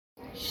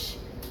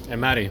Hey,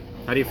 Maddie,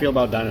 how do you feel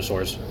about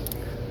dinosaurs?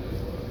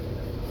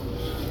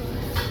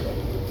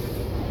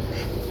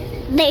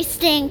 They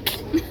stink.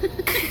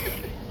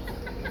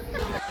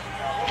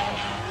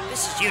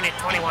 This is Unit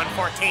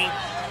 2114.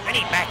 I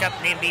need backup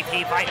in the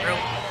MVP fight room.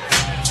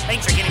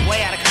 Things are getting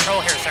way out of control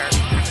here, sir.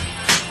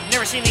 I've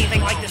never seen anything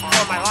like this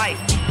before in my life.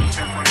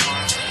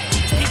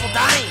 There's people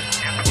dying.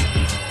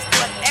 There's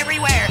blood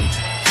everywhere.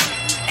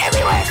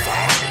 Everywhere,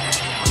 sir.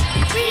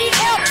 We need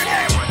help,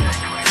 sir.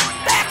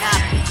 Back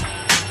up.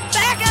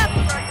 Back up.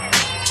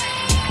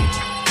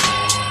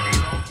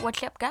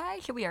 What's up,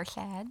 guys? We are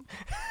sad.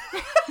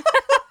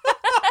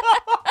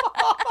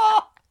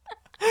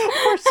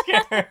 We're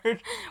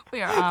scared.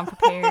 We are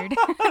unprepared.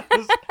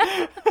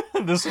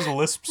 This is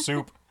Lisp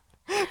Soup.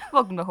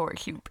 Welcome to Horror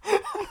Soup.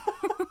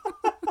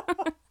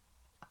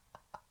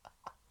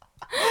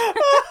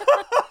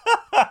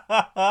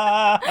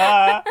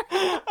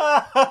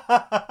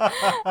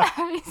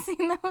 Have you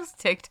seen those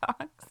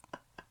TikToks?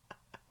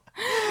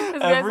 This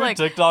guy's Every like,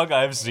 TikTok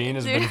I've seen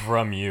has been Dude.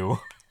 from you.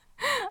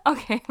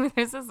 okay, but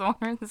there's this one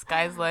where this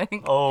guy's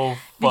like, Oh, Did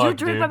you fuck,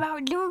 drink dude. my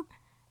Mountain Dew?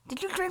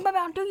 Did you drink my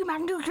Mountain Dew? You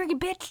Mountain Dew drinking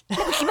bitch?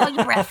 Let me smell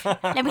your breath.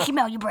 Let me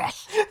smell your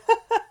breath.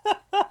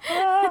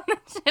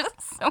 That's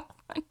just so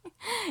funny.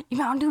 You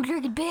Mountain Dew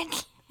drinking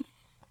bitch?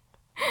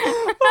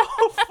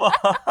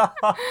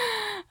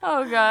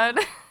 Oh god.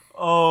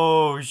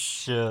 Oh,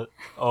 shit.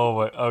 Oh,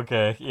 wait,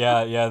 okay.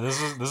 Yeah,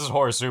 this is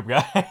Horror Soup,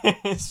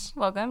 guys.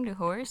 Welcome to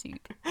Horror Soup.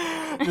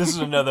 This is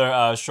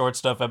another short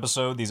stuff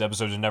episode. These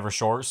episodes are never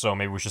short, so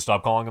maybe we should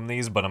stop calling them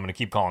these, but I'm gonna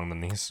keep calling them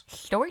these.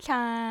 Story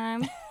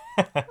time.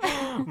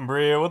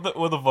 Bria, what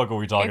the fuck are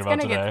we talking about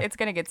today? It's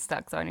gonna get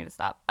stuck, so I need to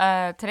stop.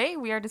 Today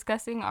we are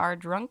discussing our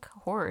drunk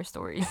horror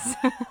stories.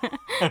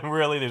 And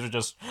really, these are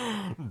just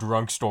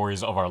drunk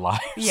stories of our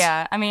lives.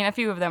 Yeah, I mean, a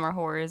few of them are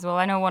horrors. Well,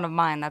 I know one of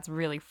mine that's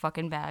really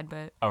fucking bad,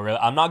 but Oh, really?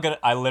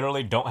 I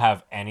literally don't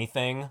have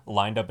anything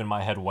lined up in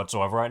my head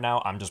whatsoever right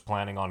now. I'm just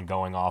planning on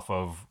going off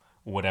of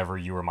whatever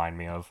you remind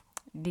me of.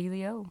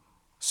 Dealio.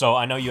 So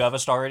I know you have a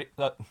story.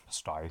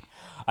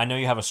 I know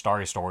you have a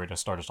starry story to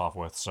start us off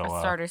with. So A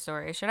starter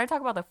story. Should I talk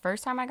about the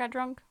first time I got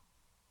drunk?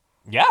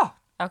 yeah.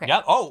 Okay.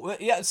 Yeah. Oh,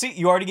 yeah. See,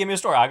 you already gave me a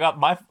story. I got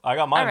mine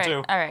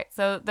too. All right.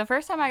 So the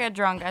first time I got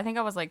drunk, I think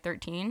I was like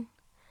 13,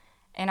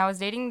 and I was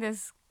dating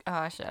this.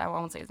 Shit, I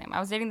won't say his name. I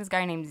was dating this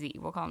guy named Z.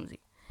 We'll call him Z.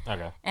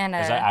 Okay. And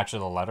Is that actually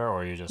the letter,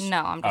 or are you just? no,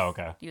 I'm just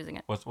okay. using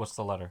it. What's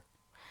the letter?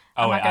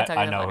 I'm Oh wait, not gonna tell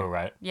you I the know letter. who,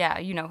 right? Yeah,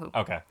 you know who.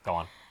 Okay, go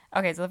on.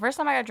 Okay, so the first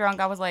time I got drunk,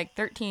 I was like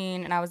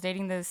 13, and I was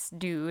dating this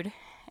dude,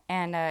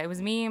 and it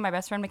was me, my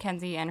best friend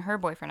Mackenzie, and her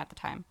boyfriend at the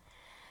time.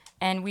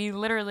 And we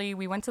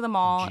went to the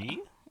mall,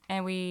 G?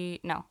 and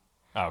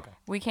Oh, okay.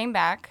 we came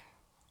back,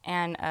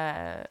 and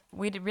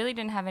really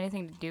didn't have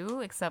anything to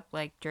do except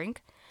like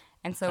drink,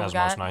 and so As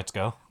most nights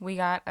go. we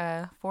got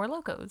Four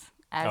Locos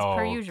as Oh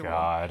per usual.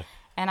 God.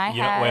 And I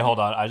You had know, wait, hold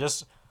on. I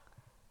just,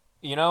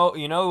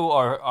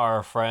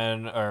 our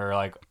friend, or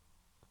like,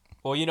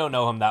 well, you don't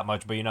know him that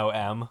much, but you know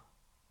M,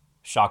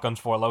 Shotguns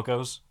Four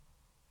Locos.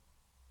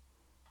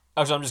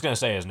 Actually, I'm just gonna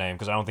say his name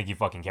because I don't think he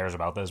fucking cares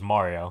about this.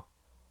 Mario.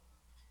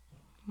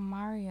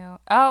 Mario.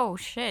 Oh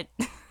shit!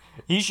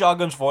 He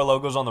shotguns Four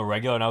Locos on the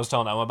regular, and I was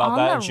telling Emma about On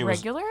that, the and she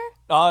regular?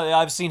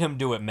 I've seen him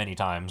do it many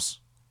times.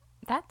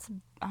 That's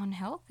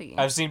unhealthy.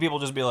 I've seen people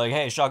just be like,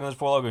 "Hey, shotguns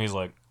Four Locos," and he's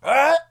like,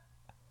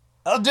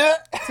 "I'll do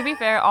it." To be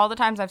fair, all the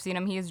times I've seen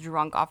him, he is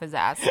drunk off his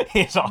ass.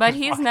 He's all But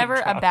he's fucking never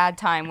drunk. a bad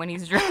time when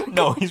he's drunk.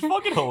 No, he's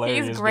fucking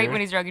hilarious. He's great dude.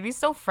 when he's drunk, and he's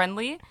so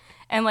friendly.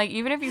 And like,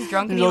 even if he's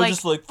drunk, and He's he always like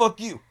just like,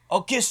 "Fuck you,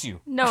 I'll kiss you."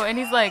 no, and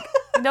he's like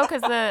no,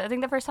 because I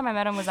think the first time I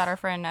met him was at our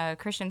friend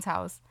Christian's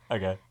house.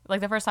 Okay.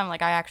 Like the first time,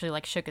 like I actually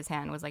like shook his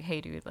hand, was like,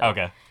 "Hey, dude." Like,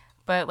 Okay.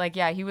 But like,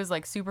 yeah, he was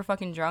like super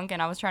fucking drunk,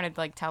 and I was trying to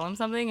like tell him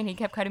something, and he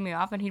kept cutting me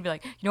off, and he'd be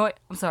like, "You know what?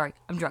 I'm sorry.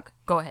 I'm drunk.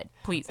 Go ahead,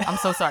 please. I'm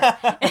so sorry."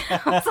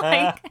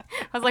 I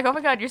was like, "Oh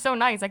my god, you're so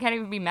nice. I can't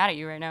even be mad at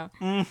you right now."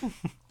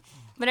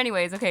 But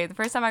anyways, okay, the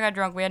first time I got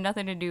drunk, we had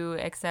nothing to do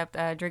except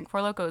drink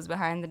Four Locos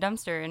behind the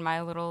dumpster in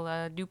my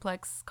little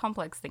duplex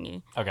complex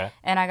thingy. Okay.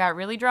 And I got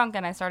really drunk,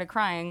 and I started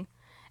crying.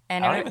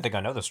 And I don't even think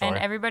I know the story. and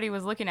everybody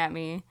was looking at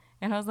me,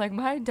 and I was like,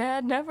 "My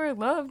dad never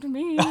loved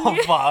me." Oh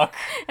fuck.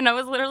 And I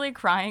was literally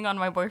crying on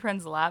my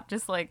boyfriend's lap,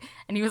 just like,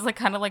 and he was like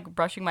kind of like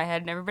brushing my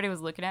head, and everybody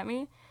was looking at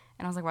me.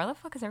 And I was like, "Why the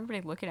fuck is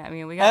everybody looking at me?"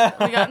 And we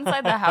got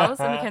inside the house,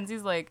 and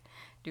Mackenzie's like,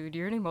 "Dude,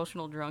 you're an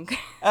emotional drunk."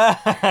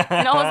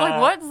 And I was like,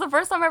 "What? It's the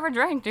first time I ever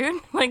drank,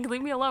 dude. Like,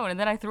 leave me alone." And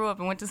then I threw up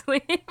and went to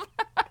sleep.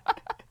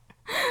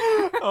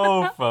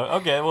 Oh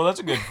fuck. Okay, well that's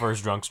a good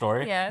first drunk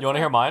story. Yeah, You want to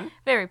hear mine?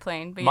 Very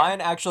plain, but yeah.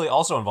 Mine actually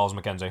also involves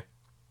Mackenzie.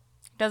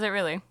 Does it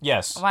really?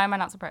 Yes. Why am I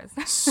not surprised?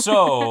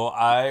 So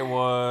I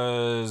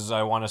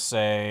want to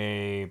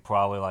say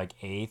probably like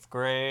 8th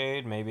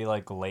grade, maybe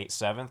like late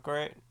 7th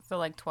grade. So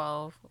like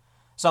 12.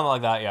 Something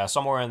like that, yeah,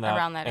 somewhere in that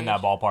Around that in age.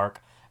 that ballpark.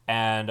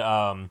 And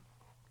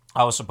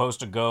I was supposed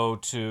to go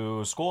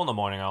to school in the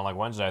morning on like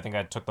Wednesday. I think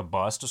I took the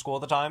bus to school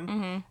at the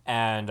time,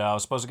 and I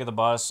was supposed to get the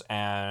bus.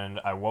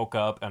 And I woke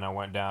up and I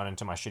went down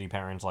into my shitty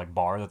parents' like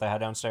bar that they had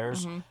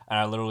downstairs, and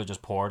I literally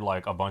just poured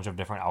like a bunch of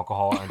different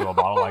alcohol into a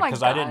bottle, like my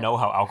because I didn't God. know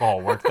how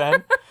alcohol worked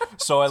then.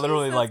 So I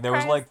literally Jesus like there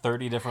was Christ. like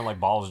 30 different like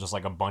bottles, just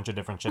like a bunch of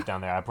different shit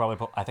down there.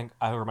 I think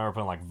I remember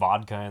putting like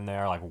vodka in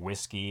there, like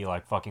whiskey,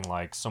 like fucking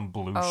like some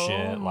blue Oh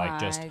shit, like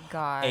just my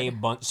God. a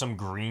bunch, some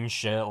green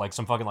shit, like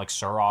some fucking like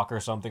Ciroc or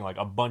something, like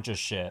a bunch of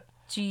shit.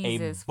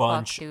 Jesus A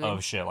bunch fuck, dude.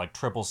 of shit, like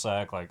triple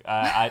sec, like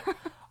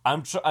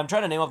I'm trying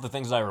to name off the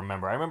things that I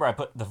remember. I remember I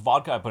put the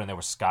vodka I put in there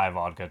was Sky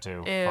vodka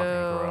too. Ew.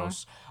 Fucking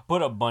gross.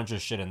 Put a bunch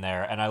of shit in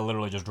there, and I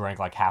literally just drank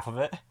like half of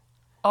it.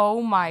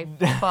 Oh my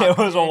fuck. It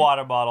was a dude.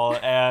 water bottle,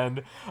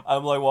 and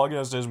I'm like walking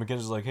downstairs.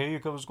 Mackenzie's like, "Hey, you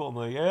come to school?" I'm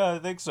like, "Yeah, I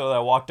think so." And I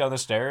walked down the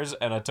stairs,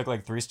 and I took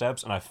like 3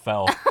 steps, and I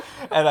fell,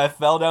 and I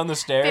fell down the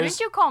stairs. Didn't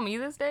you call me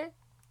this day?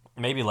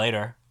 Maybe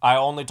later. I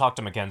only talked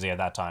to Mackenzie at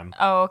that time.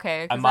 Oh,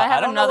 okay. 'Cause I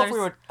had don't know another. if we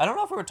were. I don't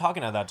know if we were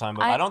talking at that time,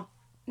 but I- I don't.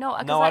 No,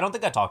 'cause No, I don't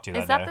think I talked to you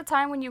Is that that day. the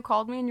time when you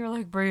called me and you were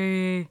like,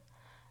 Bree,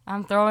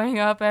 I'm throwing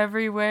up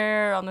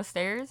everywhere on the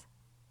stairs?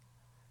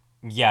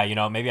 Yeah, you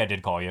know, maybe I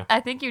did call you.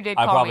 I think you did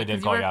I call probably me did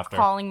 'cause call you you were after.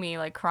 calling me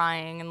like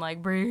crying and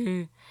like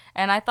Bree.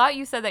 And I thought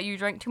you said that you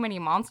drank too many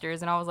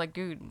Monsters and I was like,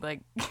 dude, like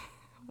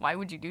why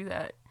would you do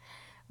that?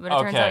 But it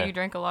turns out Okay. you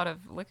drank a lot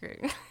of liquor.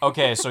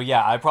 Okay, so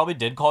yeah, I probably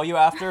did call you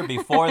after.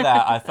 Before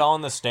that, I fell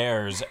on the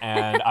stairs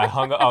and I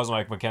hung up. I was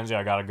like, Mackenzie,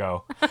 I gotta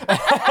go.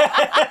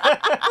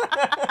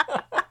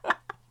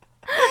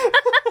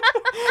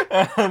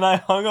 And I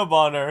hung up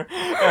on her,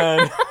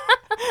 and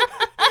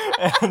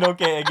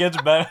okay, it gets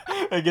better.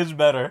 It gets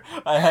better.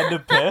 I had to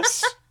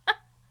piss,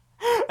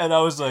 and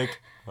I was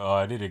like, "Oh,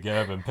 I need to get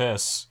up and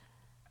piss."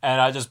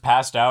 And I just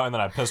passed out, and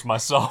then I pissed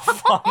myself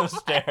on the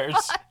stairs.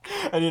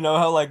 And you know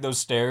how like those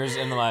stairs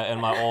in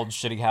my old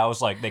shitty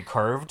house, like they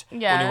curved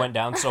when Yeah. you went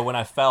down. So when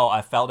I fell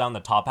down the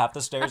top half of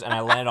the stairs, and I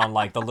landed on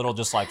like the little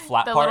just like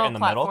flat The part little in the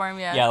middle. platform,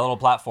 yeah. Yeah, a little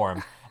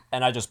platform.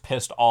 And I just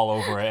pissed all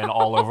over it and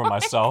all over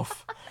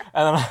myself.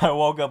 And then I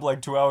woke up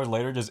like 2 hours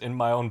later just in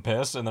my own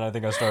piss, and then I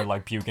think I started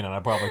like puking, and I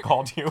probably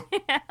called you.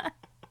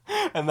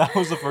 And that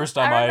was the first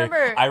time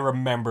I I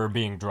remember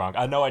being drunk.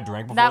 I know I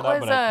drank before That that,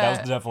 was, that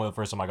was definitely the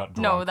first time I got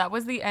drunk. No, that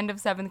was the end of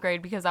 7th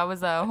grade because I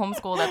was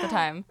homeschooled at the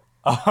time.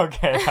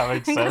 Okay, that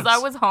makes sense. Because I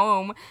was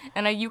home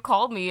and you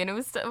called me and it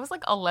was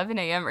like 11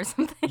 a.m. or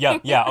something.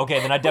 Yeah, okay,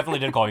 then I definitely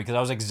did call you because that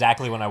was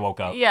exactly when I woke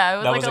up. Yeah, it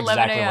was that like was 11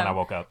 exactly when a.m.. I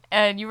woke up.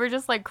 And you were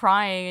just like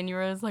crying and you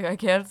were just like, I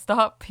can't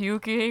stop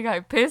puking.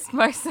 I pissed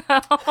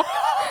myself.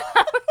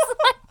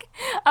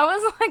 I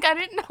was like, I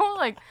didn't know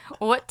like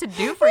what to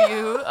do for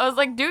you. I was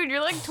like, dude, you're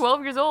like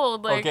 12 years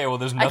old. Like, Okay, well,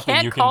 there's I nothing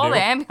can't you can call do.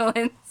 the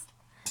ambulance.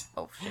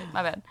 Oh shit,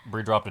 my bad.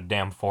 Bree dropped a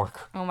damn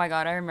fork. Oh my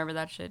god, I remember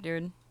that shit,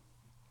 dude.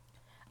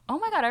 Oh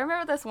my god, I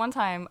remember this one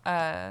time.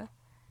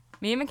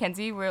 Me and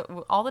Mackenzie were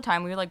all the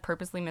time we would like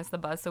purposely miss the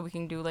bus so we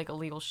can do like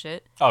illegal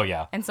shit. Oh,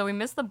 yeah. And so we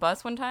missed the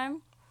bus one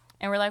time,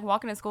 and we're like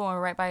walking to school, and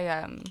we're right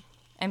by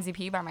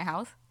MZP by my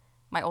house,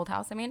 my old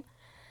house, I mean.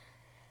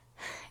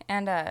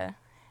 And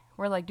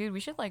we're like, dude, we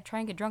should like try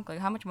and get drunk. Like,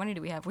 how much money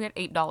do we have? We had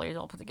 $8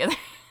 all put together.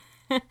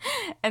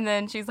 And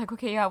then she's like,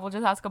 okay, yeah, we'll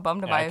just ask a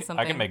bum to buy us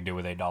something. I can make do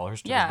with $8 to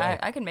this Yeah, day.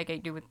 I can make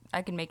eight do with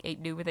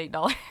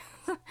 $8.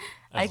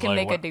 I It's can like,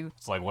 make what, a do.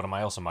 It's like, what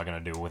else am I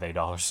going to do with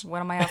 $8? What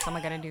else am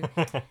I gonna do?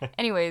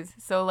 Anyways,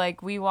 so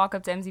like we walk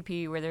up to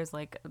MZP where there's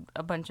like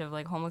a bunch of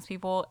like homeless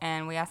people,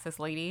 and we ask this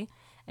lady,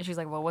 and she's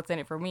like, well, what's in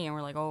it for me? And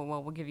we're like, oh,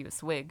 well, we'll give you a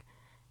swig.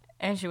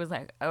 And she was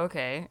like,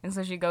 okay. And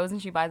so she goes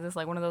and she buys this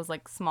like one of those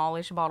like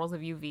smallish bottles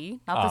of UV,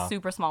 not the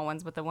super small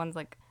ones, but the ones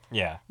like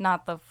Yeah.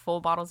 not the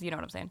full bottles. You know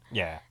what I'm saying?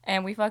 Yeah.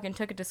 And we fucking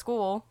took it to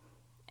school.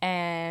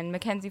 And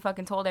Mackenzie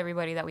fucking told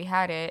everybody that we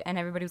had it, and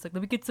everybody was like,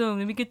 let me get some,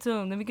 let me get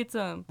some, let me get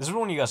some. This is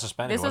when you got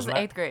suspended, This was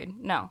wasn't 8th grade.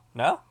 No. it?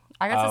 No?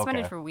 I got Oh,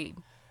 suspended okay. for weed.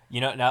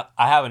 You know, now,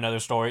 I have another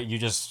story. You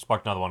just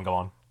sparked another one. Go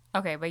on.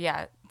 Okay, but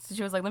yeah. So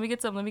she was like, let me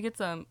get some, let me get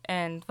some.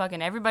 And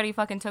fucking everybody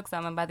fucking took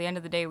some, and by the end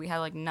of the day, we had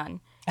like none.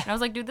 And I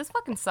was like, dude, this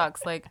fucking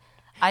sucks. Like,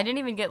 I didn't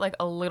even get like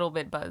a little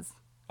bit buzz.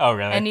 Oh,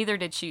 really? And neither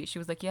did she. She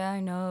was like, yeah, I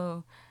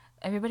know.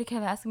 Everybody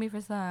kept asking me for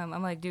some.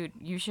 I'm like, dude,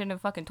 you shouldn't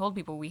have fucking told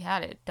people we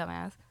had it,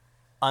 dumbass.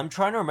 I'm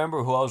trying to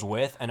remember who I was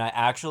with, and I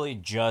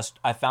actually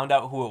I found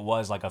out who it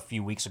was like a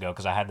few weeks ago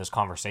because I had this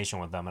conversation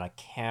with them, and I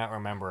can't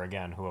remember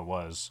again who it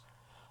was.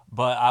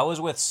 But I was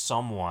with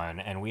someone,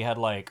 and we had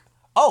like,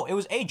 oh, it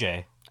was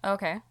AJ.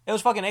 Okay. It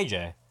was fucking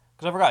AJ.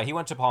 Because I forgot, he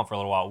went to Palm for a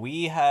little while.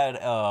 We had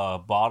a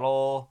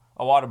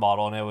water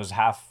bottle, and it was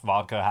half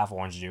vodka, half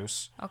orange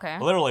juice. Okay.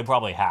 Literally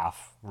probably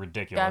half.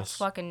 Ridiculous. That's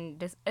fucking...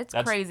 it's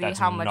That's- crazy that's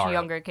how much gnarly.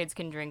 younger kids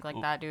can drink like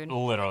that, dude.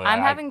 Literally.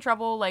 I'm having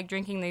trouble, like,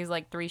 drinking these,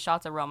 like, 3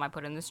 shots of rum I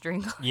put in this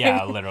drink.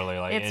 Yeah, literally.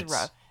 Like It's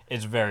rough.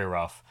 It's very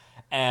rough.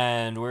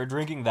 And we were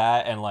drinking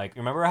that, and like,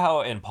 remember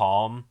how in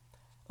Palm,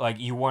 like,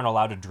 you weren't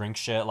allowed to drink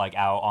shit like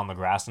out on the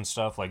grass and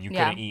stuff. Like, you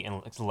Yeah. couldn't eat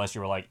unless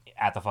you were like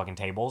at the fucking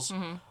tables.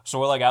 Mm-hmm. So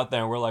we're like out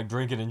there, and we're like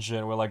drinking and shit.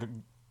 And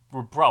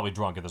we're probably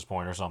drunk at this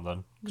point or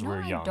something because You know,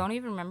 we were young. I don't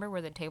even remember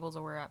where the tables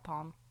were at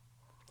Palm.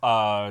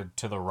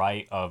 to the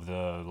right of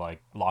the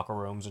like locker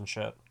rooms and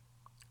shit.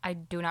 I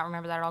do not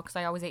remember that at all because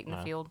I always ate in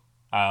the field.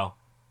 Oh,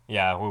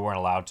 yeah, we weren't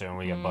allowed to, and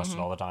we get busted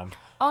all the time.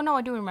 Oh no,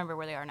 I do remember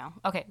where they are now.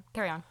 Okay,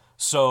 carry on.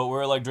 So we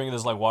were like drinking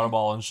this like water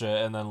bottle and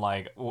shit, and then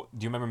like, do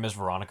you remember Miss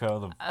Veronica,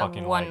 the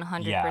fucking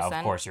 100%. Yeah,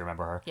 of course you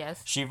remember her.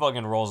 Yes. She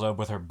fucking rolls up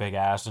with her big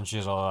ass, and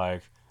she's all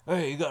like,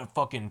 "Hey, you gotta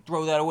fucking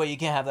throw that away. You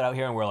can't have that out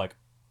here." And we're like,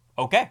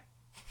 "Okay."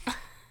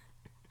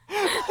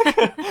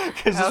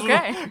 Because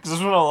this is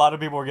when a lot of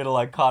people were getting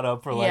like caught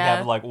up for like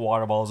having like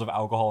water bottles of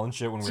alcohol and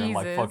shit when we were in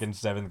like fucking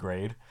 7th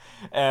grade,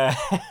 and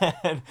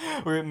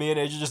me and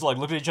Asia just like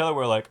looked at each other.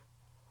 We're like,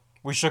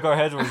 we shook our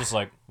heads and we're just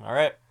like, all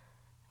right,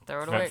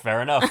 throw it away.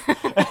 Fair enough.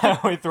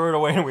 We threw it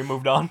away and we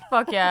moved on.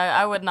 Fuck yeah,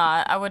 I would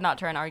not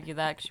try and argue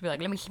that. Cause she'd be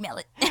like, let me smell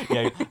it.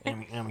 Yeah,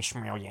 let me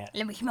smell that.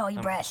 Let me smell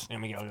your breath.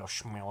 Let me go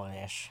smell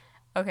this.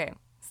 Okay,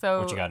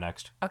 so What you got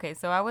next? Okay,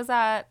 so I was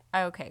at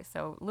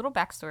so little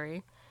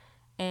backstory.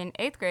 In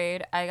 8th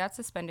grade, I got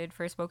suspended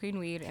for smoking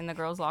weed in the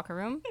girls' locker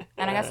room,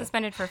 and I got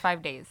suspended for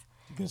 5 days.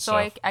 Good So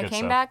stuff. I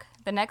came back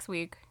the next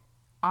week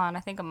on,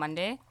 I think, a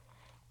Monday.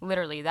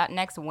 Literally, that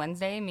next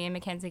Wednesday, me and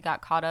Mackenzie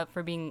got caught up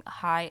for being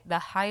the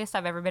highest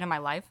I've ever been in my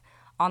life,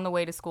 on the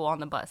way to school on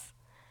the bus.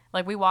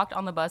 Like, we walked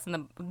on the bus,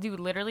 and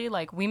dude, literally,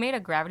 like, we made a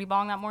gravity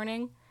bong that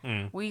morning.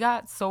 We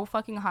got so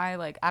fucking high,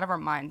 like, out of our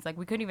minds. Like,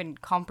 we couldn't even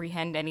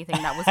comprehend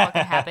anything that was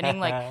fucking happening.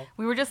 Like,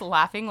 we were just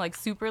laughing, like,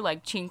 super,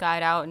 like,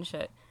 chink-eyed out and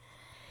shit.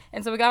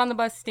 And so we got on the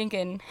bus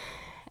stinking,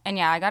 and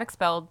yeah, I got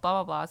expelled, blah,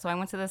 blah, blah. So I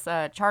went to this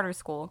charter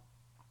school,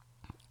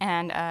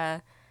 and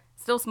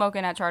still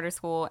smoking at charter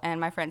school, and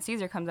my friend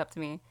Caesar comes up to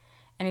me,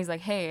 and he's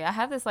like, hey, I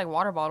have this, like,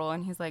 water bottle,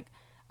 and he's like,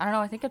 I don't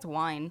know, I think it's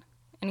wine.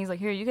 And he's like,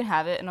 here, you can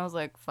have it. And I was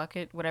like, fuck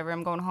it, whatever,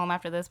 I'm going home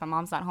after this. My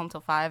mom's not home till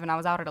 5, and I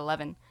was out at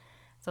 11.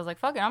 So I was like,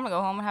 fuck it, I'm gonna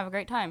go home and have a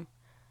great time.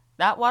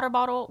 That water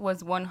bottle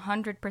was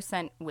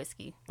 100%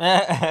 whiskey.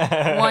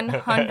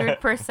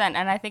 100%. And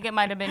I think it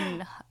might have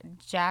been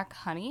Jack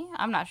Honey.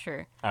 I'm not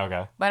sure.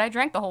 Okay. But I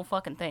drank the whole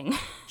fucking thing.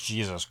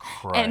 Jesus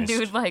Christ. And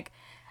dude, like,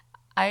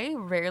 I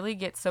rarely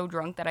get so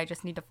drunk that I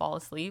just need to fall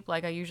asleep.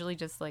 Like, I usually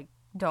just, like,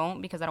 don't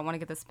because I don't want to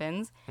get the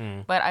spins.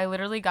 But I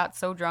literally got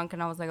so drunk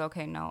and I was like,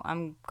 okay, no,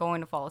 I'm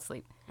going to fall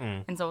asleep.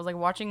 And so I was, like,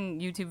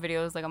 watching YouTube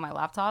videos, like, on my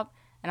laptop.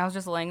 And I was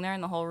just laying there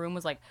and the whole room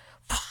was, like...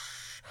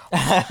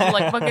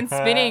 like fucking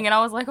spinning, and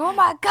I was like, oh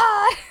my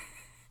god.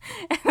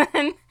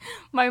 And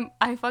then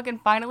I fucking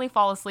finally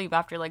fall asleep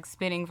after like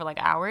spinning for like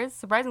hours.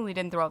 Surprisingly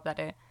didn't throw up that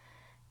day.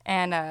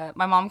 And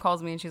my mom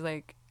calls me and she's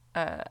like,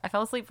 I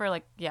fell asleep for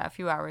like a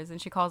few hours,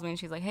 and she calls me and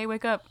she's like, hey,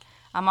 wake up,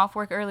 I'm off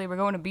work early, we're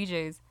going to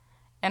BJ's.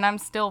 And I'm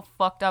still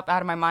fucked up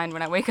out of my mind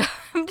when I wake up,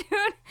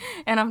 dude.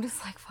 And I'm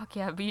just like, fuck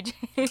yeah,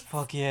 BJ's.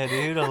 Fuck yeah,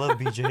 dude, I love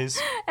BJ's.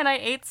 And I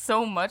ate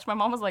so much, my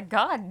mom was like,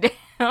 god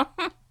damn.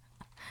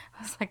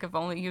 I was like, if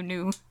only you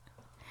knew.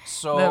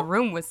 So The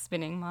room was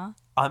spinning, Ma.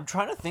 I'm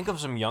trying to think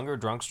of some younger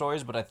drunk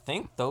stories, but I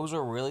think those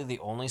are really the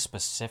only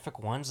specific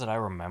ones that I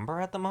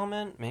remember at the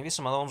moment. Maybe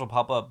some other ones will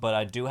pop up, but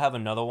I do have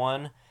another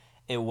one.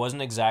 It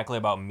wasn't exactly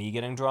about me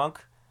getting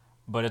drunk,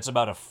 but it's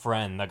about a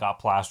friend that got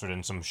plastered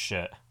in some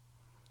shit.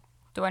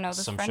 Do I know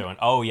this friend? Shit.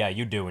 Oh, yeah,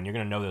 you do, and you're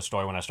going to know this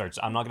story when I start.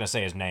 I'm not going to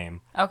say his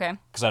name. Okay.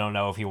 Because I don't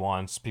know if he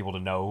wants people to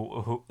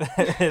know who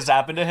has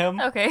happened to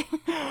him. Okay.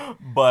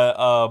 But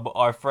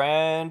our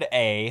friend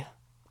A...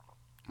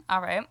 All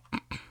right.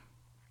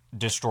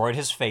 destroyed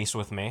his face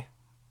with me.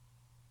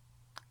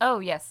 Oh,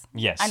 yes.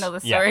 Yes. I know the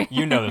story. Yeah,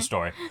 you know the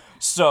story.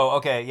 So,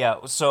 okay, yeah.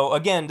 So,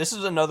 again, this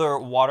is another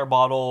water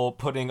bottle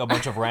putting a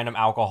bunch of random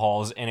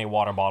alcohols in a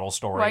water bottle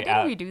story. Why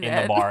did we do in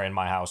that? the bar in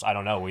my house. I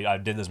don't know. I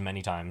did this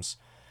many times.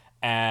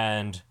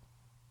 And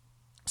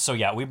so,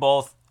 yeah,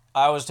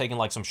 I was taking,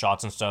 like, some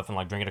shots and stuff and,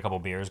 like, drinking a couple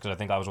beers because I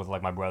think I was with,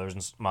 like, my brothers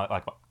and,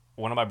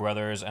 one of my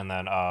brothers and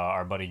then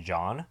our buddy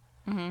John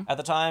at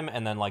the time.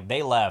 And then, like,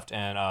 they left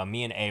and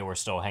me and A were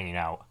still hanging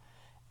out.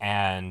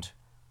 And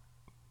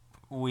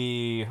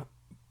I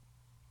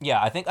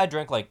think I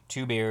drank like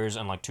 2 beers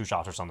and like 2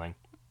 shots or something.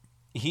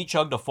 He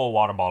chugged a full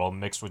water bottle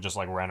mixed with just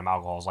like random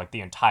alcohols, like the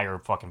entire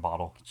fucking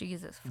bottle.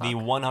 Jesus fuck. The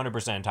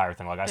 100% entire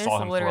thing. Like I this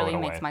saw him throw it away.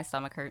 literally makes my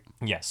stomach hurt.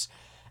 Yes.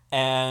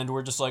 And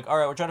we're just like, all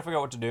right, we're trying to figure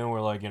out what to do. And we're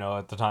like,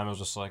 at the time it was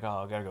just like,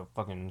 oh, I gotta go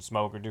fucking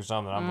smoke or do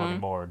something. I'm fucking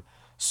bored.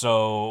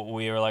 So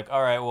we were like,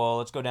 all right, well,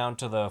 let's go down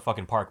to the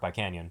fucking park by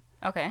Canyon.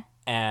 Okay.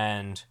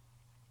 And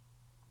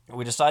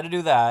we decided to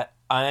do that.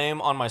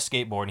 I'm on my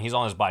skateboard, and he's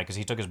on his bike, because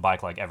he took his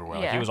bike, like, everywhere.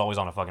 Like, Yeah. he was always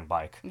on a fucking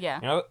bike.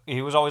 Yeah.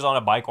 He was always on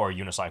a bike or a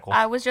unicycle.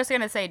 I was just going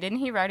to say, didn't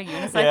he ride a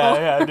unicycle?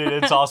 Yeah, dude,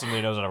 it's awesome that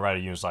he knows how to ride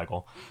a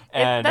unicycle.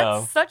 And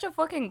that's such a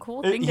fucking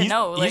cool thing to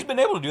know. He's been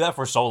able to do that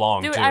for so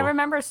long, dude, too. I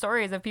remember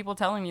stories of people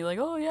telling me, like,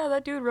 oh, yeah,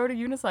 that dude rode a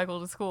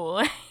unicycle to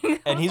school.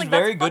 And he's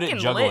very good at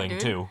juggling,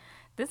 too.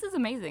 This is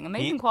amazing.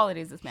 Amazing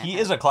qualities this man He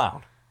has. is a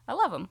clown. I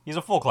love him. He's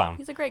a full clown.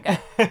 He's a great guy.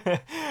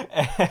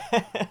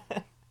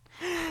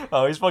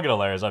 Oh, he's fucking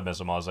hilarious. I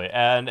miss him, honestly.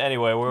 And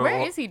anyway,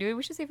 Where is he, dude?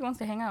 We should see if he wants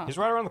to hang out. He's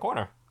right around the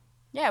corner.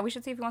 Yeah, we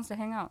should see if he wants to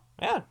hang out.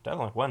 Yeah,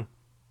 definitely. When?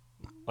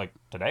 Like,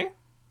 today?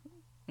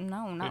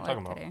 No, not you like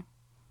talking about? today.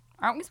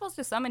 Aren't we supposed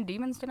to summon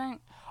demons tonight?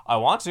 I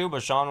want to,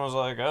 but Sean was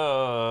like,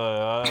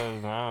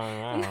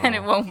 And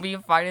it won't be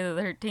Friday the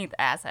 13th,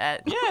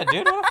 asshat. Yeah,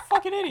 dude, what a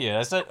fucking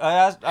idiot.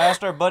 I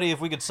asked our buddy if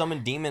we could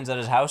summon demons at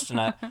his house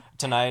tonight,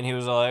 and he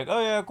was like,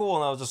 oh yeah, cool.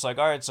 And I was just like,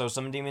 all right, so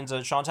summon demons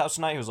at Sean's house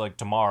tonight? He was like,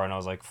 tomorrow. And I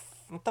was like,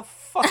 what the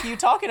fuck are you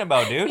talking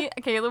about, dude?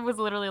 Caleb was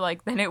literally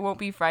like, then it won't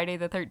be Friday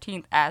the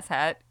 13th,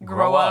 asshat.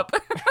 Grow up.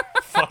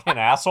 Fucking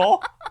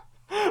asshole.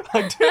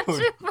 Like, dude. That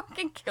shit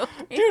fucking killed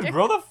me. Dude,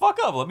 grow the fuck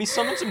up. Let me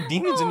summon some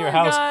demons in your my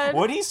house. God.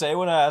 What did he say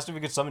when I asked if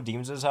we could summon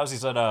demons in his house? He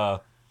said,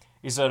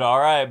 all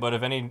right, but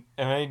if any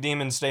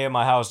demons stay in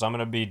my house, I'm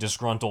gonna be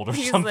disgruntled or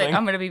He's something. like,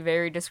 I'm gonna be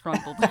very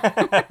disgruntled.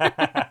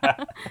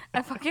 I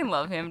fucking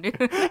love him,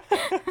 dude.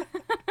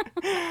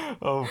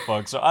 Oh,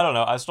 fuck. So, I don't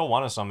know. I still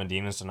want to summon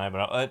demons tonight,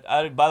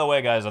 but by the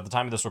way, guys, at the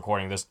time of this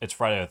recording, it's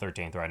Friday the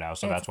 13th right now,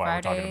 so that's why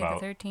we're talking about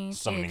Friday the 13th.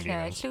 summoning It's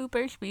demons.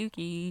 super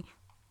spooky.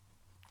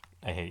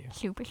 I hate you.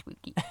 Super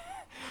spooky.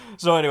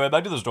 So anyway,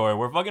 back to the story.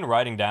 We're fucking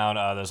riding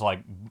down this like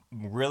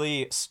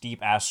really steep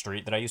ass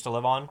street that I used to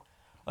live on.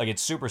 Like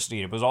it's super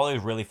steep. It was always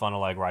really fun to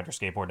like ride your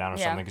skateboard down or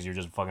Yeah. something because you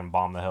just fucking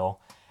bomb the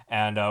hill.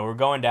 And we're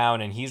going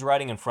down, and he's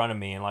riding in front of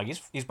me, and like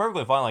he's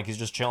perfectly fine, like he's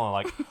just chilling.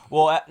 Like,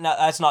 well, no,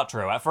 that's not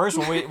true. At first,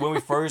 when we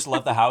first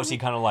left the house, he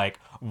kind of like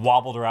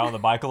wobbled around on the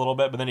bike a little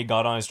bit, but then he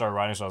got on and started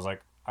riding. So I was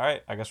like, all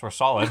right, I guess we're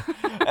solid.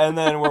 And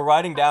then we're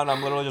riding down.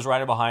 I'm literally just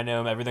riding behind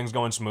him. Everything's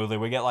going smoothly.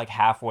 We get like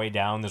halfway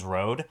down this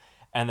road.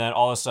 And then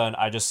all of a sudden,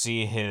 I just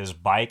see his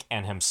bike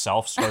and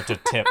himself start to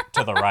tip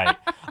to the right.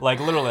 Like,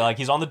 literally, like,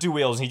 he's on the two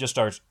wheels, and he just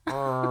starts...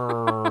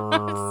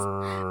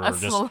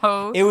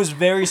 slow... It was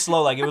very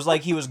slow. Like, it was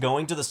like he was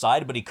going to the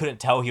side, but he couldn't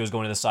tell he was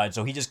going to the side,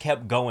 so he just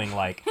kept going,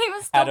 like... He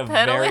was still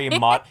pedaling.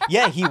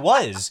 Yeah, he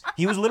was.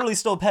 He was literally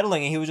still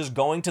pedaling, and he was just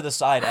going to the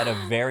side at a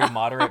very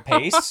moderate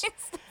pace.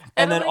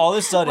 And then all of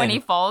a sudden... When he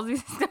falls,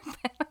 he's still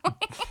pedaling.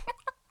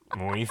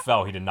 When he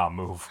fell, he did not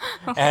move.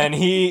 And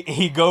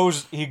he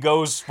goes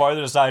farther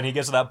to the side, and he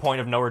gets to that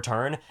point of no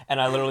return, and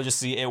I literally just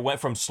see it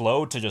went from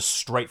slow to just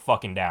straight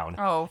fucking down.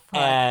 Oh,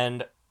 fuck.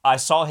 And I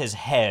saw his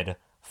head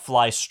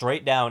fly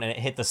straight down, and it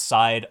hit the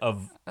side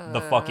of the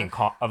fucking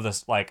of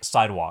this like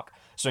sidewalk.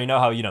 So you know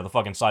how the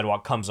fucking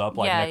sidewalk comes up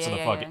like next to the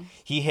fucking. Yeah.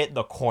 He hit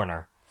the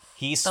corner.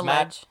 He smacked.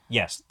 Ledge?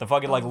 Yes, the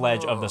fucking like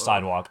ledge of the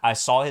sidewalk. I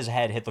saw his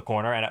head hit the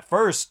corner, and at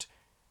first,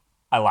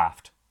 I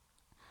laughed.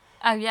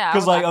 Oh yeah.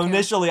 Because like I would laugh, too.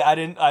 initially I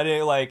didn't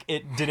like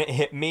it didn't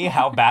hit me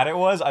how bad it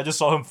was. I just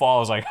saw him fall. I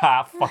was like,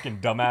 ha, fucking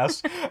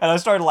dumbass. And I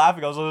started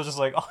laughing. I was just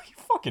like, oh, you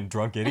fucking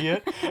drunk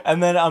idiot.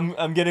 And then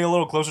I'm getting a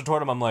little closer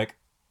toward him. I'm like,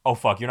 oh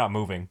fuck, you're not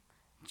moving.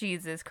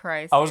 Jesus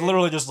Christ. I was dude.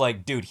 literally just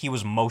like, dude, he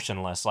was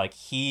motionless. Like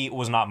he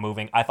was not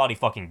moving. I thought he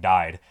fucking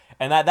died.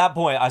 And at that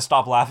point, I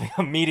stopped laughing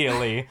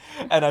immediately,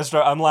 and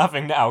I'm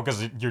laughing now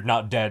because you're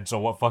not dead. So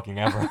what fucking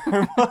ever.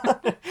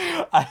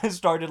 I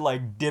started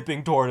like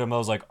dipping toward him. I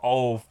was like,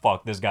 oh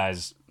fuck, he's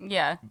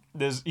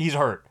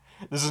hurt.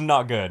 This is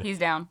not good. He's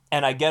down.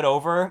 And I get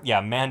over,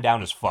 man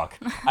down as fuck.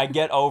 I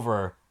get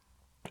over,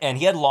 and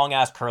he had long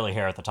ass curly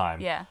hair at the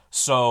time. Yeah.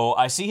 So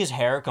I see his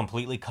hair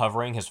completely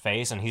covering his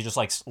face, and he's just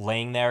like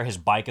laying there. His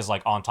bike is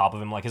like on top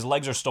of him, like his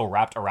legs are still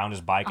wrapped around his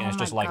bike, and Oh it's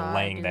just my like God,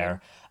 laying dude.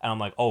 there. And I'm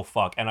like, oh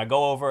fuck. And I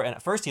go over, and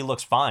at first he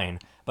looks fine,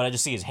 but I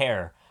just see his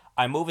hair.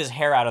 I move his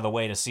hair out of the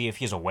way to see if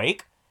he's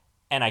awake,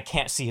 and I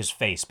can't see his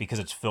face because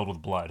it's filled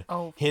with blood.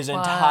 Oh, his fuck.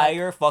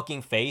 entire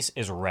fucking face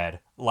is red.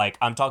 Like,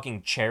 I'm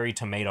talking cherry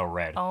tomato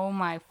red. Oh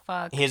my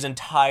fuck. His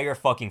entire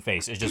fucking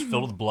face is just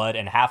filled with blood,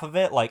 and half of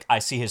it, like, I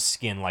see his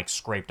skin, like,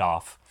 scraped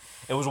off.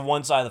 It was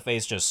one side of the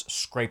face just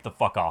scraped the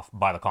fuck off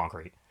by the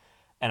concrete.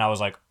 And I was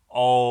like,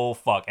 oh,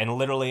 fuck. And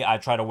literally, I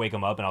tried to wake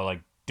him up, and I was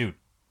like, dude,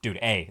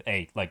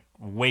 hey, like,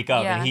 wake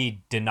up. Yeah. And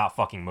he did not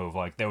fucking move.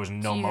 Like, there was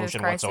no Jesus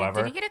motion Christ, dude.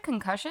 whatsoever. Did he get a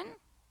concussion?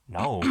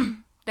 No.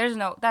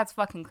 That's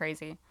fucking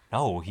crazy.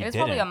 No, he It was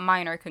didn't. probably a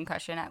minor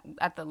concussion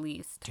at the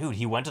least. Dude,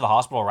 he went to the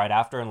hospital right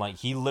after, and, like,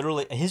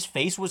 his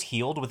face was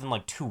healed within,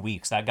 like, 2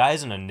 weeks. That guy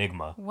is an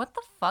enigma. What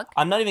the fuck?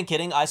 I'm not even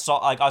kidding. I saw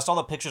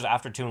the pictures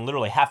after too, and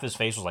literally half his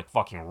face was like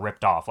fucking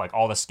ripped off. Like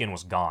all the skin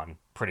was gone,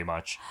 pretty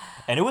much.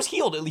 And it was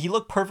healed. He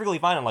looked perfectly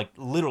fine in like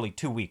literally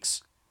 2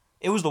 weeks.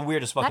 It was the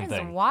weirdest fucking That is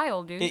thing.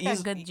 wild, dude. He's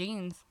He's- got good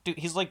genes. Dude,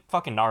 he's like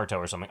fucking Naruto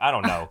or something. I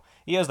don't know.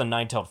 He has the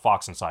nine-tailed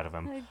fox inside of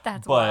him.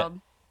 That's But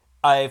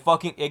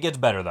wild. it gets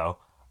better though.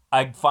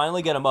 I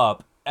finally get him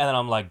up, and then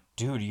I'm like,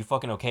 dude, you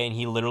fucking okay? And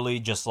he literally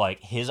just like,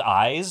 his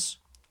eyes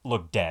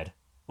look dead.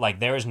 Like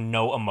there is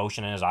no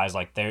emotion in his eyes.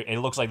 Like it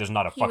looks like there's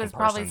not a He fucking was person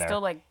probably there. still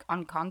like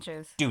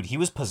unconscious. Dude, he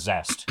was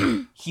possessed.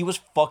 He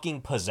was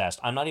fucking possessed.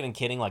 I'm not even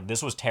kidding. Like,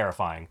 this was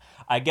terrifying.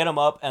 I get him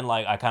up, and,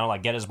 like, I kind of,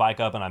 like, get his bike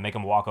up, and I make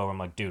him walk over. I'm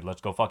like, dude,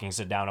 let's go fucking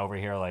sit down over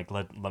here. Like,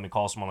 let me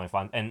call someone. Let me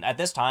find... And at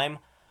this time,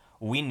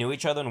 we knew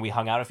each other, and we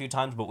hung out a few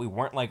times, but we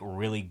weren't, like,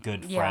 really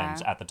good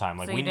friends at the time.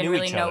 Like, So we you didn't knew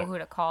really each know other. who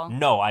to call.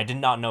 No, I did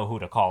not know who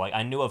to call. Like,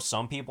 I knew of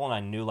some people, and I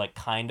knew, like,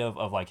 kind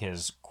of like,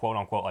 his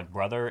quote-unquote, like,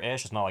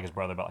 brother-ish. It's not like his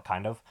brother, but, like,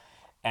 kind of.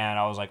 And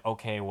I was like,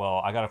 okay,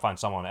 well, I gotta find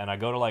someone. And I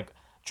go to, like,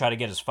 try to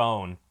get his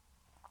phone.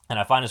 And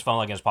I find his phone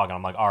like in his pocket.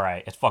 I'm like, all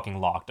right, it's fucking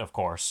locked, of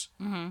course.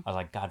 Mm-hmm. I was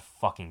like, God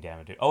fucking damn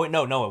it, dude. Oh wait,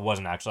 no, it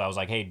wasn't actually. I was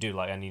like, hey, dude,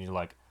 like I need you to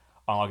like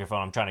unlock your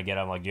phone. I'm trying to get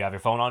it. I'm like, do you have your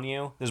phone on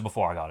you? This is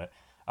before I got it.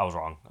 I was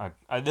wrong.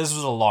 This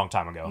was a long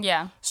time ago.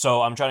 Yeah.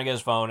 So I'm trying to get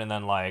his phone, and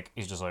then like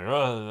he's just like,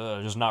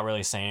 just not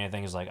really saying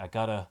anything. He's like, I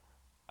gotta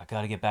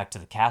get back to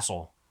the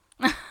castle.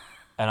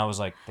 And I was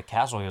like, the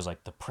castle? He was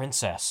like, the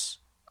princess.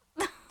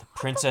 The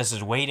princess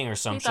is waiting or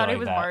some He shit thought like it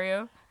was that.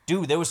 Mario.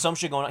 Dude, there was some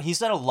shit going on. He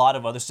said a lot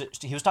of other shit.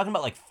 He was talking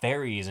about like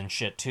fairies and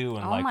shit too,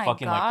 and Oh like my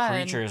fucking God.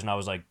 like creatures. And I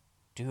was like,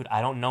 dude,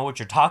 I don't know what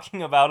you're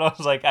talking about. I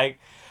was like, I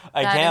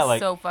That can't is like.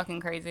 so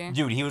fucking crazy.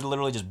 Dude, he was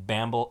literally just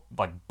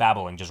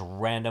babbling, just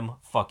random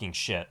fucking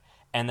shit.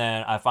 And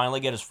then I finally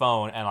get his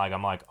phone, and like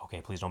I'm like,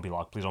 okay, please don't be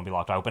locked. Please don't be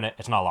locked. I open it.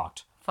 It's not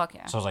locked. Fuck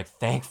yeah. So I was like,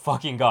 thank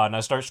fucking God. And I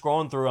start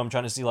scrolling through. I'm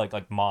trying to see like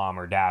mom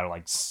or dad or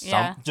like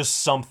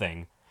just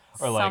something.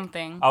 Or like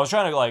Something. I was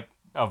trying to like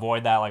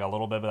avoid that like a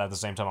little bit, but at the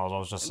same time I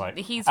was just like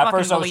He's at fucking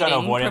first I was trying to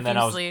bleeding avoid it, and then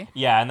I was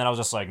profusely. and then I was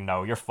just like,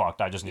 no, you're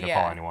fucked. I just need to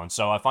call Yeah. anyone.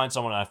 So I find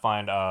someone. I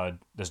find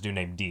this dude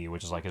named D,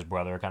 which is like his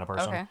brother kind of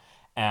person. Okay.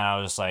 And I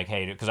was just like,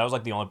 hey, because I was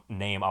like the only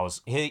name I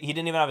was. He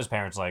didn't even have his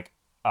parents like.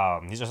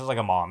 He just has like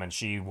a mom, and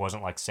she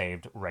wasn't like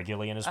saved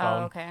regularly in his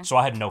phone. okay. So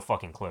I had no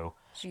fucking clue.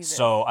 Jesus.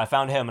 So I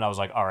found him, and I was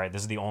like, all right,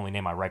 this is the only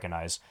name I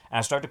recognize. And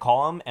I start to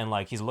call him, and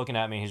like he's looking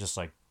at me, and he's just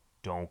like,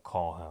 don't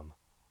call him.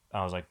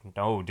 And I was like,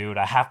 no, dude,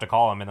 I have to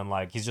call him. And then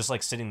like he's just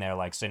like sitting there,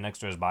 like sitting next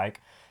to his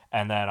bike.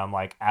 And then I'm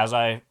like, as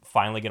I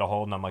finally get a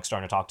hold, and I'm like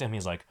starting to talk to him,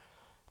 he's like,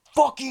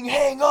 fucking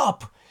hang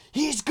up.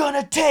 He's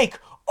gonna take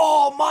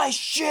all my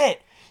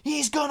shit.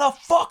 He's gonna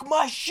fuck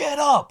my shit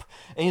up.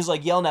 And he's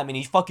like yelling at me, and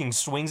he fucking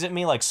swings at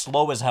me like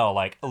slow as hell,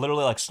 like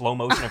literally like slow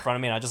motion in front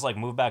of me. And I just like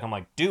move back. I'm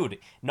like, dude,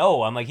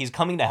 no. I'm like, he's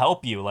coming to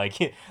help you.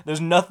 Like,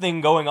 there's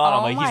nothing going on.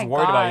 I'm like, he's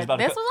worried about it. He's about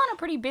to This was on a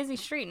pretty busy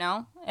street,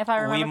 no? If I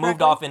remember we moved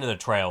correctly. off into the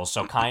trails,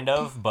 so kind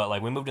of, but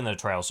like we moved into the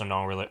trails, so no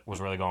one really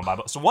was really going by.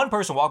 But so one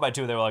person walked by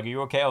too. They were like, "Are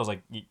you okay?" I was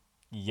like,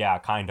 "Yeah,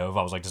 kind of."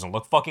 I was like, "Doesn't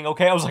look fucking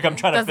okay." I was like, "I'm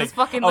trying Does to." this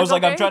fucking I was look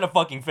like, "I'm okay?" trying to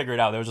fucking figure it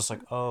out." They were just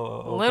like, "Oh,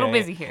 okay." A little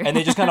busy here. and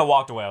they just kind of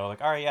walked away. I was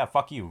like, "All right, yeah,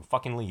 fuck you,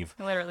 fucking leave."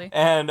 Literally.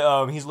 And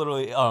he's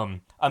literally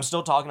I'm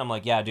still talking. I'm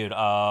like, yeah, dude.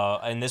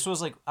 And this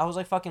was like I was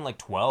like fucking like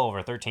 12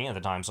 or 13 at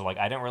the time, so like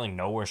I didn't really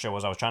know where shit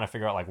was. I was trying to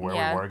figure out like where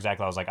Yeah. we were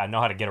exactly. I was like, I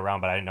know how to get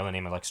around, but I didn't know the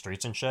name of like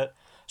streets and shit.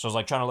 So I was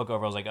like trying to look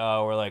over. I was like,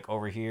 oh, we're like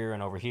over here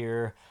and over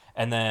here.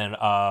 And then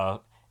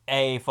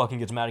A fucking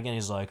gets mad again.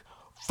 He's like,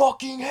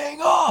 fucking hang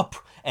up!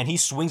 And he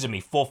swings at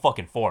me full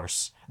fucking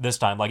force this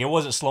time. Like, it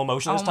wasn't slow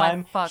motion this Oh my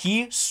time. fuck.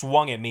 He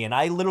swung at me, and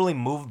I literally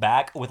moved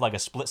back with like a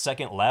split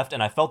second left,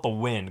 and I felt the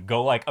wind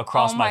go like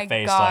across Oh my my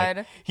face. God.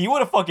 Like, he would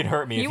have fucking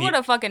hurt me. He if would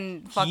have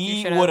fucking fucked you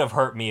he shit would up. have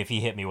hurt me if he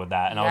hit me with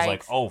that. And I was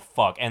like, Yikes. oh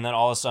fuck. And then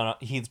all of a sudden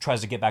he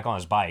tries to get back on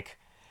his bike,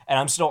 and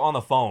I'm still on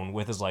the phone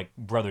with his like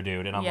brother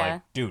dude, and I'm Yeah.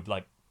 like, dude,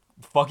 like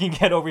fucking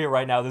get over here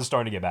right now. This is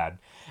starting to get bad.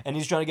 And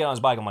he's trying to get on his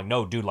bike. I'm like,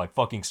 no, dude, like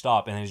fucking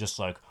stop. And he's just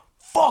like,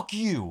 fuck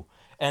you.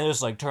 And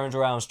just like turns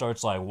around and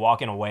starts like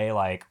walking away,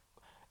 like.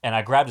 And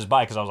I grabbed his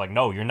bike because I was like,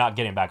 no, you're not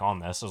getting back on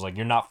this. I was like,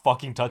 you're not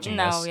fucking touching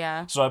No, this.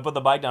 yeah. So I put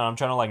the bike down. I'm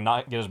trying to like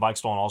not get his bike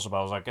stolen also, but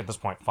I was like, at this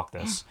point, fuck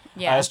this.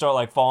 Yeah. I start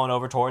like falling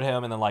over toward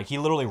him, and then like he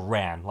literally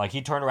ran. Like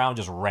he turned around and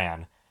just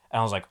ran. And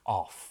I was like,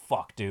 oh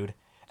fuck, dude.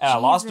 And I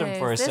lost him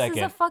for a Jesus, second.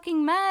 This is a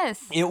fucking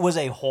mess. It was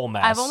a whole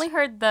mess. I've only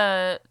heard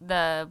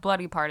the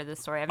bloody part of this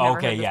story. I've never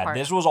Okay, heard this yeah, part.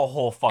 this was a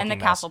whole fucking And the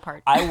mess. castle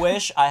part. I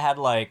wish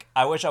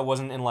I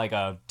wasn't in like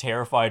a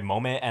terrified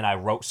moment and I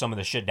wrote some of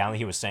the shit down that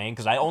he was saying,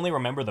 because I only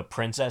remember the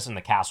princess and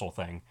the castle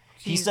thing.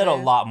 He said a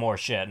Jesus. lot more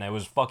shit, and it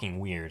was fucking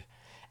weird.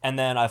 And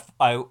then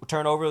I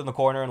turned over in the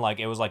corner, and like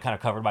it was like kind of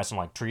covered by some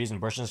like trees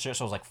and bushes and shit.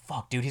 So I was like,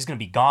 "Fuck, dude, he's gonna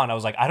be gone." I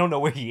was like, "I don't know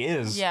where he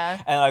is."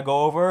 Yeah. And I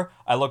go over.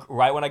 I look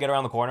right when I get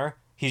around the corner.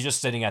 He's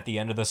just sitting at the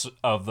end of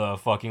the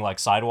fucking like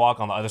sidewalk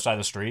on the other side of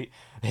the street.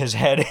 His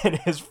head in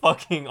his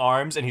fucking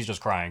arms, and he's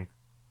just crying.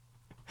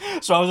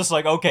 So I was just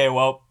like, "Okay,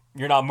 well,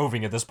 you're not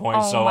moving at this point,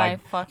 Oh so my I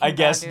fucking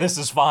guess God, dude. this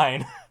is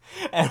fine."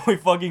 And we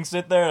fucking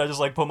sit there, and I just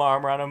like put my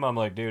arm around him. I'm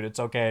like, dude, it's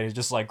okay. He's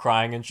just like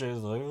crying and shit.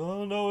 He's like,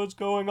 oh no, what's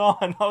going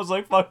on? I was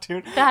like, fuck,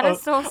 dude. That I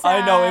is so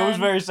I know, it was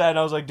sad. very sad.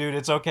 I was like, dude,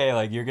 it's okay.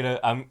 Like you're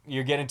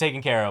getting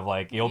taken care of.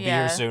 Like you'll be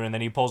Yeah. here soon. And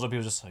then he pulls up. He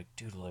was just like,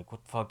 dude, like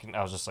what fucking?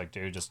 I was just like,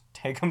 dude, just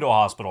take him to a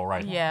hospital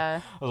right now.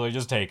 Yeah. I was like,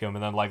 just take him.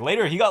 And then like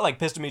later, he got like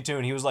pissed at me too,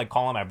 and he was like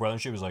calling my brother,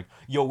 and she was like,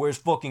 yo, where's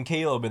fucking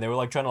Caleb? And they were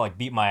like trying to like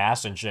beat my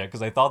ass and shit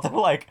because they thought that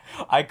like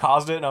I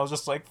caused it, and I was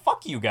just like,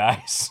 fuck you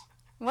guys.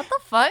 What the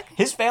fuck?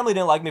 His family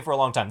didn't like me for a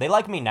long time. They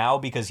like me now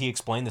because he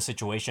explained the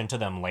situation to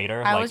them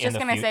later. I like, was in just the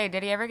gonna fu- say,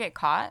 did he ever get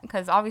caught?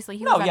 Because obviously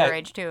he No, was yeah.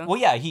 underage too. Well,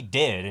 yeah, he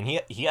did, and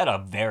he had a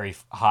very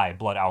high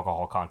blood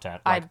alcohol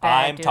content. I Like, bet,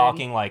 I'm dude.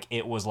 talking like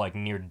it was like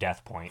near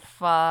death point.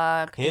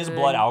 Fuck. His dude.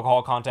 blood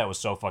alcohol content was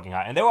so fucking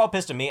high, and they were all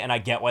pissed at me, and I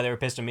get why they were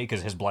pissed at me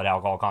because his blood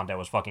alcohol content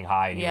was fucking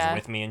high, and he Yeah. was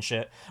with me and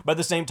shit. But at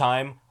the same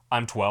time,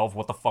 I'm 12.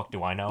 What the fuck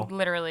do I know?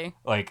 Literally.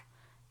 Like.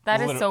 That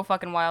is Liter- so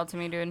fucking wild to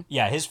me, dude.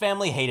 Yeah, his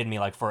family hated me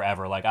like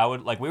forever. Like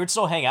we would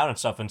still hang out and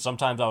stuff, and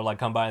sometimes I would like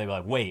come by and they'd be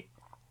like, "Wait,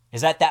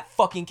 is that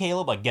fucking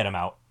Caleb? Like, get him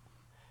out."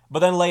 But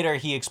then later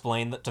he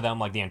explained to them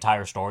like the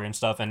entire story and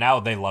stuff, and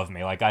now they love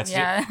me. Like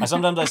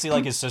sometimes I see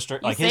like his sister,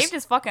 You like saved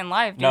his fucking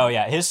life, dude. No,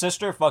 yeah, his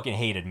sister fucking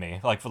hated me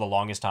like for the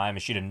longest time,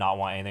 and she did not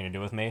want anything to do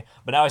with me.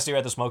 But now I see her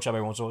at the smoke shop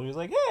every once in a while. She's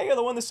like, "Hey, you're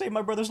the one that saved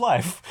my brother's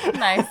life."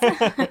 Nice.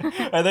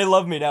 And they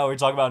love me now. We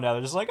talk about it now.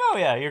 They're just like, "Oh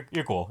yeah,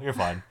 you're cool. You're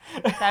fine."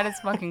 That is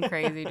fucking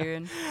crazy,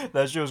 dude.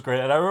 That shit was great.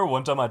 And I remember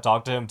one time I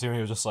talked to him too, and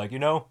he was just like,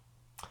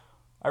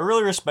 I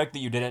really respect that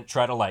you didn't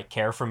try to like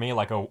care for me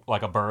like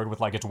a bird with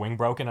like its wing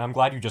broken. I'm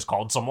glad you just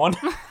called someone.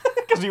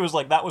 Because he was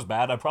like, that was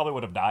bad. I probably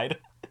would have died.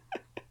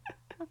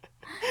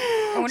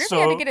 I wonder if he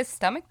had to get his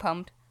stomach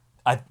pumped.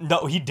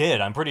 No, he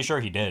did. I'm pretty sure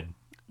he did.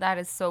 That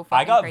is so fucking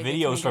I got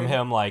crazy videos from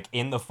him like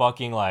in the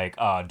fucking like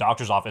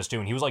doctor's office too,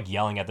 and he was like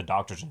yelling at the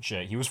doctors and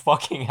shit. He was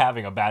fucking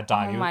having a bad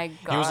time. Oh my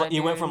god, he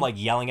went from dude. like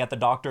yelling at the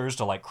doctors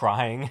to like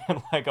crying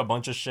and like a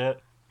bunch of shit.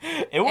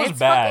 It was It's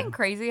bad. fucking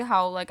crazy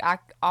how like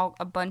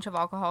a bunch of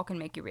alcohol can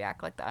make you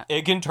react like that.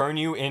 It can turn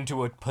you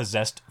into a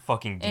possessed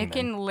fucking demon. It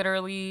can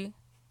literally,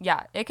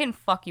 yeah, it can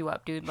fuck you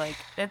up, dude. Like,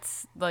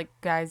 it's like,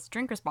 guys,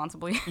 drink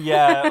responsibly.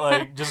 Yeah,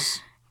 like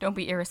just Don't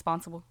be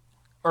irresponsible.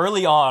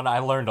 early on, I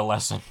learned a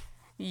lesson.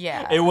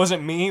 Yeah. It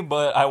wasn't me,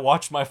 but I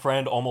watched my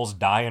friend almost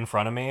die in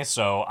front of me,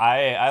 so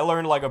I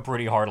learned like a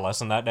pretty hard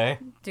lesson that day.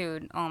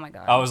 Dude, oh my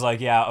god. I was like,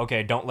 yeah,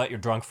 okay, don't let your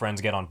drunk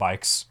friends get on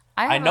bikes.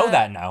 I have know a-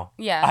 that now.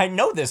 Yeah. I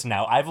know this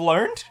now. I've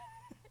learned.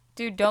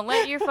 Dude, don't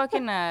let your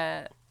fucking,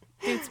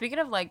 dude, speaking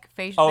of, like,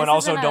 Oh, and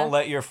also don't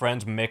let your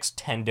friends mix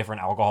 10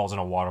 different alcohols in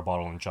a water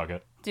bottle and chug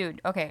it.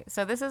 Dude, okay,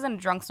 so this isn't a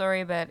drunk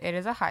story, but it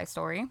is a high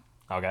story.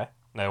 Okay.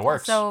 It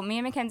works. So, me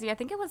and Mackenzie, I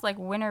think it was, like,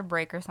 winter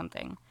break or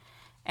something.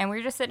 And we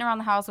were just sitting around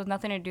the house with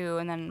nothing to do,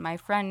 and then my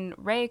friend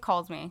Ray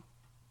calls me.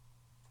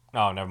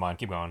 Oh, never mind.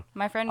 Keep going.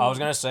 My friend... I was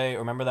going to say,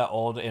 remember that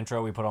old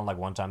intro we put on, like,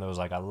 one time that was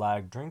like, I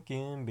like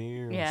drinking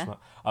beer. and Yeah. smoke?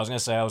 I was going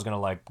to say I was going to,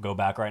 like, go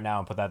back right now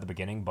and put that at the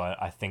beginning, but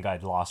I think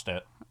I'd lost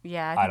it.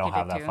 Yeah, I don't you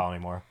have did that too. file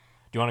anymore.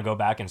 Do you want to go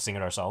back and sing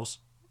it ourselves?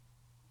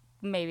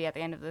 Maybe at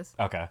the end of this.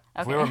 Okay.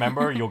 If we Okay.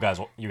 remember, you guys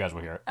will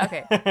hear it.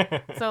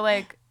 Okay. So,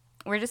 like,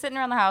 we're just sitting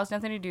around the house,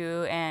 nothing to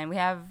do, and we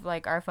have,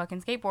 like, our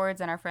fucking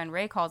skateboards, and our friend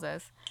Ray calls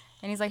us.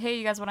 And he's like, hey,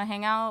 you guys want to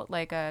hang out?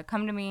 Like,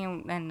 come to me,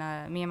 and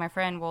me and my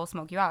friend will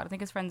smoke you out. I think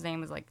his friend's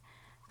name is, like,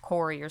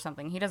 Corey or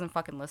something. He doesn't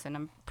fucking listen.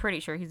 I'm pretty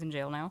sure he's in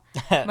jail now.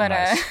 But,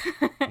 Nice.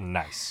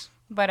 Nice.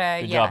 but,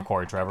 Good yeah. job,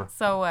 Corey Trevor.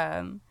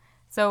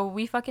 So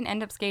we fucking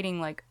end up skating,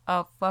 like,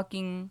 a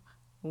fucking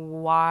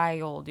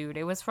while, dude.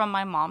 It was from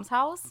my mom's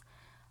house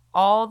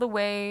all the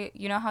way,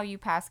 you know how you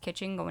pass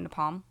Kitching going to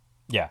Palm?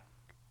 Yeah.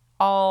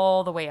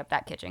 All the way up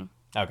that Kitching.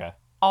 Okay.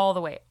 All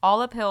the way,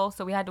 all uphill,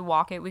 so we had to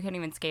walk it. We couldn't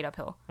even skate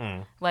uphill.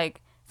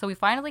 Like, so we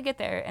finally get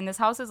there, and this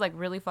house is, like,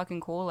 really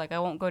fucking cool. Like, I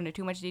won't go into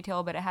too much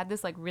detail, but it had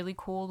this, like, really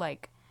cool,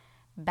 like,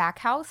 back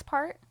house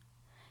part.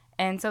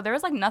 And so there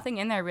was, like, nothing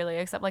in there, really,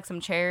 except, like, some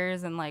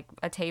chairs and, like,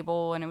 a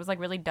table, and it was, like,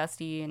 really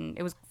dusty, and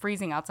it was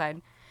freezing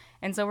outside.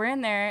 And so we're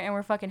in there, and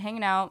we're fucking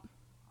hanging out.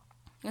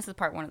 This is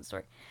part one of the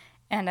story.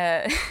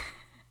 And,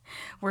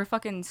 we're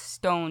fucking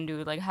stoned,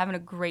 dude, like, having a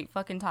great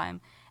fucking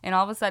time. And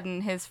all of a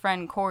sudden, his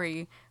friend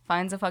Corey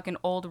finds a fucking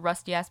old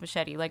rusty-ass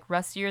machete, like,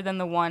 rustier than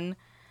the one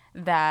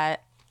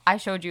that I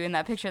showed you in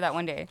that picture that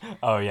one day.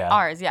 Oh, yeah.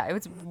 Ours, yeah, it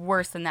was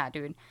worse than that,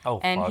 dude. Oh,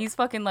 and fuck. he's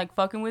fucking, like,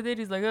 fucking with it.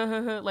 He's like,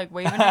 like,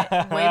 waving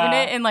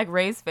it in, like,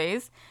 Ray's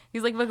face.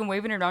 He's, like, fucking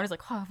waving it around. He's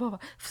like,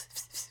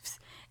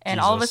 and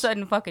all of a Jesus.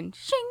 sudden, fucking,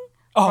 shing,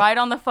 Oh. right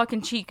on the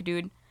fucking cheek,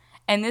 dude.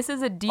 And this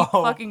is a deep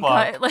Oh, fucking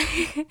fuck. cut.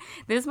 Like,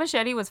 this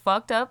machete was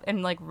fucked up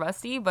and, like,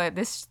 rusty, but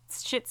this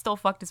shit still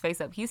fucked his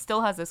face up. He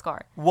still has a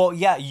scar. Well,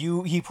 yeah,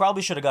 he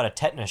probably should have got a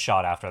tetanus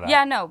shot after that.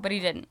 Yeah, no, but he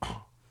didn't.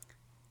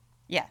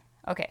 Yeah,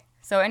 okay.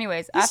 So,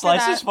 anyways, He after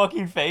sliced that, his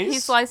fucking face? he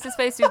sliced his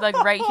face, dude, like,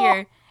 right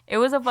here. It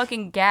was a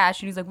fucking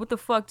gash, and he's like, what the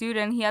fuck, dude?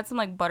 And he had some,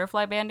 like,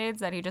 butterfly band-aids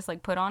that he just,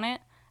 like, put on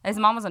it. His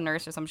mom was a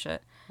nurse or some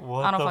shit.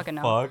 What I don't the fucking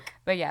know. fuck?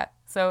 But yeah.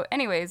 So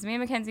anyways, me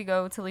and Mackenzie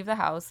go to leave the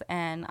house,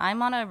 and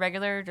I'm on a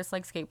regular just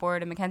like skateboard,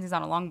 and Mackenzie's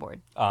on a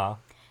longboard.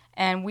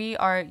 And we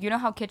are, you know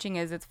how Kitching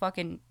is, it's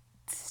fucking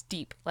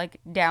steep,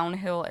 like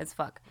downhill as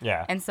fuck.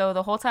 Yeah. And so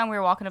the whole time we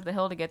were walking up the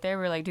hill to get there,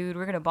 we were like, dude,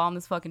 we're gonna bomb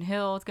this fucking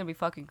hill. It's gonna be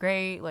fucking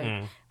great.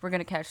 Like, we're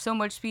gonna catch so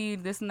much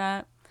speed, this and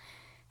that.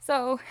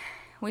 So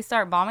we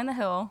start bombing the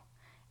hill,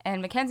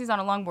 and Mackenzie's on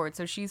a longboard,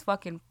 so she's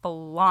fucking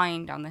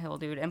flying down the hill,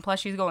 dude. And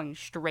plus, she's going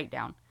straight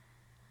down.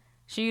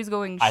 She's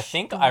going I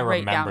think I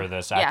straight remember down.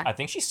 this. Yeah. I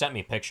think she sent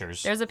me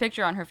pictures. There's a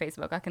picture on her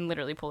Facebook. I can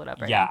literally pull it up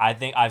right Yeah, now. I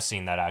think I've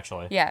seen that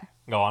actually. Yeah.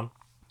 Go on.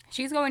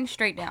 She's going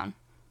straight down.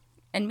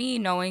 And me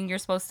knowing you're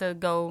supposed to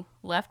go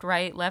left,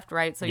 right,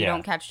 so you Yeah.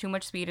 don't catch too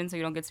much speed and so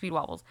you don't get speed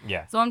wobbles.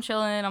 Yeah. So I'm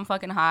chilling, I'm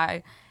fucking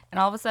high. And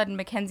all of a sudden,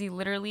 Mackenzie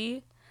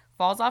literally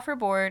falls off her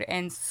board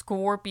and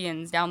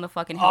scorpions down the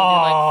fucking hill,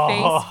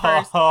 dude, like face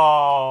first.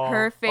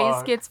 Her face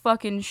fuck. gets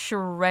fucking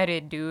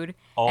shredded, dude.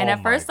 Oh and at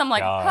my first I'm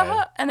like, God.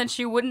 haha, and then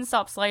she wouldn't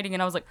stop sliding,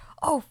 and I was like,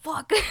 oh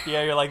fuck.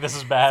 Yeah, you're like, this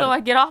is bad. So I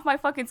get off my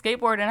fucking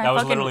skateboard and That I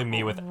was fucking literally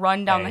me with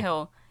run down A. the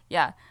hill.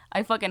 Yeah,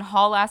 I fucking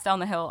haul ass down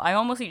the hill. I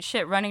almost eat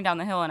shit running down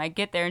the hill, and I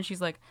get there, and she's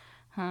like,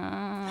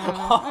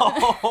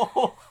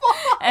 Oh,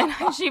 And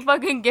she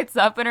fucking gets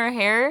up and her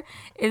hair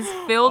is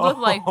filled with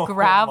like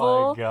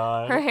gravel. my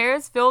God. Her hair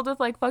is filled with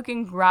like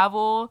fucking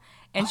gravel.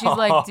 And she's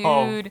like,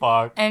 dude.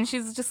 Fuck. And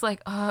she's just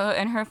like,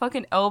 and her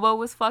fucking elbow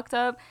was fucked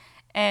up.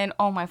 And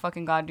oh my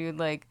fucking God, dude.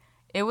 Like,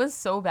 it was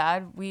so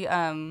bad. We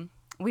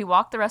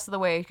walked the rest of the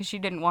way because she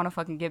didn't want to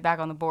fucking get back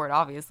on the board,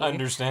 obviously.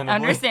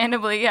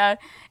 Understandably, yeah.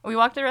 We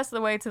walked the rest of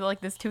the way to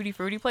like this Tutti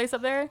Frutti place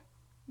up there.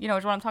 You know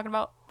which one I'm talking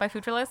about? By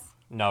Food for Less?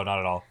 No, not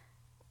at all.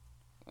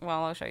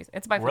 Well, I'll show you.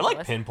 It's by We're Food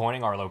like for Less.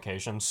 pinpointing our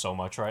location so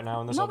much right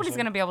now in this Nobody's episode.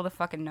 gonna be able to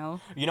fucking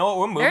know. You know what?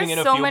 We're moving There's in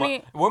a so few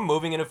many- We're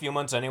moving in a few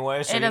months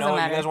anyway, so It you know doesn't what?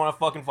 If matter. you guys want to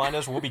fucking find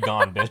us, we'll be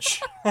gone,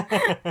 bitch.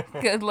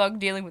 Good luck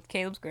dealing with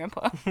Caleb's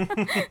grandpa.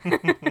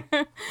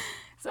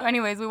 So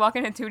anyways, we walk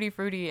into Tutti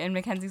Frutti and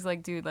Mackenzie's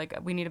like, dude, like,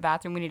 we need a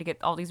bathroom. We need to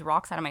get all these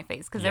rocks out of my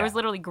face. Because there was Yeah.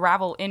 literally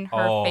gravel in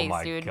her Oh face,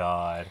 my dude.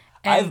 God.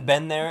 And, I've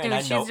been there Dude, and I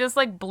know. she's just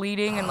like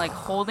bleeding and like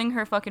holding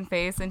her fucking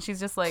face. And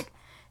she's like,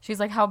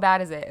 how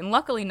bad is it? And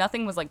luckily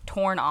nothing was like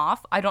torn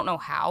off. I don't know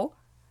how.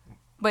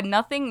 But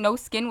no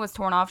skin was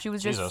torn off. She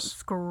was just Jesus.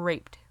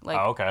 scraped. Like,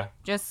 Oh, okay.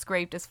 just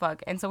scraped as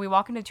fuck. And so we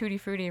walk into Tutti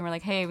Frutti and we're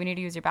like, hey, we need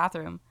to use your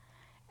bathroom.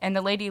 And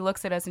the lady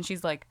looks at us and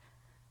she's like,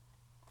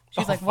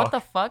 Oh, what fuck. the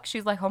fuck?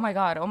 She's like, oh my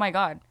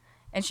God.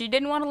 And she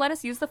didn't want to let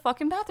us use the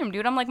fucking bathroom,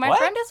 dude. I'm like, my What?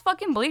 friend is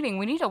fucking bleeding.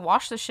 We need to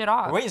wash this shit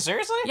off. Wait,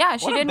 seriously? Yeah,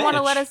 she What a didn't want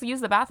to let bitch. us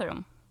use the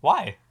bathroom.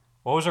 Why?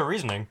 What was her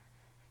reasoning?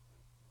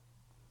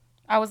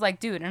 I was like,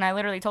 dude, and I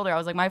literally told her, I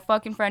was like, my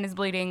fucking friend is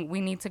bleeding. We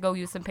need to go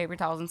use some paper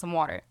towels and some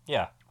water.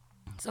 Yeah.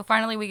 So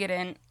finally we get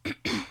in,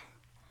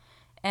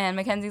 and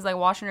Mackenzie's like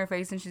washing her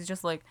face, and she's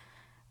just like,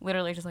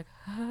 literally just like,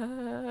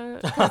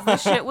 because the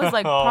shit was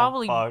like Oh,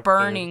 probably fuck,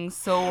 burning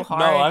so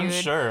hard. No, I'm dude.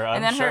 sure.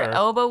 And then her sure.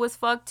 elbow was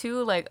fucked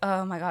too. Like,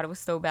 oh my God, it was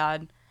so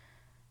bad.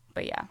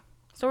 But yeah,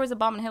 stories of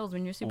Bombing Hills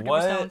when you're super duper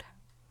What? stoned.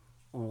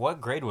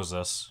 What grade was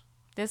this?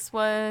 This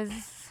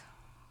was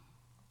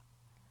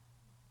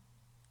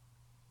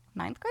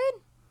 9th grade.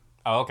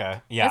 Oh,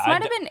 okay. Yeah. This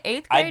might have been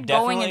 8th grade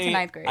going into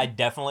 9th grade. I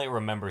definitely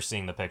remember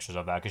seeing the pictures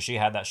of that because she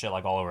had that shit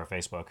like all over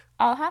Facebook.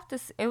 I'll have to.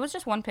 It was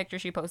just one picture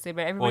she posted,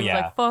 but everybody yeah.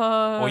 was like,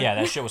 "Fuck." Well, yeah,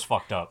 that shit was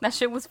fucked up. That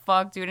shit was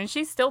fucked, dude. And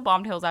she still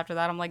bombed Hills after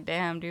that. I'm like,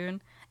 damn,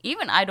 dude.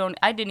 Even I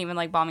didn't even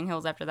like bombing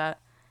Hills after that.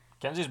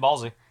 Kenzie's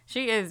ballsy.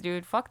 She is,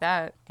 dude. Fuck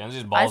that.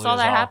 Kenzie's ballsy. I saw as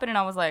that hell. happen and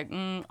I was like,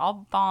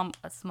 I'll bomb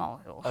a small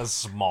hill. A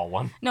small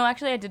one. No,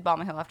 actually, I did bomb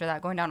a hill after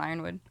that, going down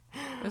Ironwood.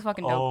 It was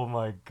fucking dope. Oh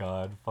my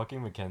God,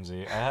 fucking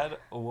Mackenzie. I had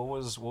what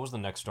was the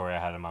next story I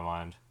had in my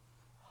mind?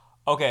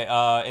 Okay,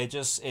 it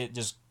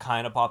just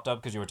kind of popped up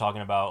because you were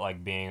talking about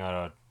like being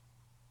It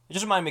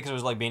just reminded me because it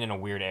was like being in a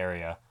weird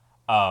area.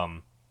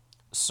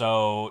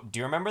 So do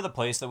you remember the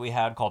place that we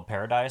had called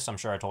Paradise? I'm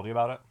sure I told you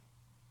about it.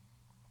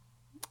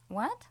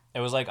 What? It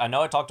was like, I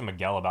know I talked to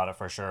Miguel about it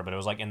for sure, but it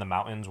was like in the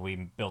mountains. We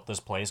built this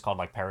place called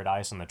like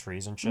Paradise in the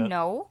trees and shit.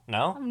 No.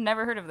 No? I've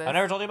never heard of this. I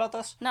never told you about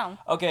this? No.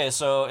 Okay,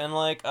 so in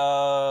like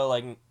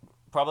probably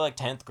like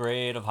 10th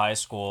grade of high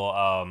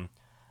school,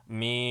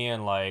 me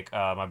and like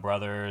my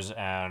brothers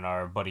and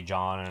our buddy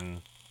John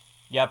and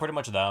yeah, pretty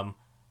much them.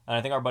 And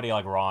I think our buddy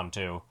like Ron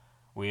too.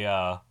 We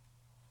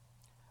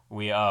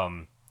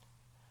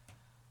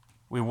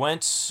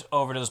went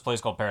over to this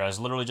place called Paradise,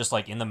 literally just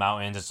like in the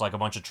mountains. It's like a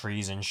bunch of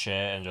trees and shit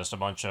and just a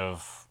bunch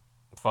of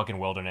fucking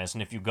wilderness.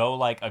 And if you go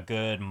like a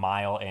good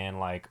mile in,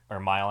 like, or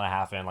mile and a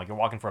half in, like you're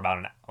walking for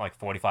about like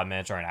 45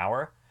 minutes or an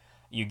hour,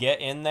 you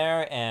get in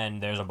there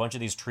and there's a bunch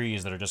of these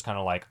trees that are just kind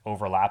of like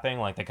overlapping.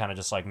 Like they kind of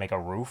just like make a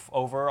roof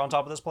over on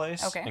top of this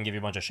place Okay. and give you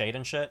a bunch of shade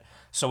and shit.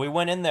 So we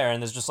went in there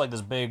and there's just like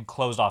this big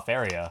closed off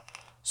area.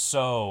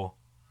 So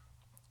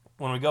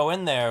when we go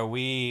in there,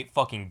 we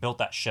fucking built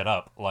that shit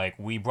up. Like,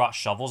 we brought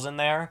shovels in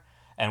there,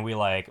 and we,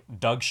 like,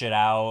 dug shit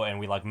out, and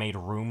we, like, made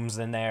rooms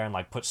in there, and,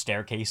 like, put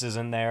staircases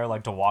in there,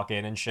 like, to walk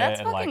in and shit. That's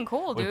and, fucking like,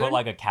 cool, we dude. put,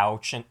 like, a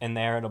couch in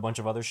there and a bunch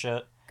of other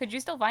shit. Could you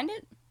still find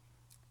it?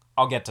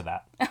 I'll get to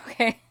that.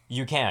 Okay.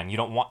 You can. You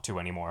don't want to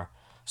anymore.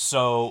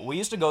 So, we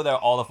used to go there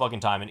all the fucking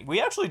time, and we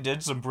actually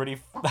did some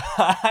pretty...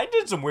 I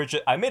did some weird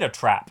shit. I made a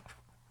trap.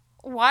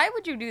 Why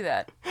would you do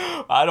that?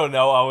 I don't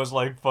know. I was,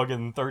 like,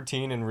 fucking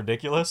 13 and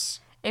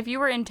ridiculous. If you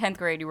were in 10th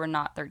grade, you were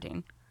not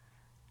 13.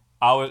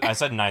 I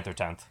said 9th or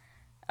 10th.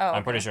 Oh,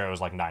 I'm pretty sure it was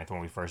like 9th when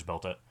we first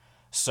built it.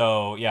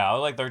 So yeah, I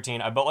was like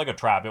 13. I built like a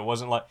trap. It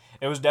wasn't like,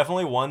 it was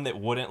definitely one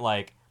that wouldn't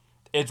like,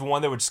 it's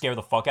one that would scare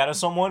the fuck out of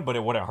someone, but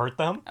it wouldn't hurt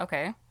them.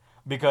 Okay.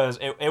 Because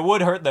it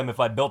would hurt them if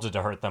I built it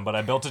to hurt them, but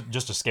I built it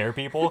just to scare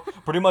people.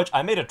 Pretty much,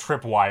 I made a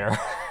tripwire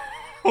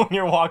when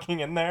you're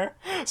walking in there.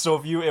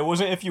 So it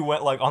wasn't if you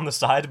went like on the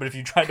sides, but if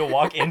you tried to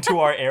walk into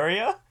our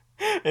area,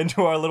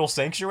 into our little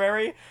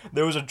sanctuary,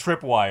 there was a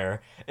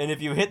tripwire. And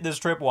if you hit this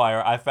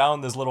tripwire, I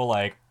found this little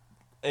like,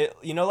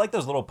 you know, like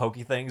those little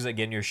pokey things that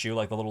get in your shoe,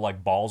 like the little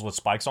like balls with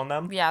spikes on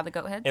them? Yeah, the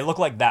goat head. It looked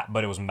like that,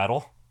 but it was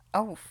metal.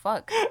 Oh,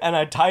 fuck. And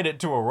I tied it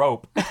to a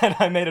rope, and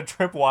I made a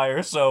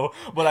tripwire,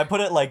 but I put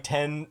it like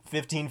 10,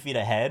 15 feet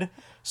ahead.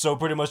 So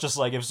pretty much just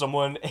like if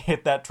someone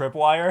hit that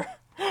tripwire,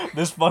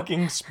 this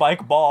fucking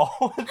spike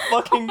ball would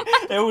fucking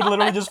it would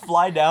literally just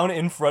fly down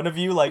in front of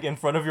you, like in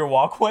front of your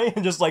walkway,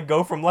 and just like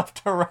go from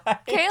left to right.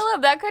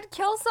 Caleb, that could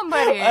kill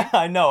somebody.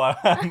 I know.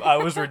 I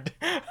was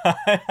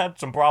I had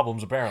some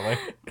problems apparently.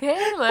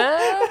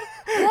 Caleb,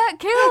 that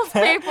kills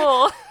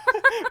people.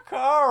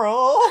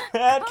 Carl,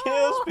 that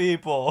kills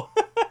people.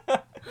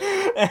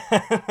 And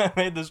I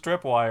made this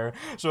tripwire,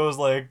 so it was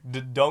like,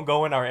 don't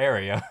go in our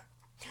area.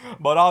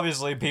 But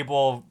obviously,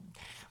 people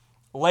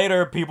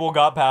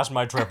got past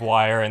my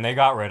tripwire and they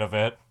got rid of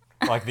it.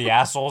 Like the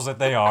assholes that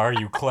they are,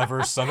 you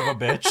clever son of a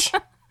bitch.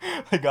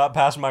 They got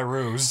past my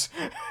ruse.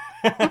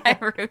 My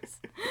ruse.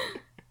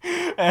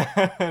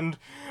 And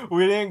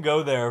we didn't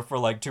go there for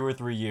like 2 or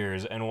 3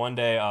 years. And one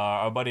day,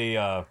 our buddy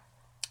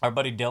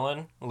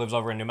Dylan lives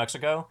over in New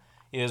Mexico.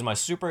 He is my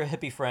super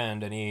hippie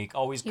friend, and he's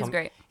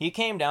great. He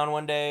came down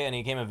one day, and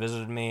he came and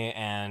visited me,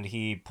 and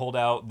he pulled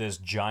out this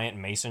giant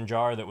mason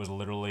jar that was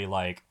literally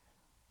like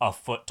a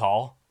foot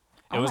tall.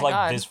 It was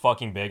like this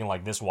fucking big and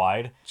like this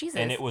wide. Jesus.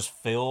 And it was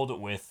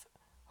filled with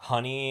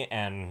honey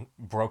and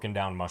broken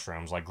down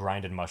mushrooms, like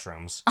grinded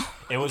mushrooms.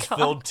 It was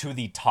filled to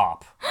the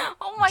top.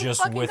 Oh my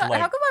fucking God.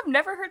 Like, how come I've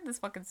never heard this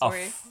fucking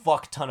story? A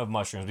fuck ton of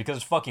mushrooms, because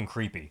it's fucking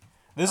creepy.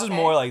 This is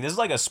more like, this is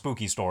like a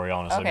spooky story,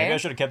 honestly. Okay. Maybe I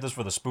should have kept this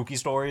for the spooky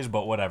stories,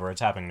 but whatever,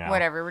 it's happening now.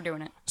 Whatever, we're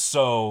doing it.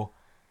 So,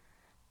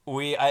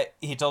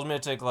 he tells me to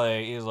take,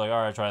 like, he's like,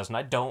 all right, try this,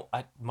 and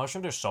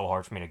mushrooms are so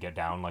hard for me to get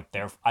down, like,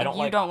 I don't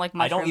like mushrooms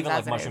I don't even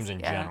like mushrooms in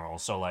general,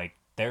 so, like,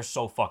 they're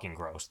so fucking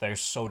gross. They're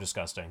so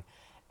disgusting.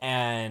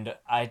 And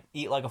I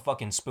eat, like, a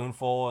fucking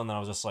spoonful, and then I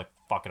was just like,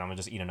 fuck it, I'm gonna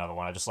just eat another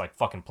one. I just, like,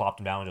 fucking plopped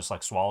them down and just,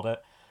 like, swallowed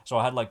it. So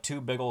I had, like,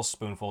 2 big old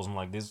spoonfuls, and,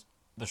 like, the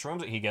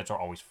shrooms that he gets are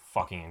always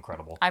fucking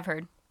incredible. I've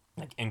heard.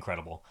 Like,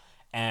 incredible.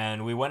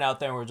 And we went out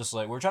there and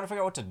we were trying to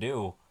figure out what to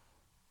do.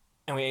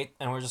 And we ate,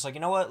 and we were just like, you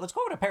know what, let's go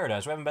over to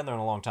Paradise. We haven't been there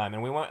in a long time.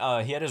 And we went,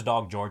 he had his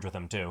dog George with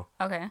him too.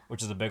 Okay.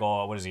 Which is a big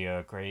old, what is he,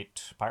 a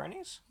Great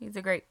Pyrenees? He's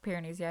a Great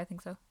Pyrenees, yeah, I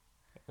think so.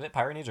 Is it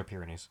Pyrenees or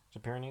Pyrenees? Is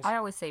it Pyrenees? I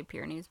always say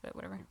Pyrenees, but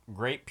whatever.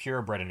 Great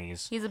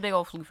Purebredinese. He's a big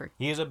old floofer.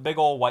 He is a big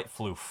old white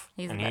floof.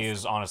 He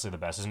is honestly the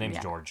best. His name's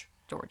George.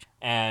 George.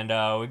 And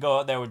we go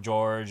out there with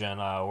George, and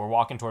we're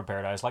walking toward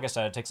Paradise. Like I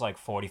said, it takes like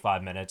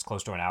 45 minutes,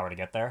 close to an hour to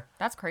get there.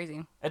 That's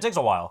crazy. It takes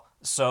a while.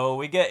 So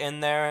we get in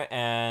there,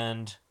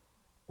 and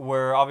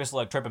we're obviously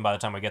like tripping by the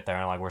time we get there,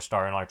 and like we're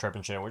starting like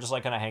tripping shit. We're just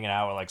like kind of hanging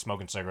out, we're like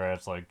smoking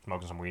cigarettes, like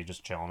smoking some weed,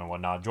 just chilling and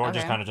whatnot. George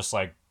is kind of just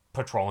like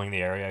patrolling the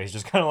area. He's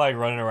just kind of like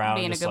running around,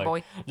 being just, a good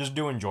boy, just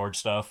doing George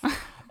stuff.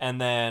 And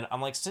then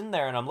I'm like sitting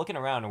there, and I'm looking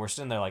around, and we're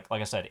sitting there like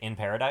I said, in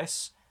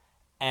Paradise,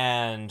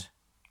 and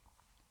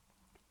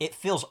it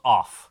feels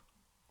off.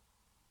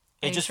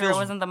 It just feels... it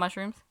wasn't the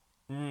mushrooms?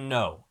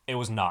 No, it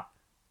was not.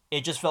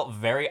 It just felt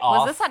very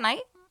off. Was this at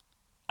night?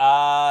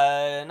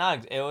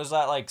 No, it was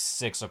at like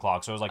 6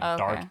 o'clock, so it was like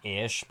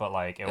dark-ish, but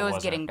like it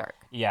wasn't. Getting dark.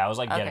 Yeah, it was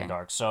like getting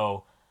dark.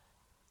 So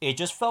it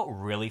just felt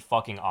really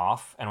fucking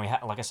off, and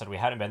like I said, we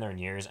hadn't been there in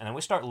years. And then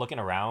we start looking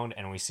around,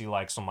 and we see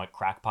like some like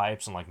crack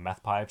pipes and like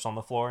meth pipes on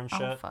the floor and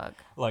shit. Oh fuck!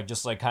 Like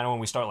just like kind of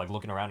when we start like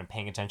looking around and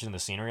paying attention to the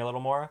scenery a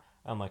little more,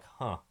 I'm like,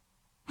 huh.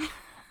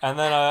 And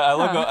then I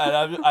look up,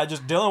 and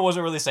Dylan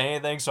wasn't really saying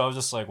anything, so I was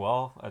just like,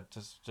 well, I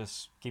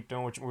just keep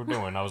doing what we're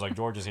doing. I was like,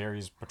 George is here,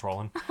 he's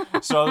patrolling.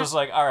 So I was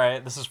like, all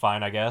right, this is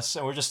fine, I guess.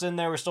 And we're just sitting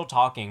there, we're still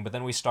talking, but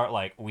then we start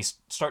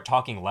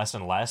talking less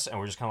and less, and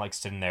we're just kind of like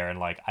sitting there, and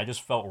like, I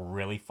just felt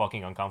really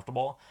fucking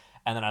uncomfortable.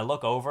 And then I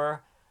look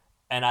over,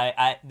 and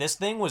I this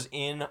thing was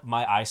in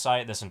my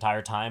eyesight this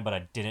entire time, but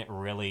I didn't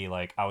really,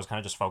 like, I was kind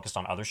of just focused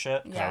on other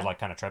shit, because I was like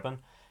kind of tripping,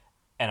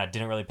 and I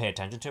didn't really pay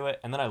attention to it.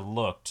 And then I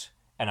looked,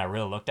 and I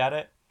really looked at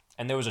it,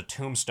 and there was a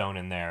tombstone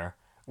in there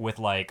with,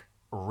 like,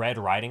 red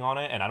writing on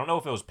it. And I don't know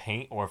if it was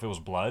paint or if it was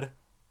blood.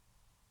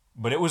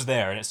 But it was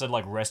there. And it said,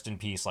 like, rest in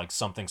peace, like,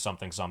 something,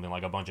 something, something.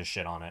 Like, a bunch of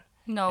shit on it.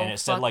 No And it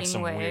said, like,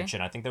 some way. weird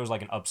shit. I think there was,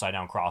 like, an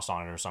upside-down cross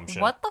on it or some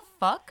shit. What the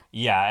fuck?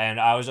 Yeah,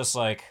 and I was just,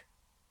 like...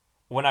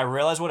 When I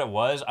realized what it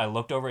was, I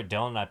looked over at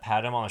Dylan and I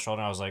patted him on the shoulder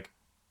and I was like...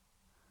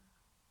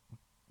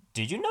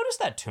 Did you notice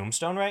that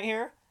tombstone right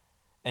here?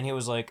 And he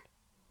was like...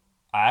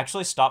 I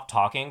actually stopped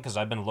talking because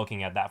I've been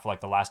looking at that for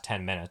like the last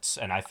 10 minutes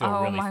and I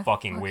feel really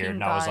fucking weird.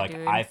 And I was like,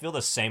 dude. I feel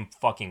the same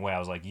fucking way. I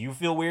was like, you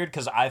feel weird?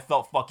 Because I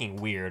felt fucking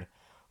weird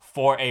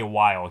for a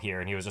while here.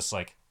 And he was just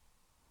like,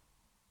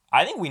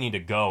 I think we need to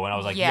go. And I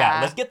was like, yeah,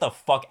 let's get the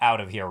fuck out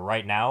of here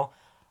right now.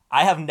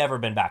 I have never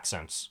been back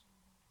since.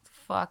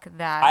 Fuck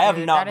that. I have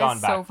not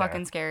gone back. That is so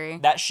fucking scary.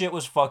 That shit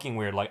was fucking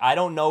weird. Like, I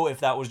don't know if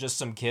that was just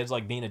some kids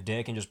like being a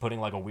dick and just putting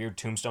like a weird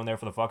tombstone there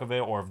for the fuck of it,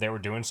 or if they were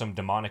doing some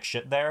demonic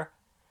shit there.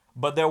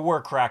 But there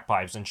were crack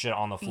pipes and shit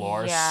on the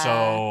floor,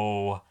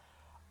 so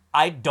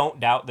I don't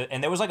doubt that.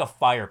 And there was like a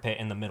fire pit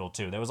in the middle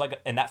too. There was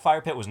like, and that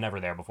fire pit was never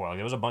there before. Like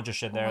there was a bunch of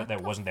shit there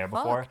that wasn't there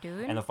before.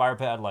 Dude? And the fire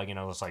pit had like, you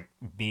know, this like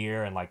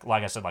beer and like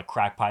I said, like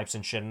crack pipes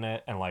and shit in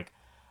it. And like,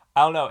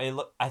 I don't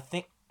know.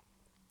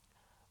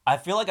 I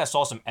feel like I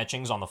saw some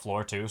etchings on the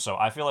floor too. So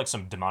I feel like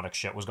some demonic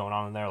shit was going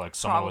on in there. Like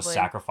someone was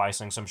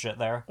sacrificing some shit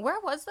there. Where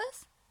was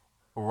this?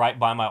 right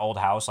by my old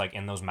house, like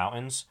in those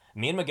mountains.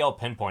 Me and Miguel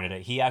pinpointed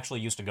it. He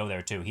actually used to go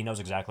there too. He knows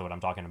exactly what I'm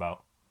talking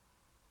about.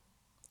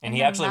 And In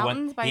he the actually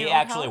mountains went. by He your old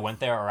actually house? went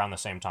there around the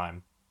same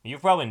time.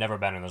 You've probably never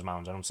been in those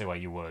mountains. I don't see why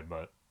you would,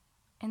 but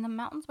In the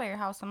mountains by your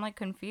house, I'm like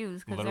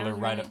confused. 'Cause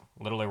literally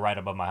literally right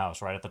above my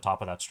house, right at the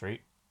top of that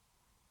street.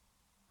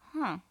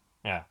 Huh.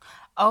 Yeah.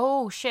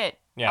 Oh, shit.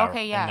 Yeah.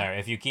 Okay, in yeah. there.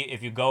 If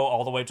you go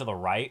all the way to the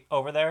right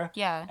over there,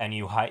 Yeah. and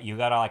you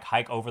gotta like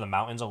hike over the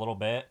mountains a little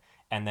bit,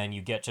 and then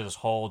you get to this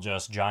whole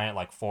just giant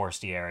like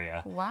foresty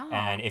area. Wow.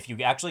 And if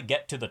you actually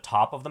get to the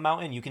top of the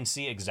mountain, you can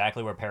see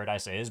exactly where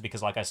paradise is,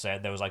 because like I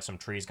said, there was like some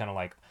trees kind of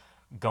like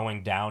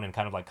going down and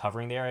kind of like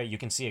covering the area. You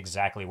can see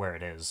exactly where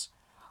it is,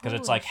 because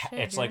it's Holy like shit,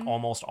 it's like dude.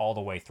 almost all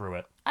the way through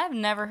it. I've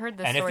never heard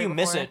this And if story you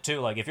miss before. it too,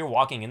 like if you're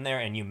walking in there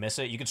and you miss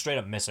it, you could straight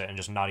up miss it and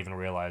just not even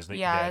realize that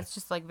you Yeah, did. it's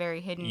just like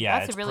very hidden. Yeah,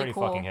 That's it's really pretty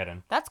cool. fucking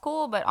hidden. That's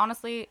cool, but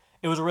honestly,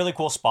 It was a really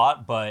cool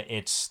spot, but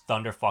it's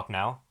thunderfuck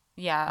now.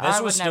 yeah, This I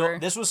would was never.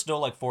 this was still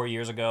like 4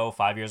 years ago,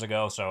 5 years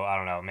ago, so I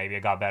don't know, maybe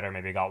it got better,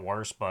 maybe it got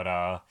worse,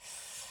 but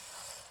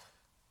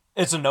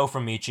it's a no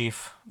from me,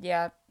 Chief.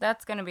 Yeah,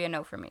 that's gonna be a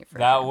no for me. For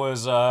That sure.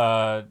 was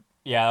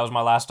yeah, that was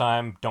my last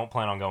time. Don't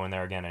plan on going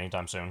there again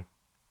anytime soon.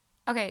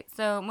 Okay,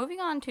 so moving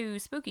on to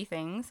spooky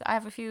things, I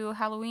have a few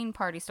Halloween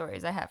party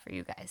stories I have for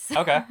you guys.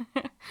 Okay.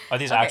 Are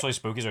these Okay. actually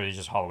spookies, or are these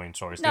just Halloween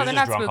stories? No, These they're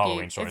are just not drunk spooky.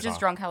 Halloween stories, It's just huh?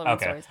 drunk Halloween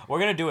Okay. stories. We're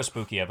gonna do a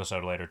spooky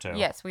episode later too.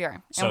 Yes, we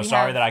are. So And we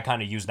sorry have- that I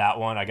kind of used that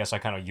one. I guess I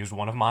kind of used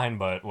one of mine,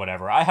 but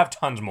whatever. I have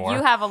tons more.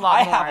 You have a lot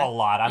I more. have a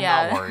lot. I'm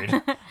Yeah. not worried.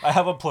 I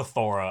have a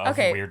plethora of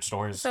Okay, weird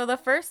stories. So the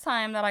first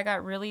time that I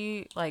got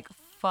really like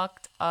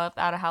fucked up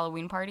at a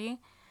Halloween party,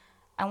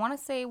 I want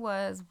to say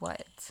was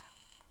what,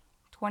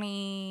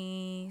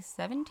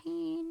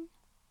 2017?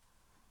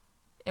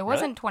 It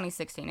wasn't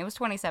 2016. It was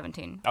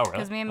 2017. Oh, really?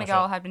 Because me and Oh,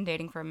 Miguel shit. had been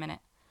dating for a minute.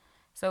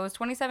 So it was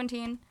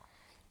 2017.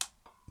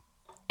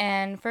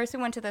 And first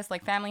we went to this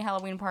like family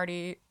Halloween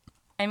party.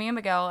 And me and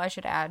Miguel, I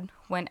should add,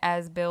 went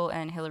as Bill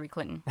and Hillary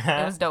Clinton.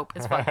 It was dope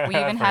as fuck. We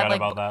I even had forgot like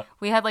about that.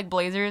 we had like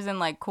blazers and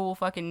like cool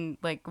fucking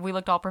like we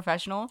looked all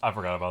professional. I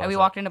forgot about that. And we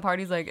walked into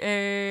parties like,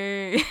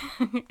 hey.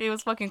 It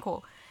was fucking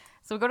cool.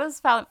 So we go to this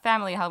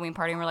family Halloween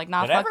party and we're like,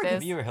 nah, Did I fuck ever this.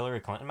 give you a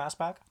Hillary Clinton mask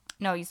back?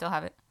 No, you still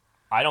have it.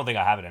 I don't think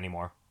I have it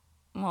anymore.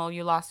 Well,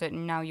 you lost it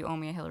and now you owe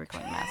me a Hillary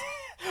Clinton mask.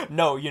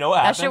 No, you know what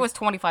That happened? shit was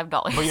 $25.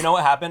 But you know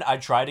what happened? I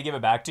tried to give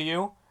it back to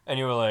you, and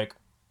you were like,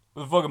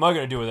 "What the fuck am I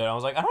gonna do with it?" I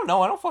was like, "I don't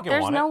know. I don't fucking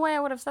There's want no it." way I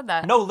would have said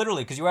that. No,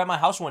 literally, because you were at my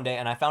house one day,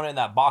 and I found it in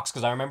that box.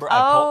 Because I remember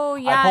Oh, I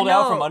yeah, pulled it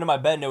out no. from under my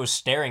bed, and it was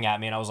staring at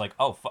me, and I was like,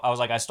 "Oh," I was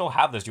like, "I still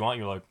have this. Do you want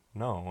it?" You were like,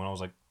 "No," and I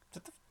was like,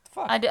 "What the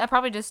fuck?" I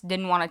probably just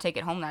didn't want to take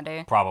it home that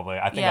day. Probably.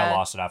 I think I Yeah.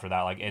 lost it after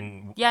that. Like,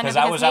 in Yeah, no, because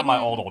I because was he at my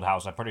didn't- old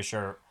house. I'm pretty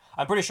sure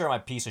my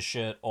piece of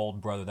shit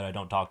old brother that I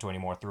don't talk to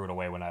anymore threw it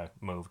away when I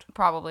moved.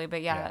 Probably,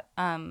 but yeah.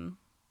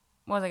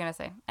 What was I gonna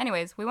say?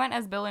 Anyways, we went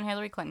as Bill and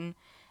Hillary Clinton,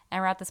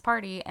 and we're at this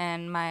party,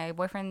 and my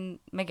boyfriend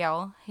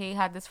Miguel, he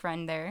had this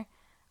friend there.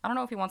 I don't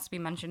know if he wants to be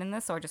mentioned in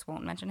this or just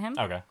won't mention him.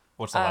 Okay.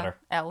 What's the letter?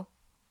 L.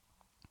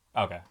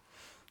 Okay.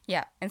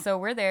 Yeah, and so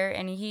we're there,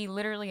 and he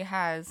literally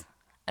has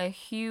a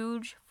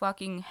huge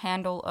fucking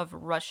handle of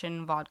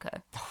Russian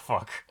vodka.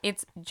 Fuck.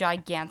 It's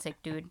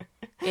gigantic, dude.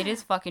 It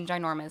is fucking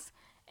ginormous.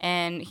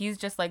 And he's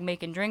just like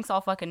making drinks all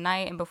fucking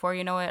night, and before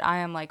you know it, I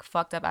am like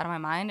fucked up out of my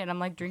mind, and I'm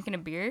like drinking a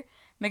beer.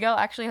 Miguel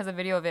actually has a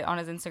video of it on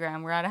his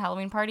Instagram. We're at a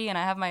Halloween party, and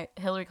I have my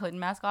Hillary Clinton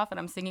mask off, and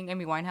I'm singing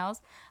Amy Winehouse.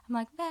 I'm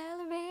like,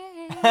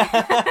 Valerie.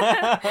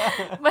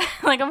 But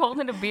like I'm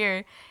holding a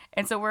beer,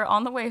 and so we're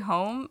on the way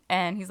home,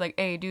 and he's like,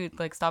 hey, dude,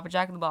 like stop at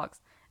Jack in the Box.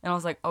 And I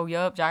was like, oh,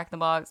 yup, Jack in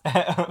the Box.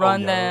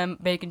 Run yup. them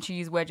bacon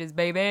cheese wedges,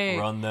 baby.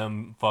 Run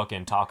them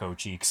fucking taco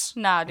cheeks.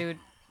 Nah, dude.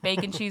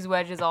 Bacon cheese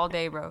wedges all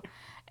day, bro.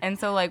 And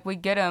so, like, we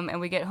get them, and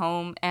we get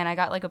home, and I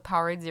got, like, a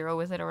Powerade Zero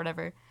with it or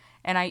whatever.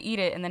 And I eat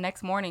it, and the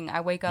next morning,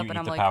 I wake up, You and eat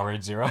I'm the like...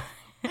 Powerade Zero.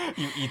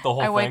 You eat the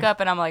whole I thing. wake up,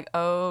 and I'm like,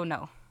 oh,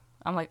 no.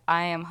 I'm like,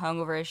 I am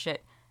hungover as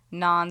shit.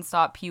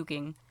 Non-stop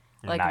puking.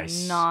 Like,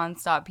 Nice.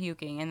 non-stop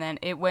puking. And then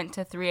it went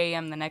to 3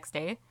 a.m. the next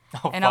day.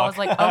 Oh, And I was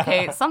fuck. like,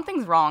 okay,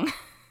 something's wrong.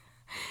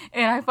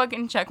 And I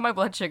fucking checked my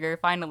blood sugar,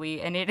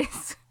 finally, and it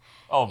is...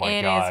 Oh my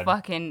It god. is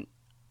fucking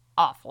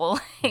awful.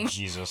 Like,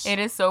 Jesus. it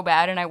is so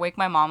bad, and I wake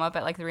my mom up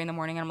at like 3 in the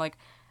morning, and I'm like,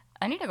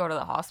 I need to go to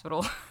the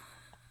hospital.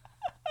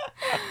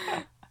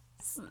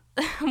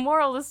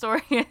 Moral of the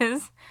story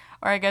is,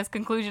 or I guess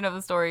conclusion of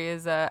the story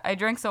is, I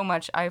drank so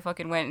much, I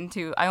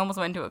almost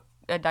went into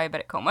a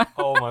diabetic coma.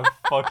 Oh my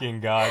fucking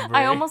god, bro.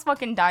 I almost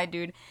fucking died,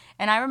 dude.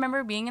 And I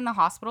remember being in the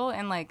hospital,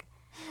 and like,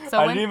 so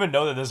I when, didn't even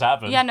know that this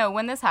happened. yeah, no,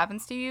 when this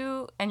happens to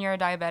you and you're a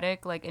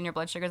diabetic, like, and your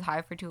blood sugar's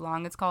high for too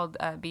long, it's called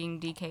being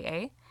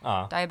DKA,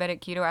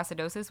 diabetic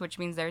ketoacidosis, which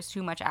means there's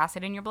too much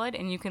acid in your blood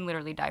and you can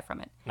literally die from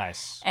it.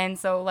 Nice. And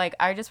so, like,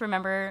 I just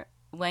remember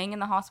laying in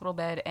the hospital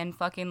bed and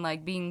fucking,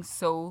 like, being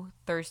so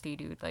thirsty,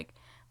 dude. Like,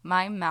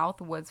 my mouth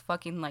was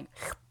fucking, like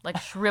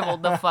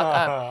shriveled the fuck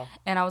up.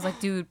 And I was like,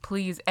 dude,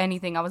 please,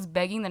 anything. I was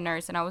begging the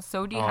nurse, and I was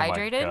so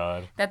dehydrated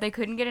God. that they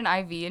couldn't get an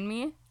IV in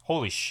me.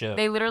 Holy shit.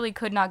 They literally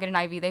could not get an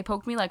IV. They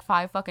poked me like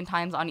 5 fucking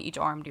times on each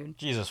arm, dude.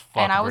 Jesus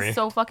fuck, And I was Brie.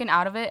 so fucking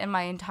out of it, and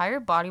my entire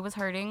body was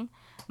hurting.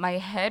 My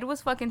head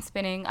was fucking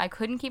spinning. I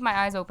couldn't keep my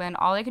eyes open.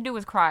 All I could do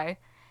was cry.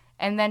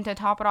 And then to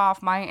top it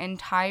off, my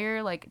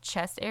entire like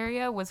chest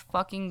area was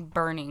fucking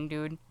burning,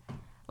 dude.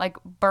 Like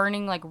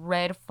burning like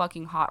red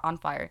fucking hot on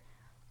fire.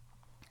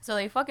 So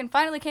they fucking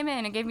finally came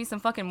in and gave me some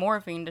fucking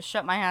morphine to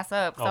shut my ass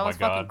up. So Oh I my was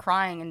fucking God.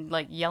 crying and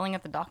like yelling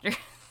at the doctor.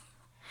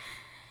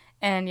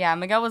 And yeah,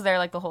 Miguel was there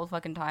like the whole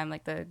fucking time,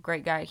 like the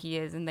great guy he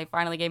is. And they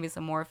finally gave me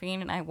some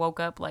morphine, and I woke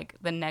up like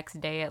the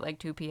next day at like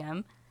 2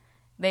 p.m.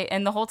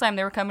 And the whole time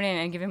they were coming in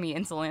and giving me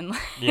insulin.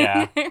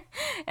 Yeah.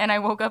 And I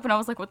woke up and I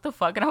was like, what the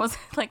fuck? And I was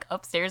like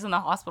upstairs in the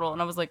hospital,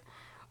 and I was like,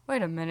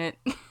 wait a minute.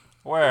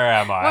 Where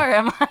am I? Where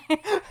am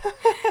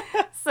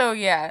I? So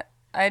yeah,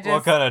 I just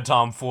What kind of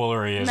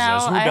tomfoolery is now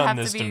this? Who I done have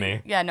this to to be,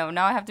 me? Yeah, no,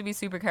 now I have to be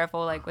super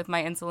careful like with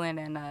my insulin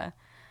and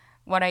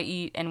what I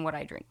eat and what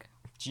I drink.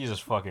 Jesus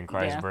fucking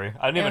Christ, Yeah. Brie.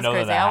 I didn't It even was know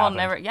crazy. that I will happened.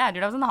 never. Yeah,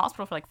 dude, I was in the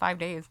hospital for like 5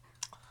 days.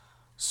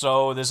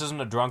 So this isn't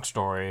a drunk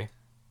story,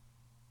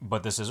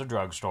 but this is a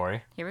drug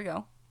story. Here we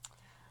go.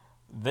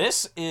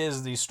 This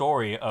is the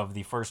story of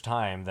the first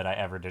time that I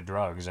ever did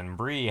drugs, and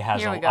Bree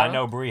has. Here we go. I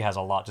know Bree has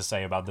a lot to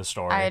say about this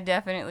story. I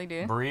definitely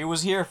do. Bree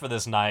was here for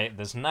this night.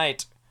 This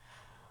night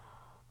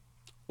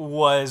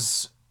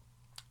was.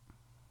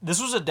 This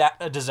was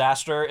a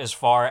disaster as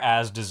far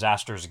as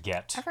disasters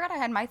get. I forgot I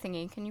had my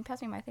thingy. Can you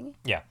pass me my thingy?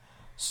 Yeah.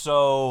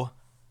 So,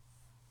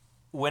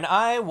 when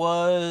I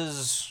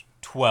was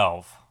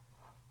 12,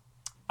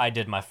 I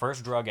did my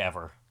first drug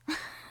ever.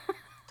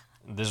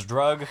 This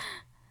drug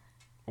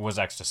was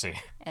ecstasy.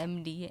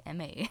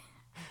 MDMA.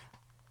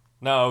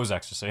 No, it was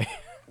ecstasy.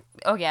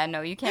 Oh yeah,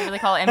 no, you can't really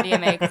call it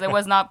MDMA because it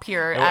was not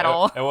pure at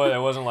all. It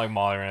wasn't like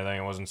Molly or anything.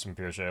 It wasn't some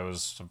pure shit. It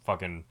was some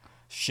fucking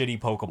shitty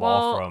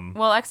Pokeball from.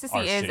 Well, ecstasy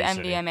our is shitty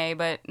city. MDMA,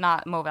 but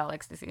not Mobile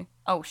ecstasy.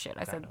 Oh shit,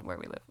 I said where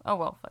we live. Oh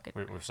well, fuck it.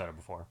 We've said it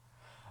before.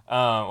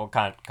 Well,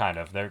 kind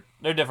of. They're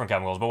different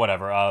chemicals, but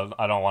whatever.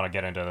 I don't want to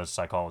get into the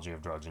psychology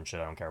of drugs and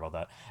shit. I don't care about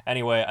that.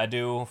 Anyway, I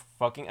do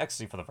fucking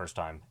ecstasy for the first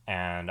time,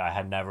 and I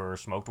had never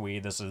smoked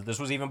weed. This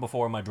was even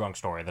before my drunk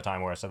story, the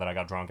time where I said that I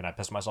got drunk and I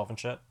pissed myself and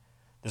shit.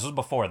 This was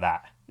before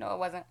that. No, it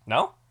wasn't.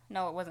 No?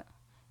 No, it wasn't.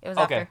 It was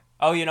Okay. after.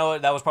 Oh, you know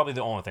what? That was probably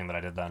the only thing that I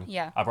did then.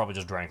 Yeah. I probably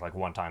just drank like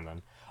one time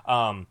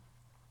then.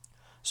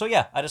 So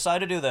yeah, I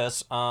decided to do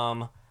this.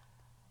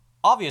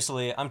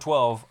 Obviously, I'm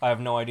 12. I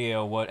have no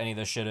idea what any of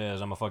this shit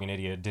is. I'm a fucking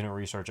idiot. Didn't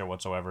research it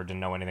whatsoever. Didn't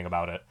know anything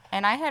about it.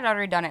 And I had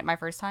already done it my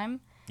first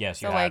time.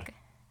 Yes, you So had. like,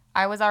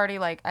 I was already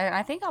like,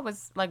 I think I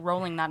was like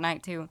rolling that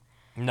night too.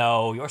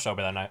 No, you were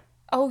sober that night.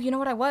 Oh, you know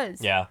what I was?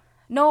 Yeah.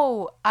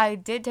 No, I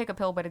did take a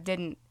pill, but it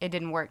didn't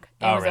work.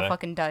 It Oh, was really? a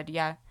fucking dud.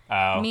 Yeah.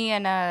 Oh. Me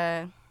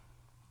and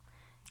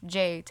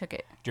Jay took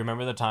it. Do you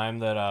remember the time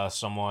that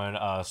someone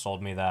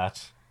sold me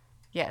that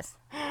Yes.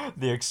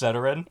 the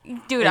Excedrin?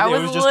 Dude, It I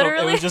was just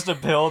literally it was just a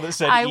pill that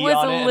said I E was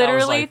on it, and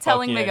literally like,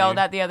 telling fuck yeah, Miguel dude.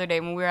 that the other day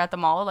when we were at the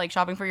mall, like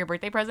shopping for your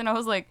birthday present. I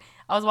was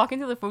walking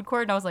through the food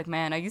court and I was like,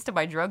 man, I used to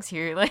buy drugs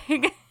here.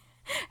 Like,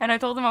 and I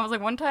told him, I was like,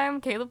 one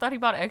time Caleb thought he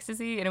bought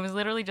ecstasy and it was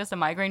literally just a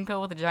migraine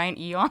pill with a giant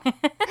E on it.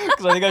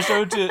 Because I think I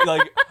showed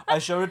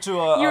it to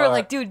You were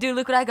like, dude,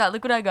 look what I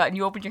got. And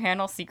you opened your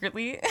hand all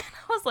secretly. And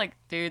I was like,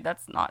 dude,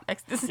 that's not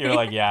ecstasy. you're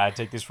like, yeah, I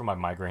take these for my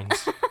migraines.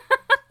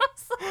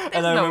 There's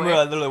And I no remember way.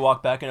 I literally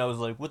walked back and I was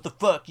like, what the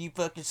fuck? You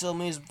fucking sell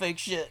me some fake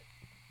shit.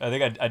 I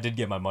think I did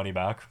get my money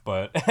back,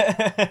 but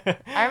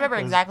I remember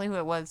exactly who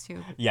it was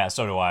too. yeah,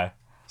 so do I.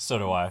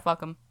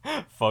 Fuck him.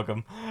 Fuck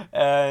them.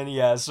 And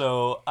yeah,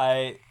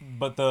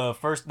 but that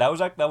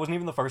wasn't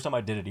even the first time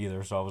I did it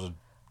either, so I was a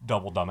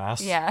double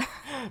dumbass. Yeah.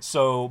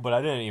 So, but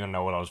I didn't even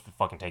know what I was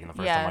fucking taking the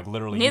first Yeah. time. Like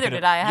literally, Neither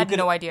did I. I had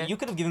no idea. You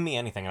could have given me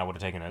anything and I would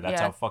have taken it. That's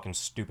Yeah. how fucking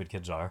stupid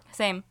kids are.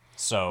 Same.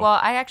 So, Well,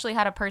 I actually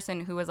had a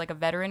person who was like a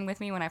veteran with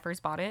me when I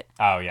first bought it.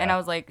 oh yeah,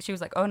 And she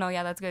was like, oh no,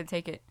 yeah, that's good,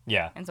 take it.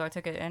 yeah. And so I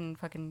took it and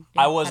fucking.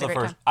 I was had a the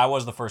great first. time. I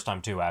was the first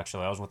time too.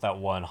 Actually, I was with that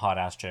one hot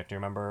ass chick. Do you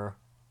remember?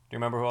 Do you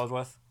remember who I was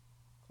with?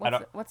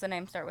 What's the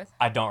name start with?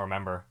 I don't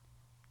remember.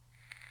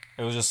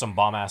 It was just some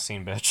bomb ass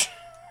scene bitch.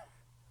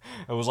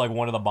 It was like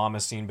one of the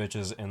bombest scene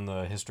bitches in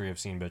the history of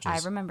scene bitches. I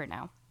remember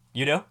now.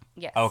 You do?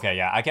 Yes. Okay,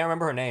 yeah. I can't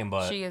remember her name,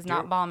 but She is do you-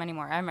 not bomb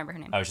anymore. I remember her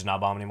name. Oh, she's not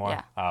bomb anymore.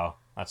 Yeah. Oh,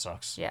 that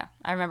sucks. Yeah,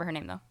 I remember her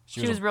name though.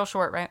 She was was a- real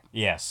short, right?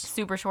 Yes.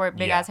 Super short,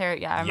 big Yeah. ass hair.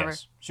 Yeah, I remember.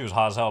 Yes. She was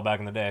hot as hell back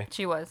in the day.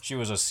 She was. She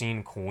was a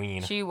scene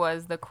queen. She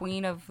was the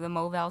queen of the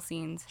Mobile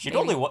scenes. She baby.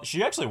 totally was.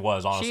 She actually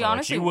was, honestly. She Like,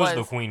 honestly she was the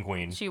was.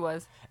 queen. She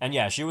was. And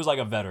yeah, she was like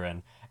a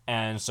veteran.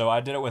 And so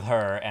I did it with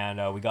her,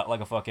 and we got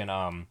like a fucking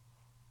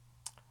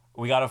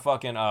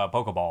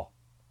Pokeball.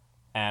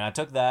 And I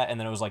took that, and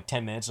then it was like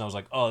 10 minutes, and I was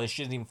like, oh, this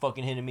shit isn't even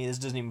fucking hitting me. This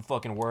doesn't even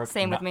fucking work.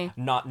 Same with me.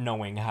 Not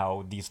knowing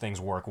how these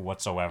things work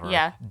whatsoever.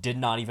 Yeah. Did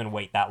not even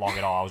wait that long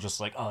at all. I was just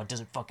like, oh, it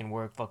doesn't fucking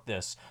work. Fuck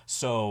this.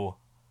 So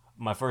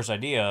my first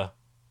idea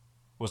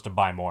was to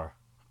buy more.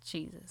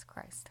 Jesus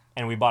Christ.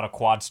 And we bought a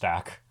quad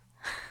stack.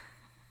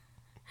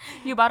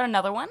 You bought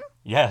another one?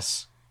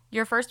 Yes.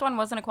 Your first one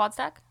wasn't a quad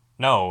stack?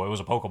 No, it was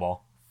a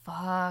Pokeball.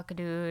 Fuck,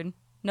 dude.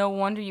 No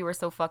wonder you were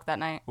so fucked that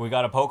night. We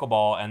got a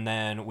Pokeball, and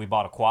then we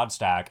bought a quad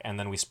stack, and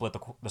then we split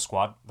the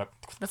squad.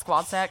 The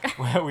squad sack.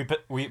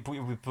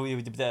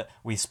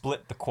 We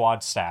split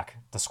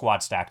the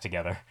squad stack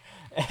together,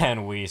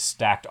 and we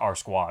stacked our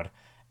squad.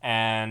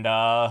 And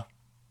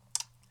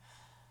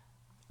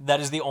that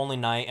is the only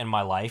night in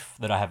my life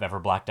that I have ever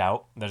blacked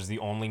out. That is the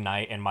only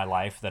night in my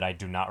life that I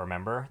do not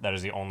remember. That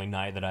is the only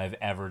night that I've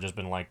ever just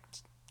been like,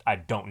 I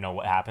don't know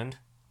what happened.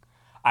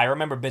 I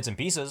remember bits and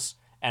pieces,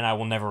 and I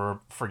will never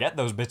forget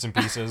those bits and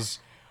pieces.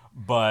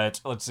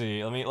 But let's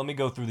see. Let me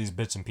go through these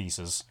bits and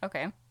pieces.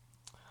 Okay. I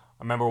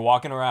remember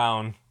walking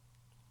around,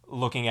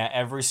 looking at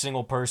every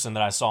single person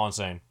that I saw and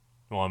saying,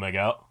 "You want to make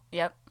out?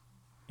 Yep.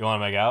 You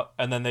want to make out?"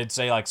 And then they'd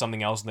say like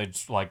something else, and they'd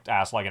just, like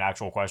ask like an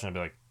actual question. I'd be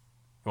like,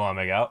 "You want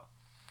to make out?"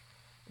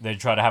 They'd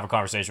try to have a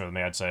conversation with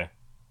me. I'd say,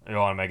 "You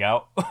want to make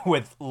out?"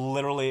 With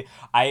literally,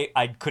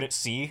 I couldn't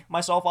see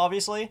myself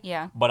obviously.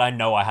 Yeah. But I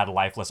know I had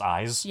lifeless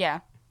eyes.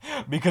 Yeah.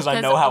 Because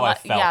I know how I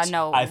felt. Yeah,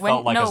 no. I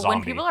felt like a zombie.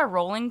 When people are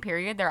rolling,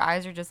 period, their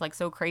eyes are just like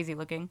so crazy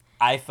looking.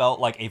 I felt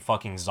like a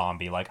fucking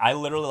zombie. Like I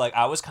literally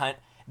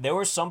there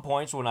were some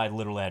points when I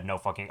literally had no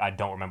fucking, I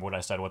don't remember what I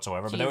said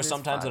whatsoever, but there were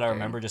some times that I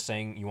remember just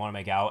saying, "You want to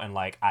make out?" And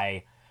like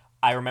I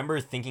remember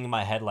thinking in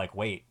my head like,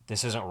 wait,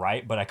 this isn't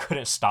right, but I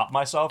couldn't stop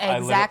myself.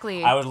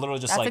 Exactly. I was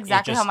literally just That's like,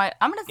 exactly how my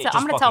I'm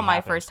gonna tell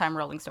my first time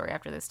rolling story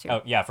after this too.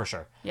 Oh yeah, for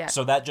sure. Yeah.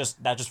 So that just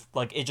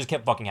like it just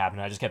kept fucking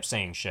happening. I just kept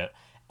saying shit,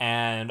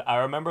 and I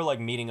remember like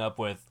meeting up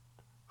with,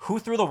 who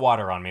threw the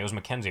water on me? It was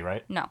Mackenzie,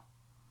 right? No.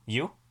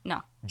 You?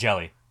 No.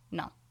 Jelly.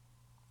 No.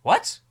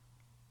 What?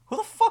 Who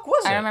the fuck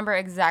was it? I remember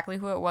exactly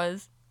who it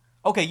was.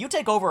 Okay, you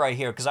take over right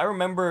here because I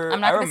remember.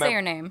 I'm not gonna say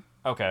her name.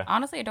 Okay.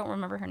 Honestly, I don't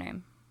remember her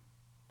name.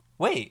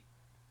 Wait.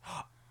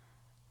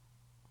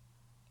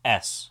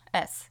 S.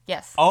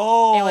 Yes.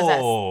 Oh. It was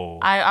S.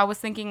 I was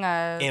thinking.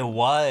 It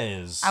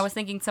was. I was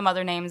thinking some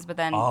other names, but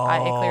then it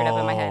cleared up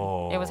in my head.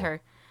 It was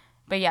her.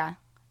 But yeah.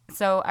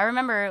 So I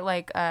remember,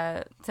 like,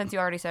 since you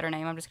already said her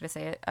name, I'm just gonna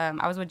say it.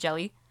 I was with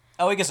Jelly.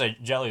 Oh, we can say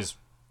Jelly's.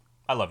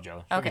 I love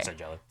Jelly. Okay. We can say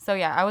Jelly. So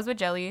yeah, I was with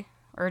Jelly,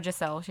 or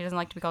Giselle. She doesn't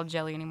like to be called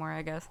Jelly anymore,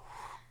 I guess.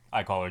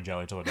 I call her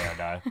Jelly till the day I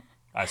die.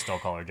 I still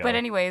call her Jelly. But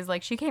anyways,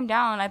 like, she came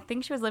down. I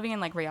think she was living in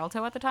like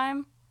Rialto at the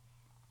time,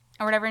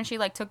 or whatever. And she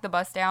like took the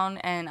bus down,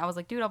 and I was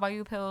like, "Dude, I'll buy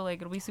you a pill. Like,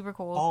 it'll be super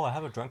cool." Oh, I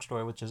have a drunk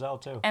story with Giselle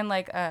too. And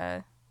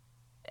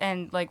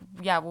like,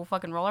 yeah, we'll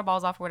fucking roll our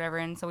balls off or whatever.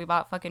 And so we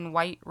bought fucking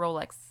white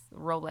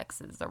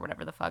Rolexes or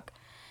whatever the fuck.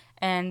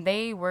 And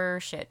they were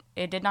shit.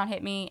 It did not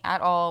hit me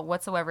at all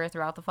whatsoever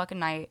throughout the fucking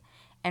night.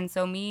 And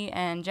so me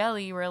and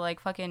Jelly were like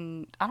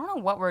fucking, I don't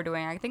know what we're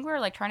doing. I think we were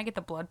like trying to get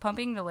the blood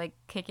pumping to like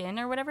kick in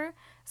or whatever.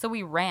 So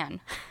we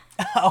ran.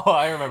 Oh,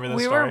 I remember this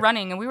We story. were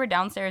running and we were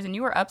downstairs and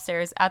you were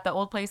upstairs at the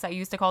old place I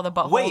used to call the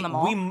butthole in the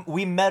mall. Wait,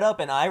 we met up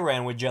and I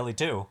ran with Jelly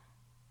too.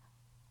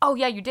 Oh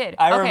yeah, you did.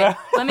 I okay, remember.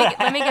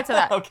 let me get to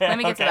that. Okay, let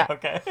me get to that.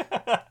 Okay.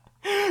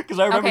 Because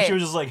I remember Okay. she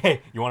was just like,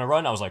 "Hey, you want to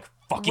run?" I was like,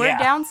 "Fuck We're yeah!"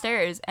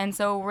 downstairs, and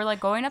so we're like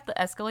going up the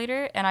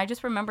escalator, and I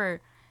just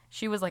remember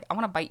she was like, "I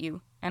want to bite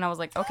you," and I was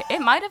like, "Okay." It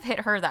might have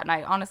hit her that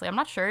night, honestly. I'm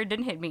not sure. It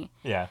didn't hit me,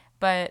 Yeah.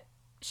 but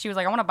she was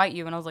like, "I want to bite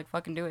you," and I was like,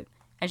 "Fucking do it."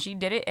 And she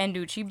did it, and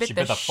dude, she bit She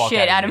the bit the fuck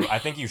shit out of of you. me. I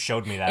think you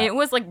showed me that. It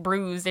was like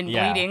bruised and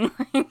Yeah. bleeding.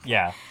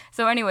 Yeah.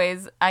 So,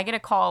 anyways, I get a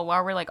call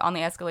while we're like on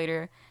the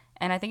escalator,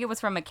 and I think it was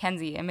from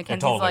Mackenzie, and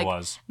Mackenzie's totally like,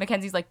 was.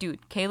 Mackenzie's like,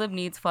 "Dude, Caleb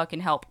needs fucking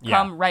help. Yeah.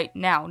 Come right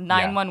now.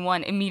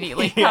 911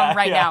 immediately. Yeah, Come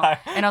right yeah.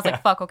 now." And I was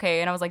like, "Fuck, okay."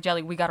 And I was like,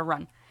 "Jelly, we gotta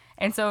run."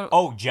 And so,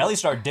 Oh, Jelly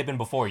started dipping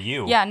before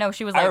you. yeah, no,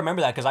 she was like, I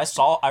remember that because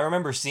I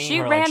remember seeing She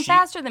her. ran like,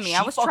 faster than me. I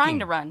she was trying fucking-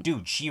 to run.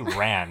 Dude, she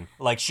ran.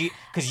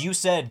 Because you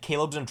said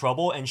Caleb's in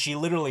trouble, and she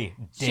literally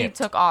dipped.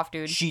 She took off,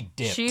 dude. She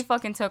dipped. She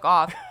fucking took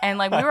off. And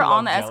like we I were love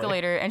on the Jelly.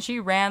 escalator and she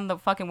ran the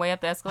fucking way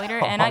up the escalator.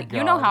 Oh And my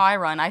you know God. how I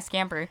run. I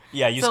scamper.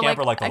 Yeah, you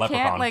scamper like the I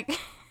leprechaun. Can't,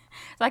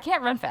 so I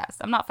can't run fast.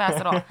 I'm not fast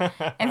at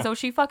all. And so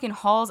she fucking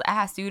hauls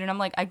ass, dude. And I'm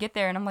like, I get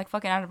there and I'm like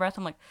fucking out of breath.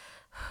 I'm like,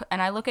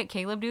 and I look at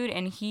Caleb, dude,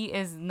 and he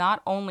is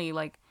not only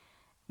like,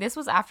 this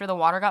was after the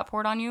water got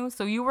poured on you,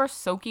 so you were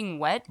soaking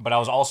wet, But I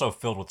was also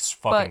filled with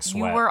fucking but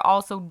sweat. you were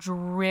also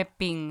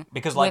dripping.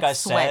 Because like with I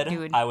sweat, said,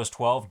 dude. I was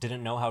 12,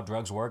 didn't know how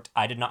drugs worked.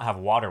 I did not have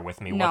water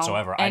with me No,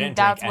 whatsoever. and I didn't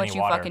that's drink what any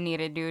you water. fucking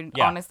needed, dude.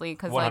 Yeah, Honestly,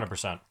 because like,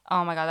 100%.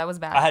 oh my god, that was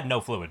bad. I had no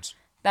fluids.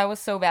 That was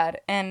so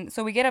bad. And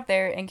so we get up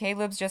there, and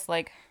Caleb's just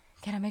like,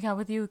 "Can I make out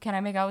with you? Can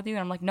I make out with you?"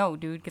 And I'm like, "No,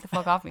 dude, get the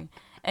fuck off me."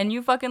 And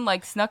you fucking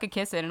like snuck a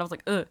kiss in, and I was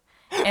like, "Ugh."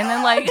 And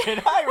then like,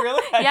 Did I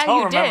really? I yeah, don't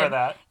you remember did.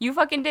 that. You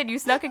fucking did. You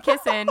snuck a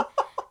kiss in,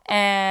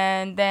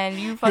 and then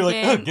you fucking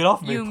like, "Ugh, get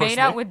off me, you made pussy."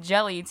 out with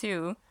Jelly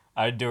too.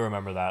 I do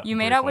remember that. You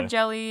made out with briefly.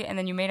 Jelly, and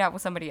then you made out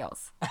with somebody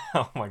else.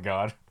 Oh my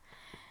god.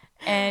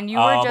 And you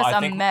were just I a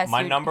think mess.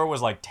 my dude. number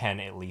was like 10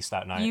 at least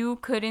that night. You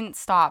couldn't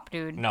stop,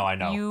 dude. No, I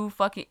know. You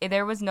fucking.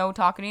 There was no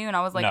talking to you, and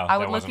I was like, No, I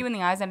would there look you wasn't.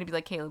 in the eyes and I'd be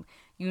like, "Caleb,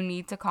 you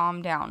need to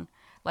calm down.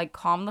 Like,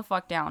 calm the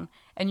fuck down."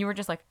 And you were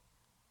just like,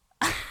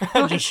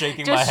 just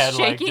shaking my head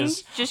like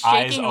just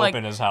eyes shaking,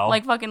 open as hell.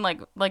 like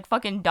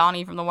fucking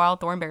Donnie from the Wild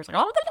Thornberrys,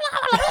 like.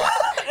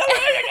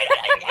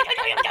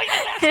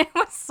 It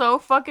was so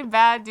fucking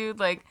bad, dude.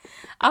 Like,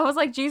 I was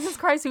like, Jesus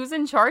Christ, who's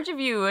in charge of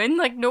you? And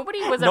like, nobody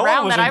was No around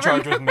one was that in I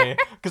charge remember. with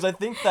me. Because I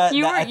think that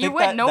You went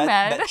that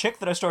nomad. chick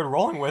that I started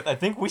rolling with, I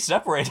think we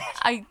separated.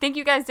 I think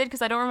you guys did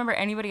because I don't remember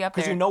anybody up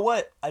there. Because you know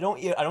what? I don't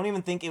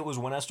even think it was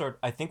when I started.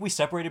 I think we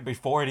separated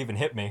before it even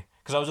hit me.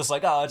 Because I was just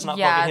like, oh, it's not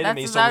fucking hitting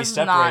me, so we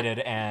separated.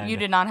 And you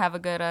did not have a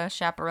good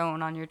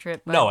chaperone on your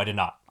trip. No, I did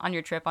not. On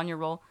your trip, on your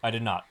roll. I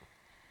did not.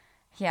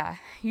 Yeah,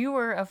 you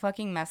were a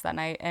fucking mess that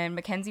night, and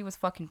Mackenzie was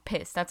fucking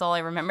pissed. That's all I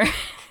remember.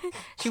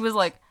 She was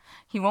like,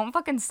 he won't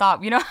fucking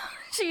stop, you know?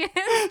 She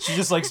is. She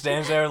just like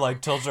stands there,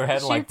 like tilts her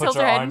head, She like puts tilts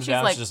her her head, arms and she's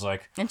down. like- She's just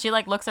like, And she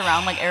like looks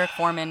around like Eric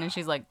Foreman, and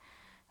she's like,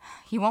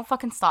 he won't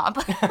fucking stop.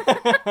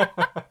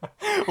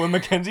 when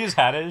Mackenzie's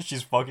had it,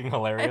 she's fucking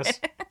hilarious.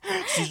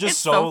 She's just It's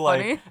so so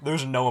like, funny.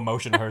 there's no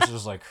emotion in her. She's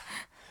just like,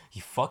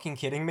 you fucking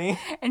kidding me?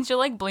 And she'll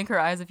like blink her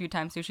eyes a few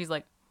times too. She's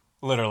like,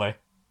 Literally.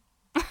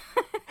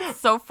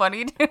 so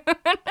funny, dude.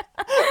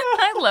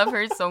 I love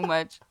her so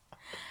much.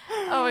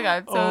 Oh my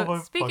god. So Oh my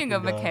speaking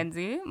of fucking God.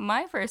 Mackenzie,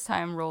 my first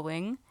time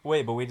rolling,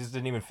 Wait, but we just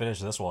didn't even finish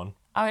this one.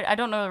 I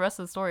don't know the rest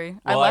of the story.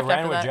 Well, I left ran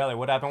after with that. Jelly.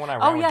 What happened when I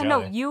ran Oh with yeah,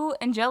 Jelly? no, you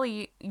and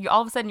Jelly, you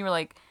all of a sudden you were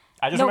like,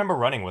 I just no, remember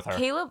running with her.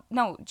 Caleb,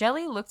 no,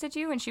 Jelly looked at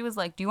you and she was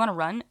like, do you want to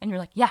run? And you're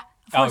like, yeah,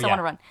 of course I yeah, want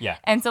to run. yeah.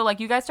 And so like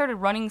you guys started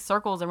running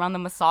circles around the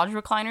massage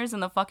recliners in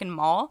the fucking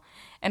mall.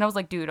 And I was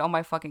like, dude, oh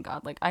my fucking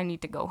God, like I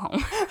need to go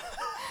home.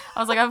 I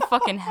was like, I've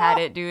fucking had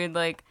it, dude.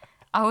 Like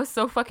I was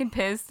so fucking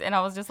pissed and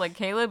I was just like,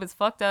 Caleb is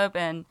fucked up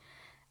and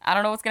I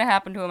don't know what's going to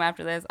happen to him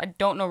after this. I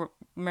don't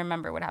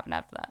remember what happened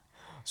after that.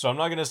 So I'm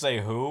not gonna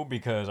say who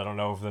because I don't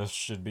know if this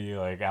should be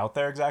like out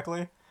there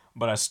exactly.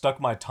 But I stuck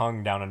my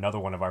tongue down another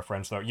one of our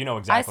friends' throat. You know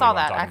exactly. I saw what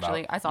that, I'm talking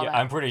actually. about. I saw Yeah, that.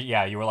 I'm pretty.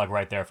 Yeah, you were like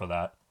right there for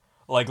that.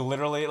 Like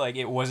literally, like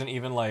it wasn't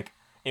even like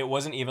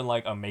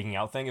a making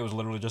out thing. It was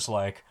literally just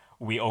like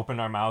we opened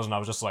our mouths and I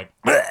was just like,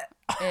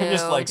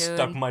 just Ew, like dude.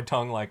 stuck my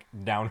tongue like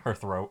down her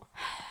throat.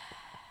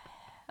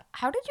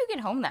 How did you get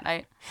home that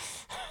night?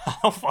 I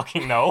don't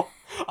fucking know.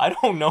 I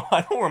don't know.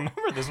 I don't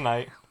remember this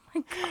night.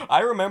 I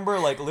remember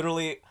like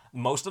literally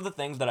most of the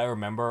things that I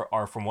remember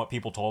are from what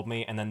people told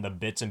me, and then the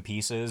bits and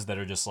pieces that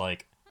are just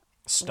like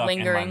stuck in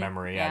Lingering, my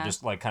memory. yeah. Yeah,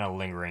 just like kind of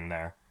lingering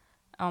there.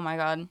 Oh my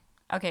God.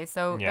 Okay,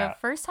 so Yeah. the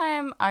first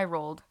time I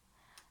rolled,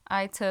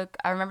 I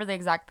remember the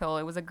exact pill.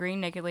 It was a green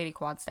Naked Lady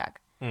quad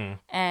stack.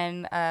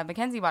 And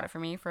Mackenzie bought it for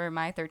me for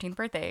my 13th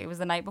birthday. It was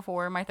the night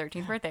before my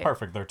 13th birthday.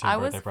 Perfect 13th I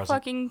birthday was present.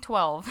 fucking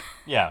 12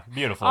 Yeah,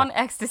 beautiful. on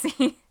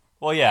ecstasy.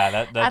 Well,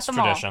 yeah, that's the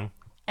mall. tradition.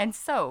 And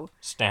so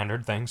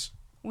Standard things.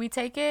 we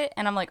take it,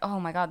 and I'm like, oh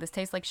my God, this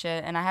tastes like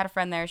shit. And I had a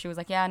friend there. She was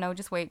like, yeah, no,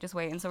 just wait.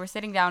 And so we're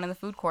sitting down in the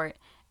food court,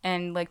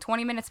 and like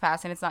 20 minutes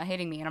pass, and it's not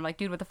hitting me. And I'm like,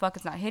 dude, what the fuck?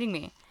 It's not hitting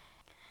me.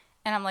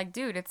 And I'm like,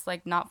 dude, it's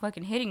like not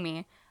fucking hitting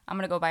me. I'm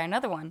going to go buy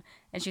another one.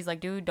 And she's like,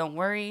 dude, don't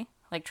worry.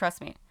 Like,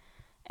 trust me.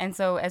 And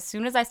so as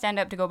soon as I stand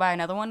up to go buy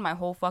another one, my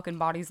whole fucking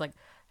body's like,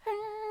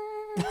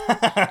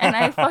 and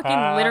I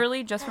fucking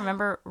literally just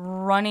remember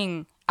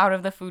running out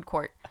of the food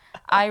court.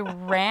 I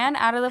ran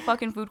out of the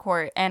fucking food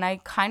court, and I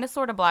kind of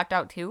sort of blacked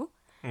out too,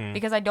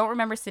 because I don't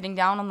remember sitting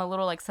down on the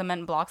little like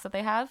cement blocks that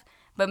they have.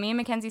 But me and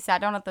Mackenzie sat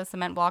down at the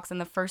cement blocks,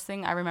 and the first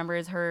thing I remember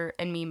is her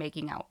and me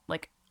making out,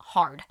 like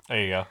hard. There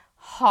you go.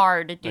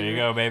 Hard, dude. There you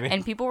go, baby.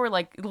 And people were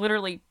like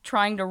literally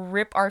trying to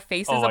rip our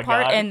faces Oh my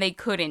apart, God. and they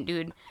couldn't,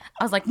 dude.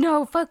 I was like,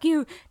 no, fuck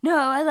you. No,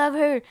 I love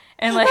her.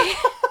 And like,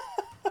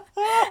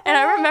 and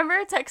I remember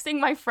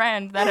texting my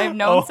friend that I've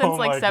known Oh since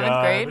like my 7th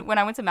God. grade when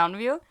I went to Mountain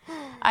View.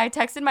 I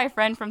texted my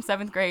friend from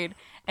 7th grade,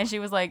 and she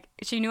was like,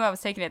 she knew I was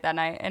taking it that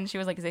night, and she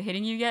was like, is it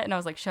hitting you yet? And I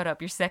was like, shut up,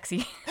 you're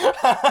sexy.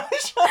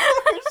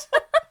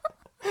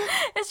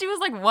 And she was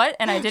like, what?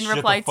 And I didn't Shut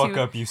reply the fuck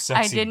to. up, you I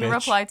sexy didn't bitch.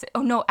 reply to.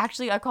 Oh no,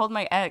 actually, I called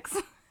my ex.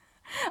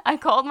 I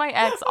called my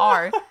ex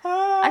R.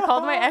 I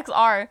called my ex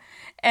R,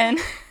 and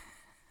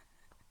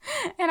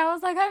I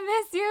was like, I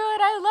miss you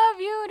and I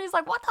love you. And he's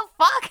like, what the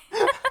fuck?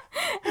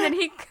 And then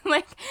he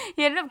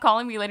ended up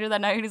calling me later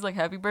that night, and he's like,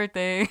 happy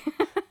birthday.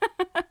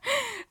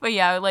 But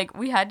yeah, like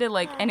we had to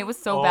like, and it was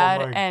so Oh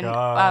bad. my And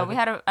God. we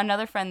had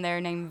another friend there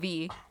named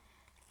V.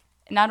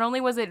 Not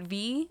only was it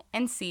V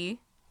and C.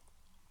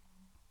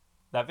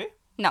 That V?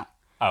 No.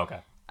 Oh,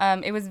 okay.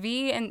 It was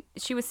V, and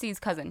she was C's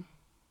cousin.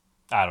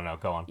 I don't know.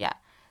 Go on. Yeah.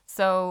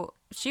 So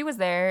she was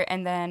there,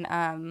 and then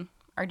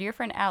our dear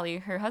friend Allie,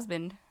 her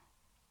husband,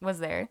 was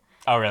there.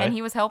 Oh, really? And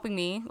he was helping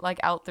me, like,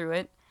 out through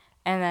it.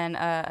 And then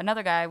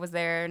another guy was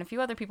there, and a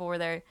few other people were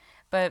there.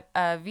 But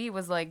V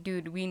was like,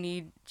 dude,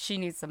 she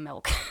needs some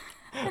milk.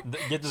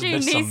 Get this She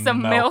bitch needs some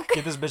some milk.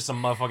 Get this bitch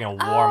some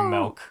motherfucking warm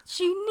milk.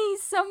 She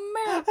needs some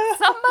milk.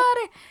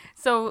 Somebody.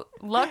 So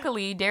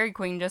luckily, Dairy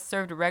Queen just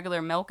served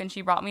regular milk, and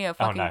she brought me a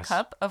fucking nice.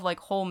 cup of like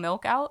whole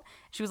milk out.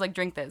 She was like,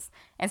 drink this.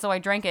 And so I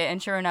drank it,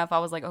 and sure enough, I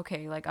was like,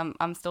 okay, like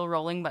I'm still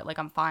rolling, but like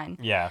I'm fine.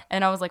 Yeah.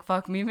 And I was like,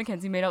 fuck, me and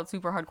Mackenzie made out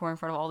super hardcore in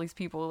front of all these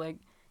people. Like,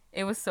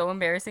 it was so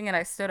embarrassing. And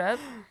I stood up.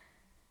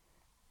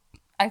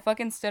 I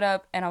fucking stood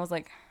up, and I was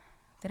like,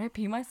 did I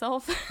pee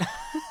myself?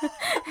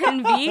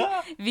 And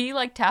V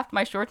like tapped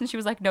my shorts, and she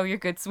was like, no, you're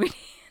good, sweetie.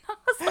 And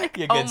I was like,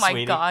 You're oh good, my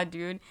sweetie. God,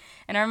 dude.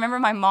 And I remember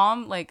my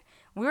mom, like,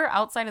 We were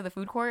outside of the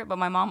food court, but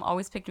my mom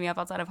always picked me up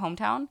outside of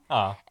hometown.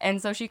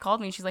 And so she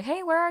called me. She's like,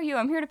 hey, where are you?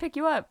 I'm here to pick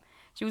you up.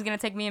 She was going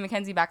to take me and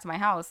Mackenzie back to my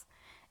house.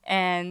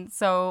 And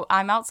so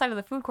I'm outside of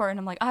the food court, and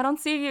I'm like, I don't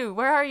see you.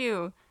 Where are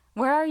you?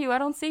 Where are you? I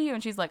don't see you.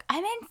 And she's like,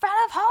 I'm in front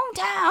of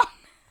hometown.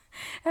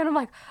 And I'm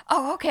like,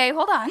 oh, okay,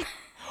 hold on.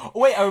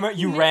 Wait, I remember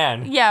you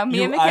ran. Yeah,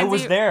 me and Mackenzie I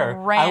was there.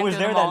 ran I was through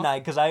the there that mall. night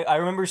because I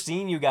remember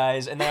seeing you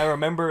guys, and then I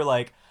remember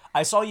like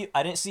I saw you.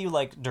 I didn't see you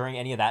like during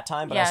any of that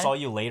time, but I Yeah. saw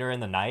you later in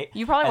the night.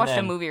 You probably and watched a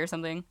then movie or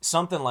something.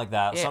 something like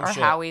that. Yeah, some or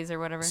shit. Howie's or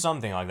whatever.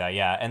 Something like that,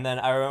 yeah. And then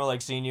I remember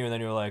like seeing you, and then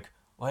you were like,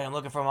 "Wait, I'm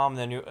looking for mom."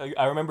 And then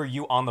I remember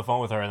you on the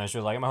phone with her, and then she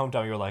was like, "In my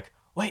hometown." You were like,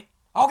 "Wait,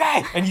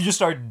 okay," and you just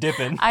started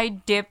dipping. I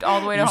dipped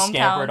all the way to You hometown.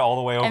 scampered all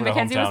the way over and to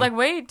Mackenzie hometown. was like,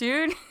 wait,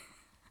 dude.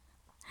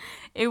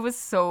 It was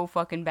so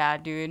fucking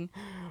bad, dude.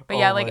 But Oh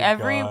yeah, like my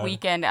every God.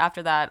 weekend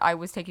after that, I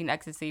was taking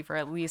ecstasy for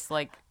at least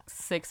like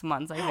 6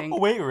 months, I think. Oh,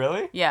 wait,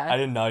 really? Yeah. I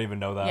did not even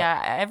know that. Yeah,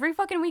 every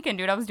fucking weekend,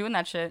 dude, I was doing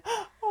that shit.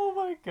 Oh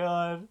my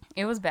god.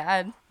 It was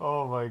bad.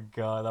 Oh my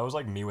god. That was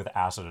like me with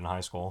acid in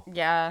high school.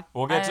 Yeah.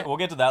 We'll get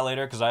to that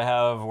later because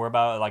we're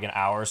about like an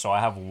hour, so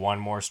I have one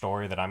more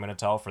story that I'm gonna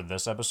tell for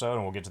this episode,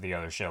 and we'll get to the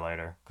other shit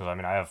later because I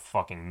mean I have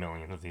fucking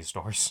millions of these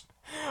stories.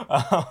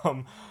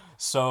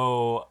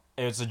 So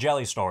it's a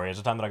jelly story. It's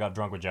the time that I got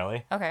drunk with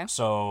jelly. Okay.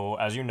 So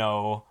as you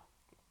know,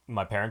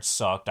 my parents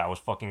sucked. I was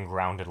fucking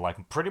grounded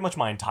like pretty much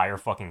my entire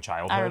fucking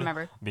childhood. I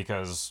remember.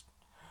 Because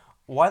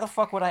why the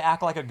fuck would I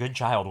act like a good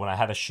child when I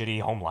had a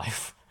shitty home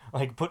life?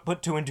 Like,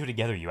 put two and two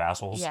together, you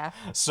assholes. Yeah.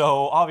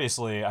 So,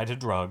 obviously, I did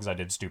drugs, I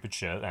did stupid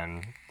shit,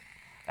 and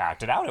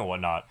acted out and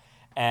whatnot.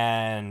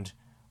 And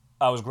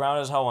I was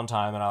grounded as hell one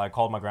time, and I, like,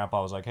 called my grandpa.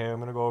 I was like, hey, I'm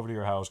gonna go over to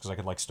your house, because I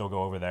could, like, still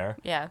go over there.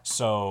 Yeah.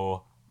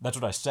 So, that's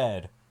what I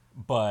said.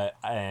 But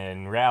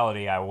in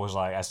reality,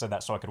 I said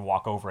that so I could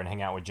walk over and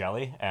hang out with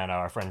Jelly and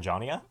our friend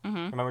Johnnia.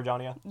 Mm-hmm. Remember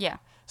Johnnia? Yeah.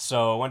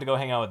 So I went to go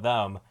hang out with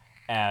them,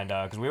 and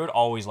because we would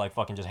always like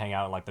fucking just hang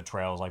out in like the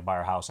trails like by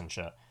our house and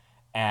shit.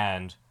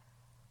 And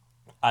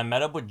I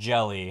met up with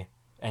Jelly,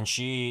 and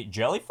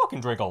Jelly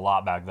fucking drank a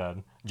lot back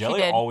then.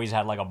 Jelly did. always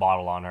had like a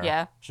bottle on her.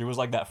 Yeah. She was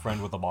like that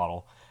friend with a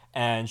bottle,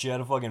 and she had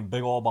a fucking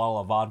big old bottle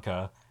of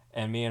vodka.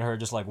 And me and her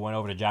just like went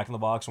over to Jack in the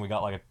Box, and we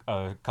got like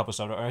a cup of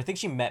soda. Or I think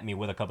she met me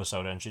with a cup of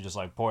soda, and she just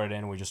like poured it in.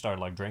 And we just started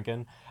like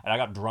drinking, and I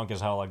got drunk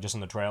as hell like just in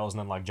the trails. And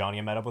then like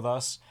Johnny met up with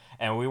us,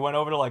 and we went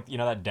over to like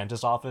that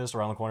dentist office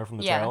around the corner from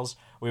the Yeah. trails.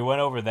 We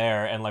went over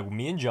there, and like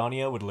me and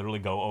Johnny would literally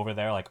go over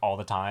there like all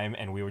the time,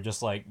 and we would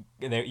just like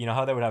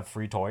how they would have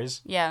free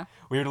toys. Yeah.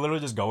 We would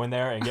literally just go in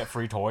there and get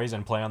free toys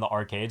and play on the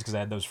arcades because they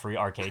had those free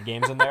arcade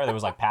games in there. There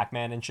was like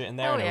Pac-Man and shit in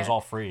there, Oh, and it was yeah. all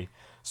free.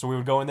 So we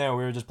would go in there and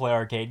we would just play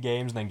arcade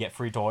games and then get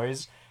free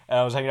toys. And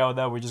I was hanging out with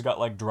them. We just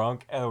got like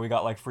drunk and we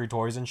got like free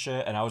toys and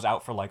shit. And I was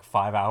out for like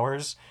 5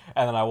 hours.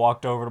 And then I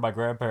walked over to my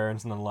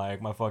grandparents, and then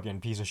like my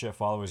fucking piece of shit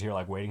father was here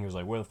like waiting. He was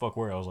like, "Where the fuck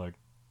were you?" I was like,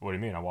 "What do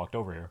you mean? I walked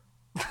over here."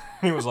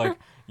 He was like,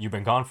 "You've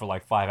been gone for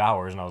like 5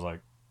 hours." And I was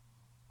like,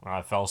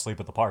 "I fell asleep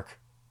at the park."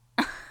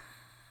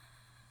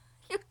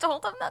 You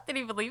told him that? Did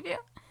he believe you?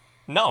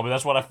 No, but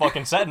that's what I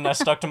fucking said, and that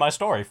stuck to my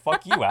story.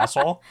 Fuck you,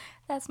 asshole.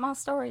 That's my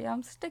story.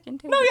 I'm sticking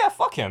to No, it. yeah,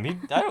 fuck him.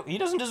 He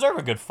doesn't deserve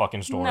a good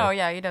fucking story. No,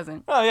 yeah, he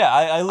doesn't. Oh yeah,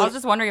 I was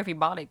just wondering if he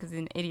bought it because he's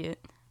an idiot.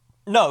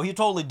 No, he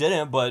totally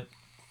didn't. But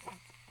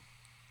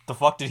the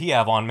fuck did he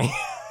have on me?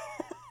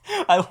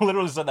 I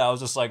literally said that. I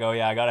was just like, oh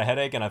yeah, I got a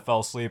headache and I fell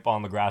asleep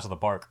on the grass of the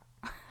park.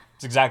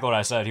 It's exactly what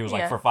I said. He was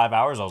like, Yeah. for 5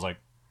 hours. I was like,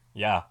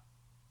 yeah.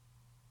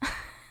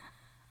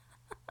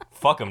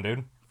 Fuck him,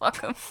 dude.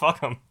 Fuck him.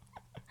 Fuck him.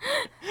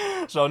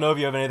 So I don't know if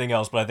you have anything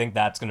else, but I think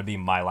that's gonna be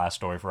my last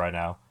story for right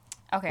now.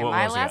 Okay, What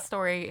my else you last got?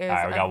 story is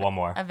Alright, we got one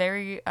more. a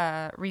very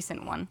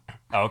recent one.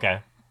 Oh, okay.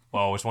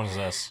 Well, which one is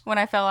this? When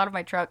I fell out of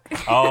my truck.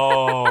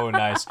 Oh,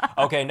 nice.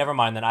 Okay, never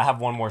mind then. I have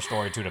one more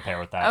story too to pair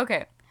with that.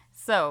 Okay,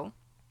 so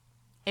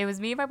it was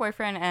me and my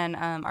boyfriend and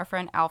our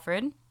friend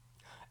Alfred.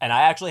 And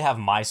I actually have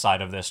my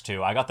side of this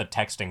too. I got the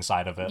texting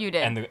side of it. You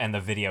did. And the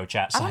video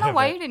chat side I don't know of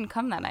why it. you didn't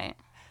come that night.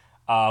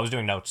 I was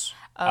doing notes.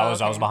 Oh, I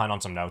was okay. behind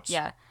on some notes.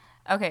 Yeah.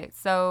 Okay,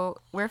 so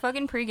we're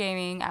fucking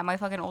pre-gaming at my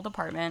fucking old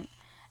apartment,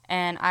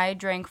 and I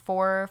drank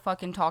 4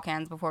 fucking tall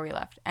cans before we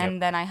left, and Yep.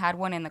 then I had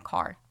one in the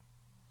car.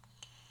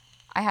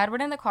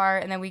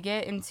 And then we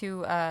get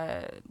into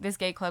this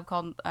gay club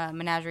called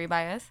Menagerie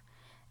by us,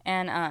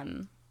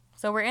 and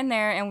so we're in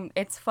there, and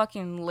it's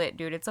fucking lit,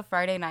 dude. It's a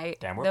Friday night.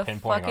 Damn, we're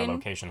pinpointing our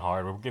location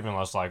hard. We're giving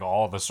us like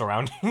all the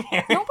surrounding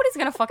area. Nobody's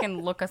gonna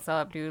fucking look us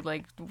up, dude.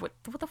 Like, what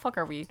the fuck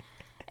are we?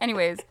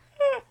 Anyways,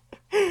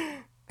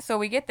 so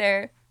we get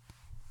there.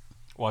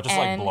 Well, just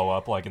like And- blow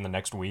up like in the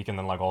next week, and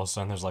then like all of a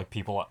sudden there's like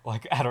people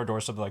like at our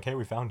doorstep like, hey,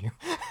 we found you.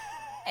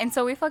 And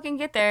so we fucking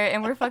get there,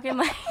 and we're fucking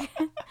like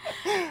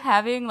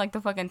having like the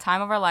fucking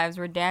time of our lives.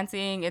 We're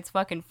dancing. It's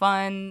fucking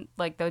fun.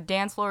 Like the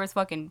dance floor is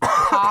fucking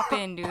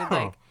popping, dude.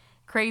 Like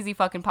crazy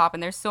fucking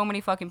popping. There's so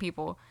many fucking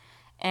people.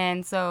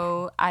 And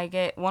so I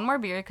get one more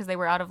beer because they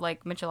were out of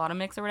like Michelada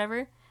mix or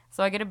whatever.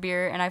 So I get a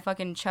beer and I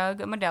fucking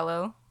chug a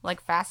Modelo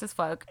like fast as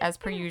fuck as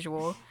per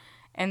usual.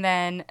 And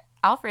then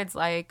Alfred's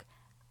like,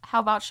 how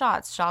about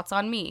shots? Shots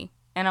on me.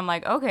 And I'm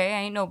like, okay,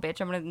 I ain't no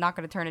bitch. I'm not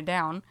gonna turn it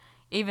down,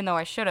 even though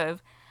I should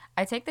have.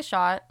 I take the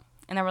shot,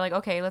 and then we're like,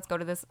 okay, let's go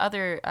to this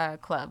other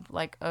club,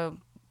 like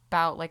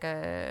about like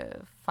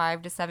a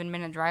 5 to 7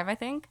 minute drive, I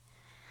think.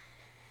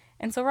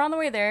 And so we're on the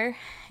way there,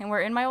 and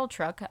we're in my old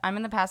truck. I'm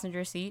in the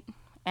passenger seat,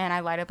 and I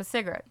light up a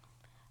cigarette.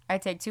 I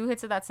take 2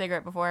 hits of that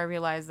cigarette before I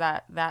realize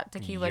that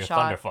tequila You're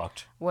shot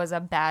thunderfucked. was a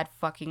bad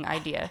fucking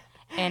idea.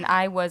 And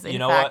I was, in You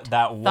know fact,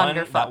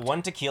 what? That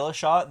one tequila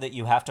shot that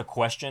you have to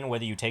question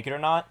whether you take it or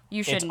not.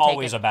 You shouldn't It's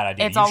always take it. a bad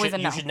idea. It's always a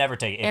no. You should never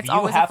take it. It's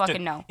always a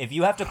fucking no. If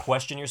you have to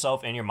question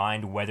yourself in your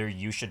mind whether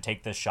you should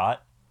take this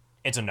shot,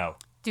 it's a no.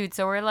 Dude,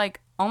 so we're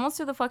like almost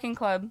to the fucking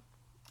club,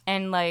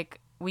 and like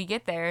we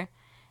get there,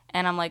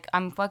 and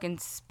I'm fucking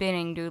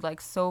spinning, dude,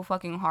 like so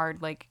fucking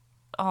hard. Like,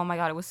 oh my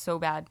God, it was so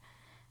bad.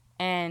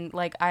 And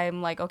like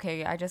I'm like,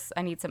 okay,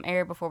 I need some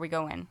air before we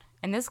go in.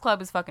 And this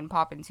club is fucking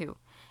popping too.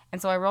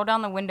 And so I roll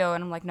down the window,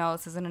 and I'm like, no,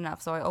 this isn't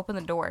enough. So I open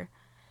the door.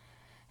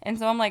 And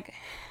so I'm like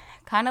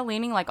kind of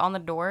leaning like on the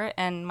door,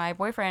 and my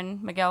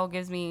boyfriend Miguel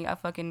gives me a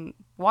fucking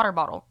water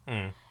bottle.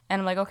 And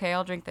I'm like, okay,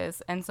 I'll drink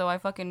this. And so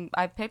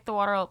I pick the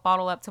water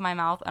bottle up to my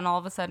mouth, and all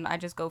of a sudden I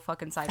just go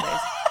fucking sideways.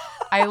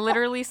 I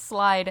literally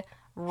slide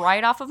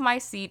right off of my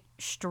seat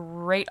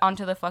straight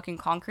onto the fucking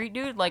concrete,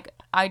 dude. Like,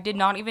 I did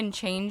not even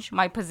change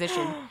my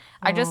position.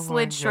 I just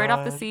slid straight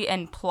off the seat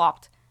and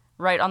plopped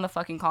right on the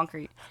fucking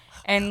concrete.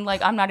 And,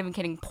 like, I'm not even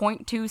kidding.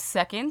 0.2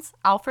 seconds,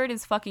 Alfred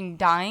is fucking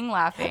dying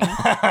laughing.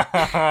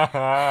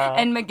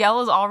 And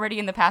Miguel is already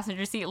in the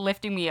passenger seat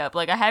lifting me up.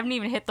 Like, I haven't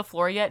even hit the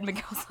floor yet, and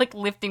Miguel's, like,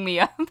 lifting me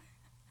up.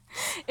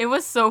 It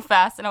was so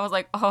fast, and I was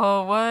like,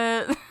 oh,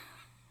 what?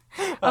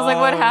 I was like,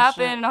 what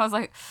happened? Shit. And I was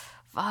like,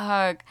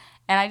 fuck.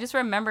 And I just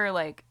remember,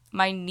 like,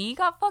 my knee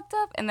got fucked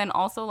up, and then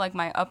also, like,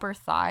 my upper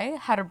thigh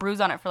had a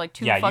bruise on it for, like,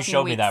 2 fucking weeks. Yeah, you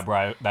showed me that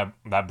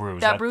bruise.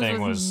 That bruise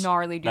was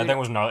gnarly, dude. That thing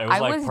was gnarly. It was,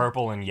 like,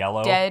 purple and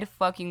yellow. Dead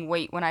fucking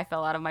weight when I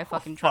fell out of my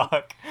fucking truck.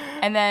 Fuck.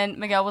 And then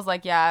Miguel was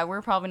like, yeah,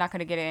 we're probably not going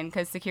to get in,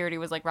 because security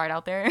was, like, right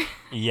out there.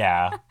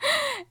 Yeah.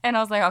 And I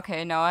was like,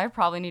 okay, no, I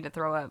probably need to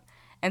throw up.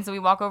 And so we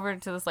walk over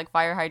to this, like,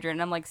 fire hydrant,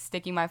 and I'm, like,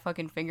 sticking my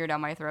fucking finger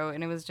down my throat,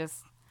 and it was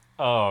just...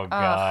 Oh,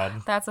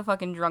 God. That's a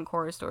fucking drunk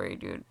horror story,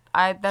 dude.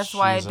 That's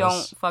why I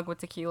don't fuck with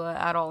tequila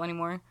at all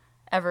anymore.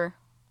 Ever.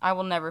 I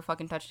will never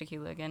fucking touch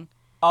tequila again.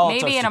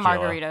 Maybe in a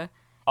margarita.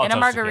 In a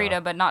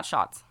margarita, but not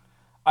shots.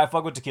 I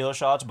fuck with tequila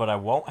shots, but I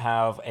won't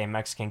have a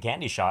Mexican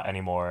candy shot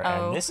anymore.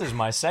 Oh. And this is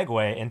my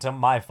segue into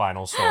my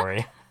final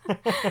story.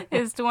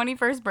 His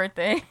 21st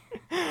birthday.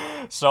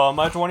 So on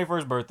my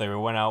 21st birthday, we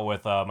went out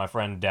with my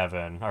friend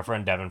Devin, our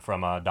friend Devin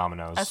from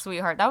Domino's. A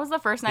sweetheart. That was the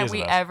first night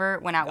we ever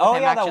went out with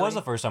him, actually. That was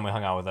the first time we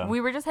hung out with him.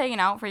 We were just hanging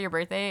out for your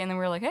birthday, and then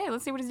we were like, hey,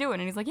 let's see what he's doing.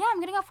 And he's like, yeah, I'm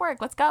getting off work.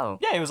 Let's go.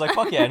 Yeah, he was like,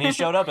 fuck yeah. And he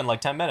showed up in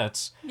like 10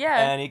 minutes.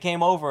 Yeah. And he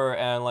came over,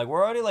 and like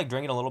we're already like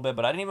drinking a little bit,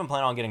 but I didn't even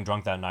plan on getting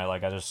drunk that night.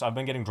 Like I've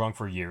been getting drunk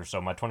for years,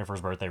 so my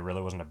 21st birthday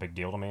really wasn't a big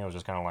deal to me. It was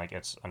just kind of like,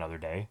 it's another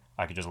day.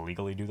 I could just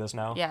legally do this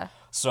now. Yeah.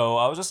 So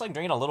I was just like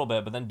drinking a little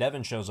bit, but then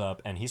Devin shows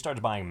up, and he starts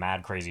buying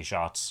mad crazy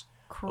shots.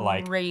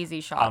 Crazy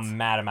like, shots. A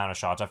mad amount of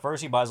shots. At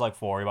first, he buys like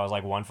 4. He buys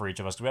like 1 for each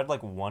of us. We had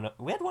like one.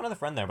 We had one other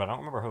friend there, but I don't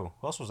remember who.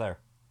 Who else was there?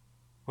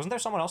 Wasn't there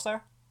someone else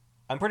there?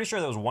 I'm pretty sure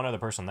there was one other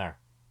person there.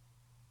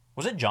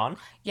 Was it John?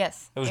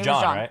 Yes. It was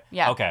John, right?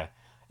 Yeah. Okay.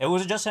 It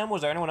was just him.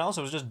 Was there anyone else?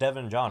 It was just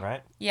Devin and John,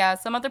 right? Yeah.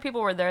 Some other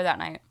people were there that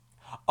night.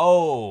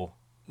 Oh,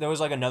 there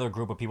was like another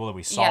group of people that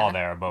we saw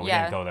there, but we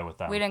didn't go there with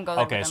them. We didn't go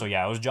there. Okay, with them. So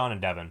yeah, it was John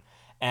and Devin.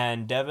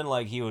 And Devin,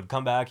 like, he would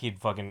come back, he'd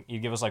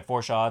give us, like,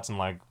 4 shots, and,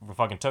 like, we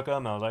fucking took them,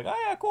 and I was like, oh,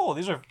 yeah, cool,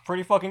 these are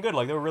pretty fucking good,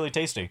 like, they were really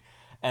tasty.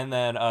 And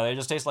then they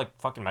just taste like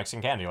fucking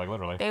Mexican candy, like,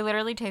 literally. They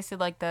literally tasted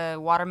like the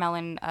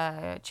watermelon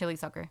chili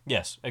sucker.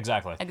 Yes,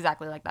 exactly.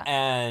 Exactly like that.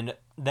 And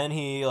then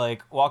he,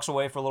 like, walks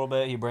away for a little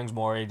bit, he brings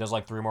more, he does,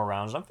 like, 3 more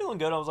rounds, and I'm feeling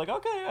good. I was like,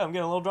 okay, yeah, I'm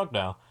getting a little drunk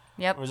now.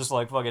 Yep. We're just,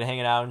 like, fucking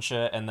hanging out and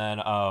shit, and then,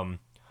 all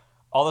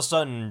of a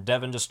sudden,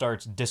 Devin just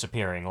starts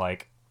disappearing,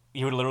 like,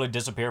 he would literally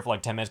disappear for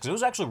like 10 minutes because it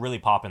was actually really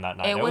popping that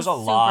night. There was a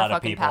lot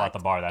of people at the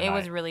bar that night. It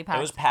was really packed.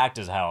 It was packed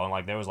as hell, and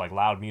like there was like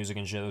loud music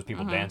and shit. There was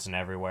people dancing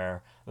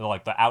everywhere.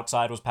 Like the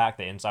outside was packed,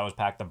 the inside was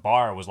packed. The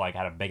bar was like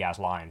had a big ass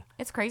line.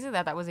 It's crazy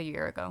that was a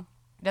year ago.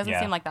 It doesn't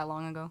seem like that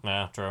long ago.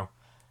 Yeah, true.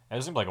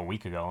 It seemed like a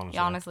week ago. Honestly.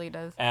 Yeah, honestly, it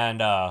does.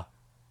 And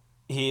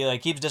he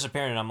like keeps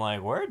disappearing, and I'm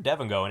like, where'd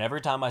Devin go? And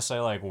every time I say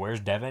like, where's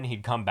Devin?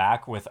 He'd come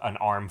back with an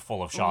arm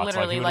full of shots.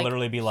 Literally, like he would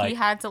literally be like, he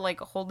had to like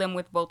hold them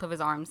with both of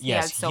his arms.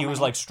 Yes, he was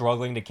like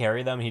struggling to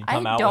carry them. He'd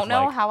come out. I don't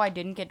know how I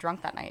didn't get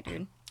drunk that night,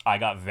 dude. I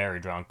got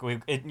very drunk.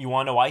 You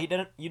want to know why he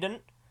didn't? You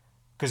didn't?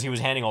 Because he was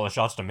handing all the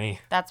shots to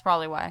me. That's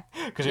probably why.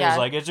 Because he was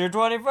like, it's your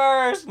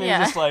 21st, and he was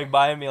just like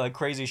buying me like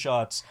crazy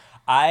shots.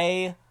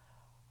 I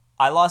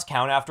lost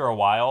count after a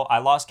while. I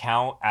lost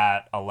count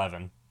at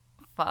 11.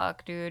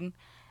 Fuck, dude.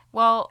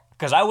 Well,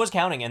 because I was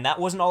counting, and that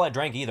wasn't all I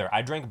drank either.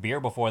 I drank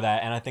beer before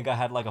that, and I think I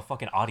had like a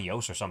fucking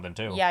Adios or something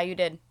too. Yeah, you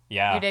did.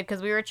 Yeah. You did,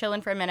 because we were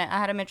chilling for a minute. I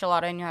had a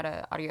Michelada, and you had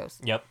a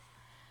Adios. Yep.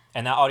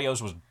 And that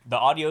Adios was... The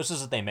Adioses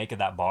that they make at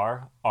that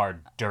bar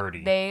are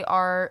dirty. They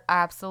are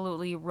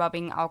absolutely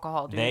rubbing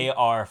alcohol, dude. They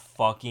are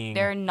fucking...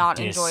 They're not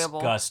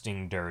enjoyable.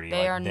 Disgusting dirty.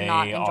 They are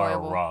not enjoyable. They are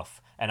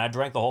rough. and I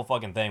drank the whole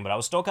fucking thing, but I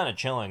was still kind of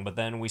chilling. But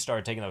then we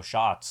started taking those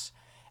shots,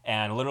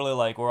 and literally,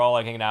 like, we're all,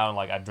 like, hanging out, and,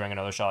 like, I drank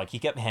another shot. Like, he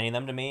kept handing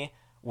them to me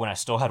when I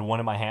still had one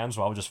in my hand,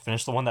 so I would just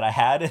finish the one that I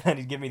had, and then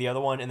he'd give me the other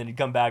one, and then he'd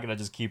come back, and I'd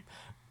just keep...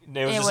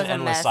 It was just an a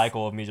endless mess.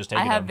 cycle of me just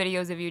taking I have them.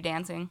 videos of you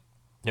dancing.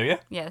 Do you?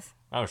 Yes.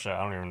 Oh, shit,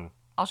 I don't even...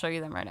 I'll show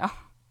you them right now.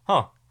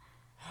 Huh.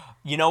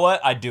 You know what?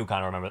 I do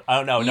kind of remember...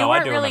 Oh, no, You no, I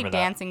weren't do really remember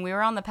that. dancing. We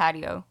were on the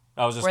patio.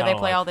 I was just where they kinda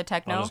play like, all the I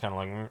techno. was just kind of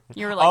like...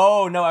 You were like...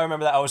 Oh, no, I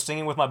remember that. I was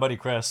singing with my buddy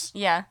Chris.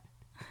 Yeah.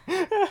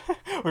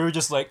 We were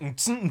just like...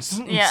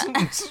 Yeah.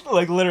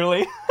 Like,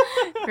 literally.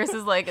 Chris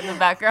is like in the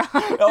background.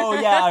 Oh,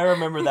 yeah, I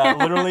remember that.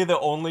 Literally, the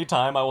only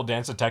time I will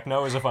dance to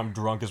techno is if I'm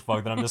drunk as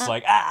fuck. Then I'm just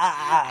like,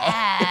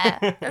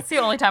 That's the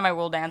only time I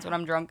will dance when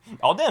I'm drunk.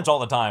 I'll dance all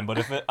the time,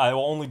 but I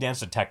will only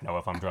dance to techno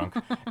if I'm drunk.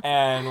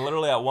 And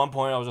literally at one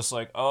point I was just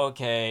like,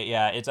 okay,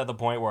 yeah, it's at the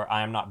point where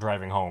I am not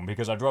driving home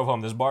because I drove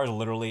home. This bar is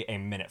literally a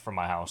minute from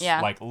my house.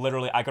 Yeah. Like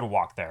literally I could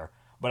walk there.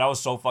 But I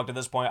was so fucked at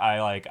this point.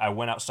 I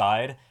went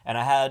outside and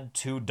I had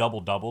 2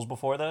 double doubles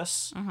before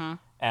this. Mm-hmm.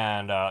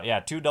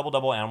 And 2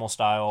 double animal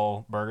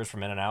style burgers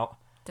from In-N-Out.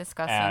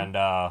 Disgusting. And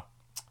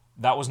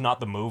that was not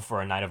the move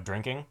for a night of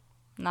drinking.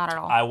 Not at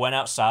all. I went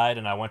outside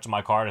and I went to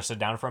my car to sit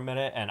down for a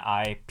minute and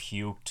I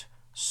puked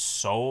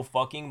so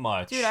fucking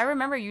much. Dude, I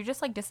remember you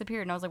just like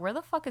disappeared and I was like, where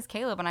the fuck is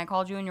Caleb? And I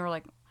called you and you were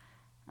like,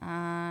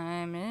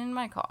 I'm in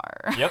my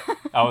car. Yep.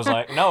 I was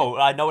like, no,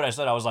 I know what I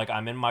said. I was like,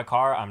 I'm in my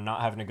car. I'm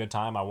not having a good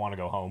time. I want to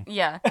go home.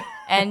 Yeah.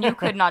 And you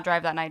could not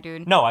drive that night,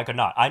 dude. No, I could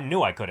not. I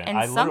knew I couldn't.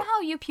 And somehow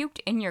you puked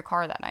in your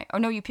car that night. Oh,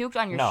 no, you puked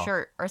on your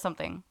shirt or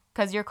something.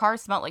 Because your car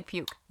smelled like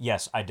puke.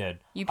 Yes, I did.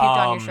 You puked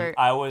on your shirt.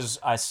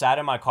 I sat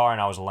in my car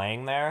and I was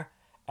laying there.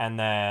 And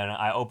then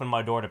I opened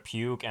my door to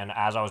puke. And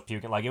as I was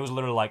puking, like, it was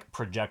literally like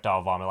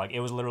projectile vomit. Like,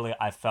 it was literally,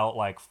 I felt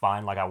like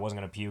fine, like I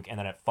wasn't going to puke. And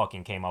then it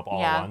fucking came up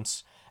all at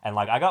once. And,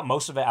 like, I got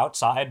most of it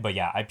outside, but,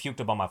 yeah, I puked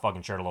up on my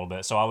fucking shirt a little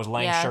bit. So I was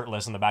laying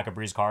shirtless in the back of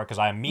Bree's car because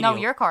I immediately...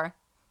 No, your car.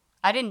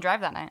 I didn't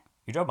drive that night.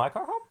 You drove my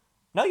car home?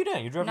 No, you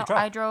didn't. You drove your truck.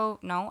 I drove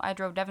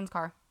Devin's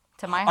car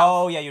to my house.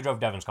 Oh, yeah, you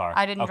drove Devin's car.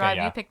 I didn't drive.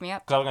 Yeah. You picked me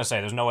up. Because I was going to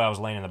say, there's no way I was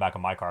laying in the back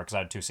of my car because I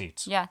had 2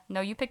 seats. Yeah.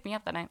 No, you picked me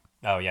up that night.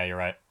 Oh, yeah, you're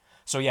right.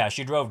 So, yeah,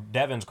 she drove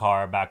Devin's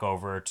car back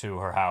over to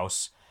her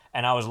house.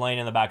 And I was laying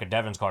in the back of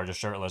Devin's car just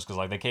shirtless because,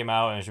 like, they came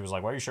out and she was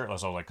like, why are you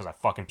shirtless? I was like, because I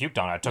fucking puked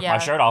on it. I took my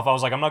shirt off. I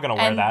was like, I'm not going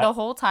to wear that. And the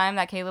whole time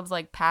that Caleb's,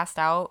 like, passed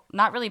out,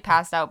 not really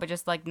passed out, but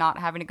just, like, not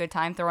having a good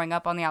time throwing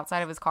up on the outside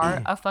of his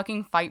car, a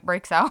fucking fight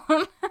breaks out.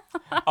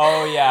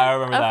 Oh, yeah, I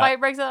remember that. A fight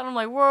breaks out, and I'm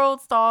like,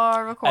 World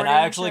Star recording. And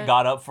I actually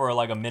got up for,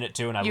 like, a minute,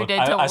 too, and I looked.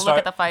 I started,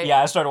 at the fight.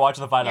 Yeah, I started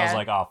watching the fight, and I was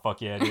like, oh,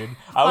 fuck yeah, dude.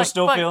 I was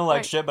still feeling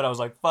like shit, but I was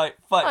like, fight.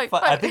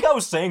 I think I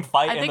was saying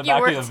fight in the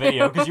back of the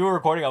video, because you were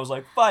recording. I was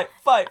like, fight.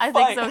 I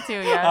think so,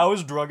 too, yeah. I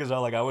was drunk as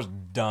hell. Like, I was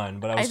done,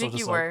 but I was still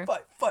just like,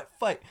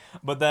 fight.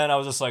 But then I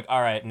was just like,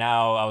 all right,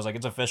 now I was like,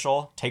 it's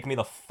official. Take me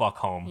the fuck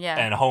home. Yeah.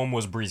 And home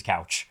was Bree's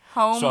couch.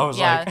 Home, so I was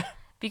like,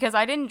 because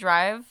I didn't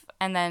drive,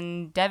 and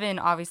then Devin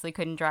obviously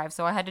couldn't drive,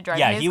 so I had to drive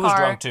his he car was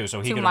drunk too, so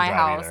he to couldn't my drive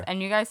house. either.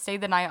 And you guys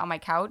stayed the night on my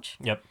couch.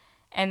 Yep.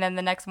 And then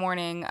the next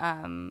morning,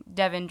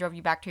 Devin drove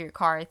you back to your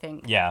car, I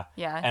think. Yeah.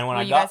 Yeah. And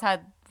when you guys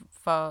had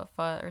pho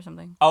or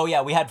something. Oh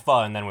yeah, we had pho,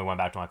 and then we went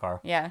back to my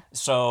car. Yeah.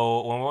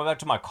 So when we went back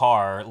to my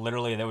car,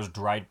 literally there was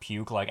dried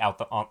puke like out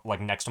the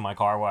like next to my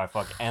car where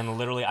I and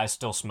literally I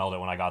still smelled it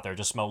when I got there. It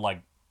just smelled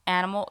like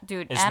animal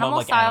like style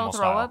animal throw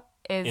style up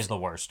is the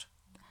worst.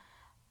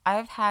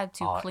 I've had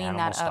to clean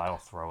that up. Animal style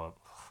throw up.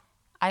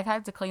 I've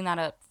had to clean that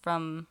up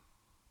from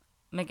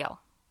Miguel.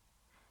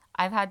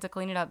 I've had to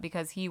clean it up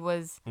because he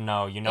was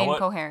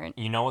incoherent.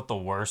 You know what the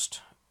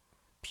worst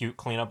puke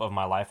cleanup of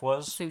my life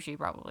was? Sushi,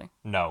 probably.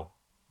 No,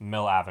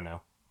 Mill Avenue.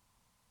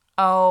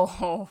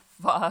 Oh,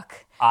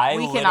 fuck.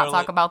 We cannot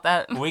talk about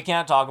that. We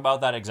can't talk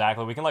about that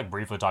exactly. We can like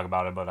briefly talk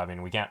about it, but I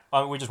mean we can't.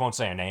 We just won't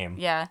say a name.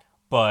 Yeah.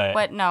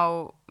 But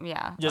no,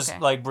 yeah. Just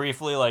like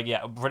briefly, like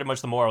yeah, pretty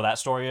much the moral of that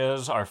story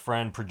is our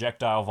friend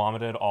projectile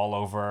vomited all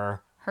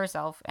over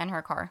herself and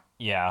her car.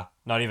 Yeah,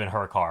 not even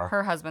her car.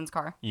 Her husband's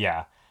car.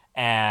 Yeah,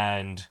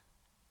 and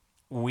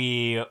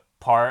it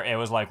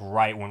was like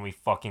right when we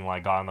fucking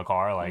like got in the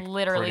car, like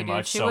literally, pretty dude.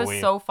 much. She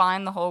was so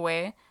fine the whole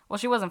way. Well,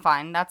 she wasn't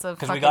fine. That's a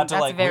fucking, that's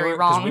very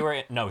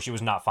wrong. No, she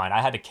was not fine.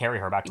 I had to carry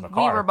her back to the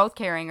car. We were both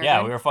carrying her. Yeah,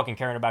 dude. we were fucking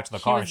carrying her back to the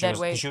car. Was dead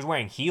weight. She was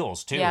wearing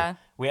heels too. Yeah.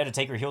 We had to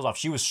take her heels off.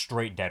 She was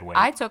straight dead weight.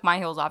 I took my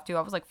heels off too.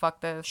 I was like, fuck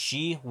this.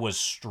 She was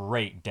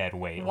straight dead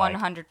weight.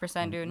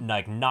 100%, dude.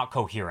 Like not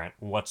coherent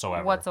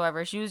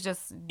whatsoever. She was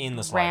just in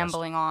the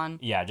rambling on.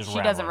 Yeah, just She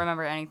rambling. doesn't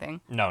remember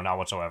anything. No, not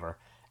whatsoever.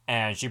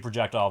 And she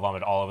projectile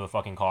vomited all over the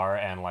fucking car,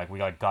 and like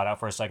we like got out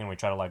for a second. We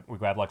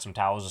grabbed like some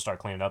towels to start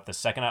cleaning it up. The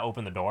second I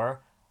opened the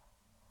door,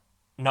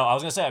 no, I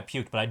was gonna say I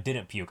puked, but I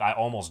didn't puke. I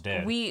almost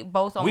did. We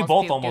both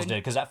almost did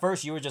because at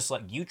first you were just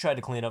like you tried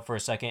to clean it up for a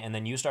second, and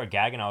then you started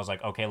gagging. I was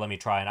like, okay, let me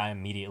try, and I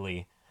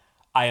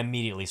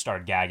immediately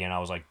started gagging. I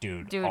was like,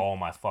 dude, oh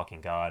my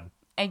fucking god.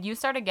 And you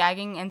started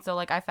gagging, and so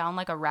like I found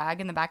like a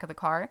rag in the back of the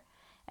car.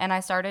 And I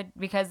started,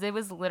 because it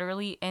was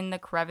literally in the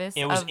crevice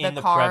It was of in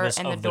the the car crevice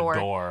and of the door. the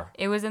door.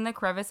 It was in the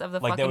crevice of the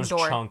Like, fucking there was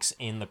door. chunks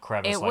in the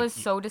crevice. It like, was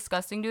so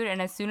disgusting, dude.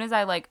 And as soon as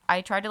I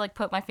tried to, like,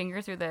 put my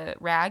finger through the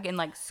rag and,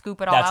 like, scoop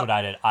it all That's out. what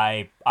I did.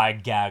 I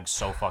gagged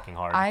so fucking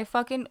hard.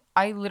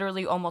 I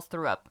literally almost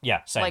threw up.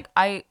 Yeah, same. Like,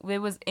 it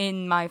was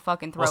in my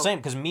fucking throat. Well, same,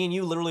 because me and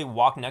you literally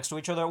walked next to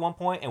each other at one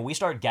point, and we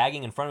started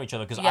gagging in front of each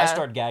other, because I Yeah.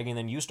 started gagging,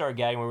 then you started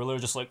gagging, we were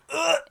literally just like,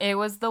 ugh! It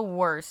was the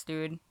worst,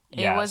 dude.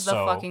 Yeah, it was the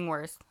so- fucking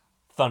worst.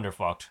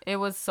 Thunderfucked. It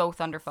was so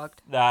thunderfucked.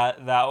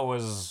 That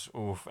was,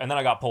 oof. And then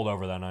I got pulled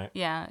over that night.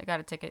 Yeah, I got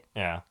a ticket.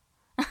 Yeah.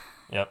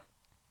 Yep.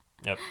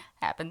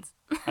 Happens.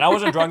 And I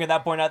wasn't drunk at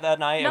that point at that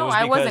night. No,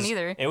 I wasn't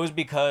either. It was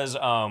because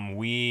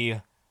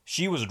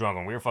she was a drunk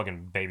one. We were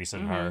fucking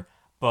babysitting Mm-hmm. her.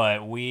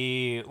 But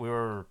we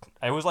were,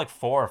 it was like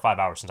 4 or 5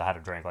 hours since I had a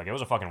drink. Like, it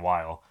was a fucking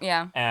while.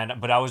 Yeah.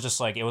 But I was just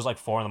like, it was like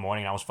 4 a.m.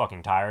 and I was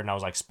fucking tired, and I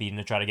was like speeding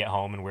to try to get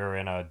home, and we were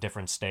in a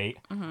different state.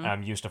 Mm-hmm. And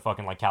I'm used to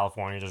fucking like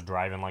California, just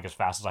driving like as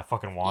fast as I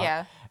fucking want.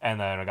 Yeah. And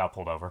then I got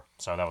pulled over.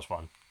 So that was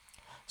fun.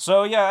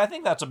 So yeah, I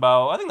think that's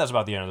about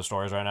the end of the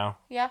stories right now.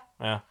 Yeah.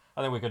 Yeah.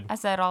 I think we could, I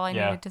said all I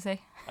Yeah. needed to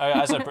say.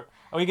 I said,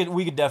 we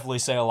could definitely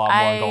say a lot more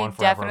and go on I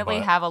forever. definitely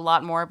but have a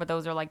lot more, but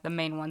those are like the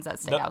main ones that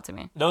stick out to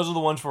me. Those are the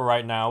ones for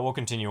right now. We'll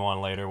continue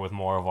on later with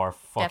more of our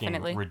fucking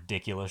Definitely.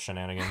 ridiculous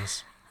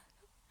shenanigans.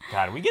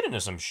 God, we get into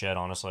some shit,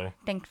 honestly.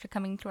 Thanks for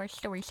coming to our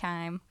story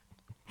time.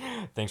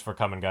 Thanks for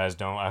coming, guys.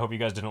 I hope you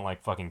guys didn't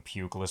like fucking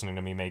puke listening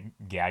to me make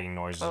gagging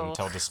noises and Ugh.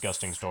 tell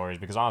disgusting stories,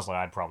 because honestly,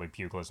 I'd probably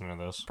puke listening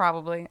to this.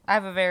 Probably. I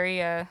have a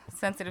very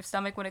sensitive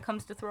stomach when it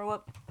comes to throw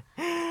up.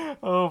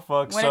 Oh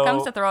fuck. When it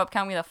comes to throw up,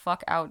 count me the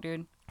fuck out,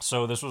 dude.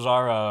 So this was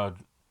our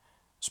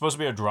supposed to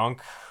be a drunken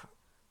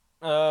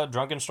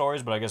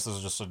stories, but I guess this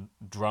is just a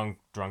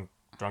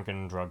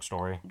drunken drug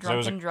story. So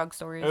Drunken drug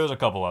stories. It was a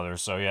couple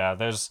others. So yeah,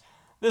 this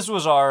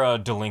was our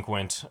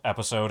delinquent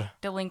episode.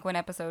 Delinquent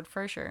episode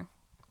for sure.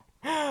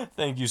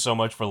 Thank you so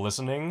much for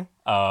listening.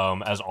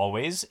 As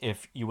always,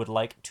 if you would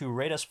like to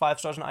rate us 5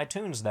 stars on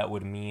iTunes, that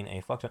would mean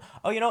a fuck ton.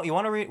 Oh, you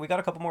want to read? We got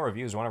a couple more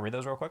reviews. You want to read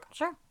those real quick?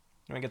 Sure.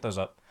 Let me get those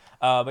up.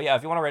 But yeah,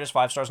 if you want to rate us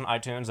 5 stars on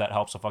iTunes, that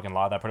helps a fucking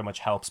lot. That pretty much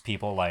helps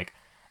people, like,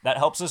 that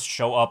helps us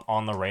show up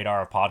on the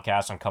radar of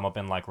podcasts and come up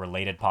in, like,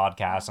 related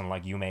podcasts, and,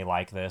 like, you may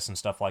like this and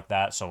stuff like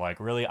that. So,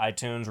 like, really,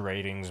 iTunes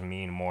ratings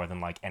mean more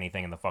than, like,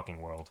 anything in the fucking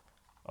world.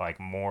 Like,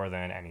 more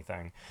than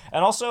anything.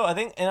 And also, I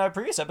think in our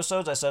previous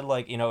episodes, I said,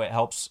 like, it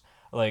helps,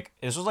 like,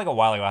 this was, like, a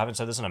while ago. I haven't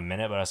said this in a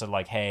minute, but I said,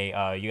 like, hey,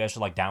 you guys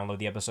should, like, download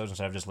the episodes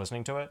instead of just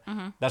listening to it.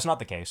 Mm-hmm. That's not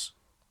the case.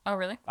 Oh,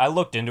 really? I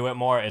looked into it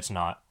more. It's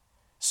not.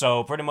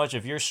 So pretty much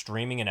if you're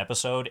streaming an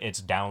episode,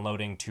 it's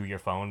downloading to your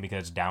phone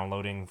because it's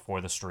downloading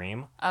for the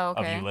stream Oh,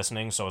 okay. of you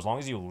listening. So as long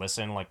as you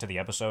listen like to the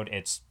episode,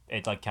 it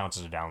like counts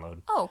as a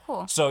download. Oh,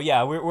 cool. So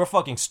yeah, we're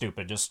fucking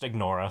stupid. Just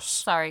ignore us.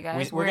 Sorry,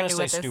 guys. We're gonna new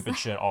say with this. stupid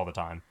shit all the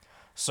time.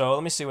 So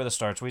let me see where this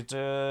starts. We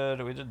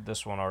did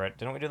this one already.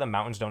 Didn't we do the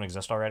mountains don't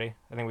exist already?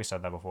 I think we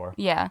said that before.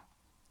 Yeah.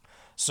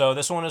 So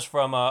this one is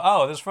from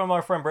this is from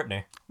our friend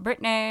Brittany.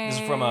 Brittany. This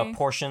is from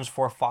Portions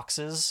for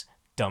Foxes.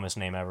 Dumbest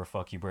name ever.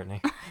 Fuck you,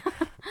 Brittany.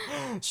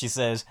 She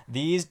says,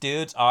 "These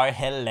dudes are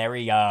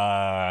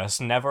hilarious.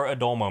 Never a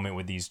dull moment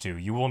with these two.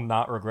 You will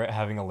not regret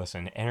having a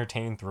listen.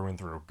 Entertaining through and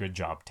through. Good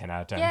job. 10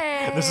 out of 10.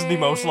 Yay. This is the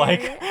most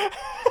like...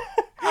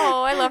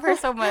 Oh, I love her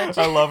so much.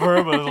 I love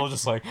her, but it's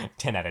just like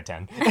 10 out of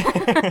 10.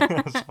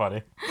 That's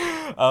funny.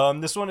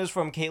 This one is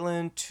from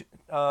Caitlin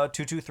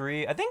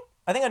 223. I think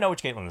I know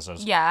which Caitlin this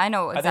is. Yeah, I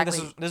know exactly.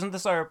 I think isn't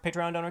this our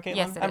Patreon donor, Caitlin?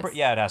 Yes, it is.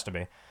 Yeah, it has to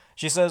be.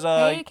 She says,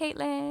 Hey,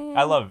 Caitlin.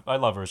 I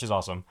love her. She's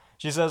awesome.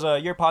 She says,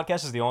 your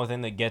podcast is the only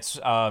thing that gets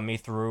me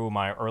through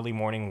my early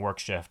morning work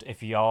shift.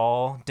 If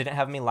y'all didn't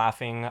have me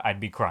laughing, I'd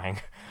be crying.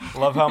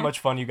 Love how much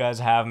fun you guys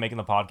have making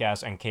the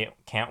podcast, and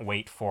can't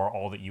wait for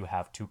all that you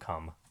have to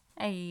come.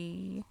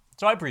 Hey.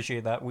 So I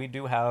appreciate that. We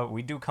do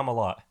come a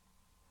lot.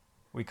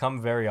 We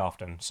come very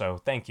often.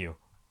 So thank you.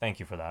 Thank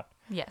you for that.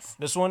 Yes.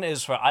 This one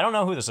is for, I don't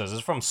know who this is. This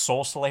is from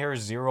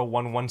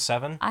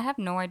Soulslayer0117. I have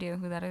no idea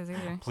who that is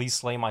either. Please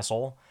slay my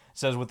soul. It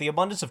says, with the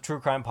abundance of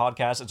true crime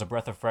podcasts, it's a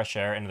breath of fresh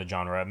air into the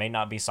genre. It may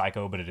not be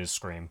Psycho, but it is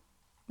Scream.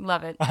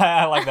 Love it.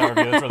 I like that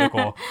review. That's really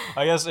cool.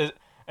 I guess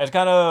it's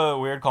kind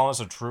of weird calling this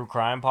a true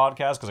crime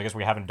podcast because I guess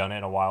we haven't done it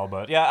in a while.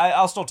 But yeah,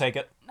 I'll still take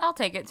it. I'll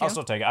take it too. I'll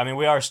still take it. I mean,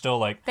 we are still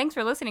like... Thanks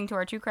for listening to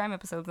our true crime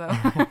episodes, though.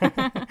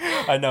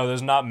 I know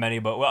there's not many,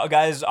 but well,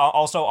 guys,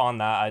 also on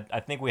that, I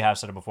think we have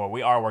said it before.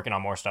 We are working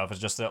on more stuff. It's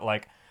just that,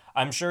 like,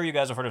 I'm sure you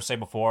guys have heard us say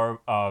before,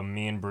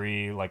 me and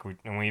Bree, like,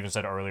 and we even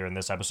said earlier in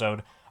this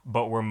episode,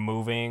 but we're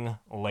moving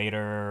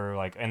later,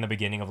 like, in the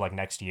beginning of, like,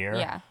 next year.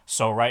 Yeah.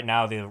 So right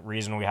now, the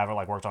reason we haven't,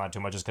 like, worked on that too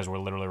much is because we're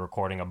literally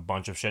recording a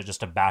bunch of shit just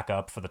to back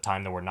up for the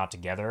time that we're not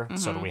together,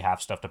 so that we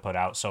have stuff to put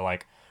out. So,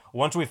 like,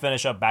 once we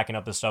finish up backing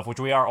up this stuff, which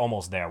we are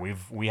almost there,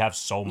 we have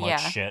so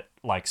much shit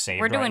like saved.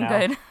 We're doing right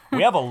now. good.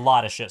 We have a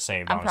lot of shit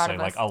saved. I'm Honestly, proud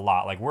of like us. a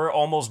lot. Like we're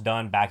almost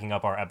done backing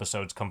up our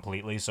episodes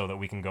completely, so that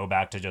we can go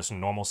back to just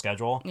normal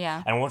schedule.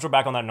 Yeah. And once we're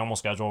back on that normal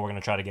schedule, we're gonna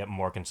try to get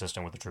more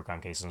consistent with the true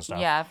crime cases and stuff.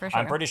 Yeah, for sure.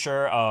 I'm pretty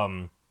sure.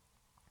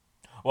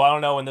 Well, I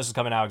don't know when this is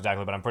coming out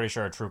exactly, but I'm pretty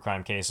sure a true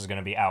crime case is going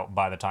to be out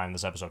by the time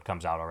this episode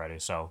comes out already.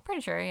 So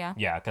Pretty sure, yeah.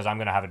 yeah, because I'm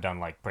going to have it done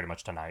like pretty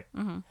much tonight.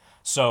 Mm-hmm.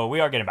 So we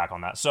are getting back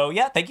on that. So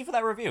yeah, thank you for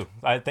that review.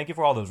 Thank you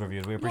for all those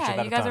reviews. We appreciate Yeah,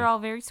 that you a guys ton. are all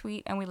very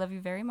sweet, and we love you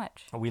very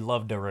much. We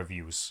love the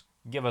reviews.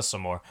 Give us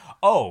some more.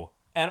 Oh,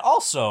 and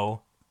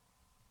also,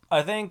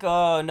 I think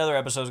another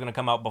episode is going to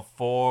come out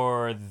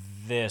before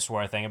this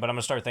where I think it, but I'm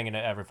going to start thinking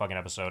it every fucking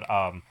episode.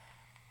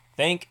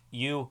 Thank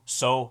you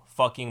so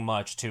fucking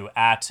much to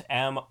at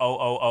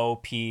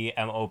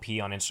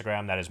MOOPMOP on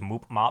Instagram. That is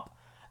Moop Mop.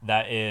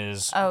 That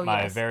is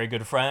my very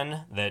good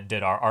friend that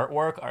did our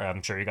artwork.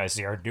 I'm sure you guys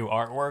see our new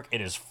artwork.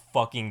 It is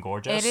fucking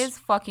gorgeous. It is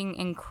fucking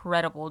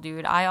incredible,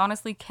 dude. I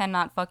honestly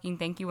cannot fucking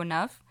thank you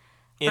enough.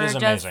 It is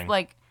amazing. Just,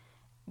 like,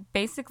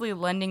 basically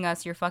lending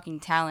us your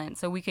fucking talent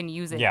so we can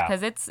use it. Yeah.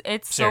 Because it's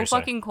so Seriously.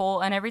 fucking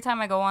cool. And every time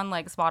I go on,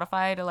 like,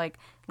 Spotify to, like,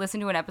 listen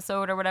to an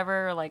episode or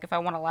whatever, or, like, if I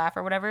want to laugh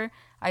or whatever,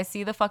 I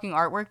see the fucking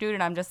artwork, dude,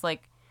 and I'm just,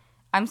 like,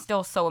 I'm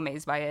still so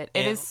amazed by it.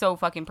 It is so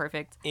fucking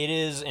perfect. It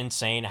is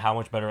insane how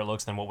much better it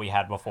looks than what we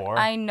had before.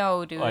 I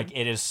know, dude. Like,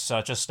 it is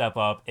such a step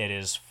up. It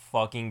is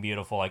fucking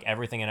beautiful. Like,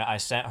 everything in it. I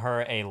sent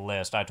her a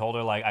list. I told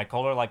her,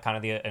 kind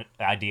of the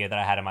idea that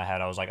I had in my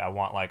head. I was like, I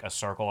want, like, a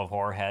circle of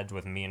horror heads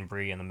with me and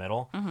Bree in the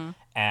middle. Mm-hmm.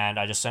 And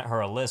I just sent her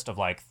a list of,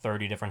 like,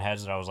 30 different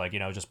heads that I was like, you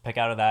know, just pick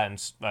out of that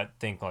and I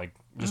think, like,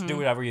 just do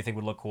whatever you think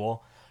would look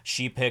cool.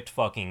 She picked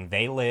fucking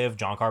They Live,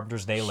 John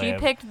Carpenter's They Live.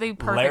 She picked the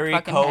perfect Larry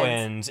fucking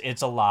Cohen's heads.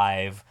 It's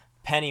Alive,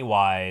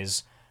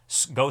 Pennywise,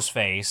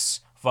 Ghostface,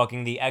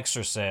 fucking The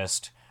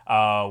Exorcist.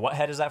 What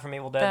head is that from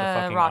Evil Dead? The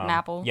fucking Rotten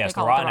Apple. Yes,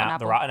 They the call it rotten, the Rotten the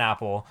Apple. Rotten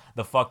Apple.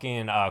 The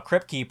fucking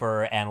Crypt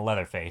Keeper and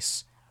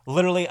Leatherface.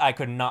 Literally, I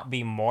could not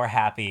be more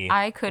happy.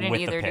 I couldn't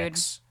with either, the dude.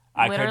 picks.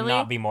 I could Literally.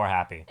 not be more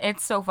happy.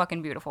 It's so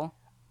fucking beautiful.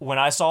 When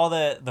I saw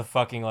the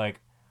fucking like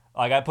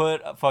I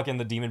put fucking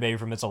the Demon Baby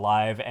from It's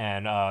Alive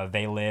and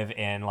They Live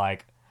in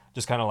like.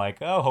 Just kind of like,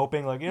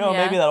 hoping, like, you know,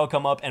 Yeah. maybe that'll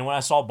come up. And when I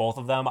saw both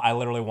of them, I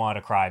literally wanted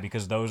to cry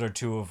because those are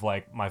two of,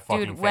 like, my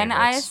fucking Dude, when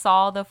I favorites.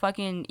 saw the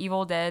fucking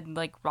Evil Dead,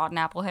 like, Rotten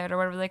Apple Head or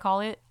whatever they call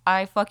it,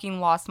 I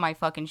fucking lost my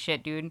fucking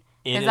shit, dude.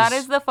 Because that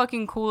is the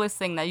fucking coolest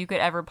thing that you could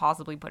ever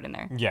possibly put in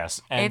there. Yes.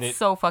 And It's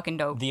so fucking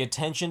dope. the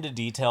attention to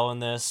detail in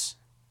this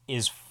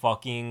is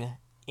fucking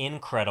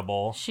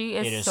incredible. She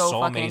is it is so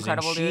fucking amazing.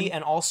 incredible, dude.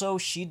 And also,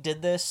 she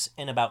did this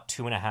in about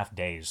 2.5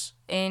 days.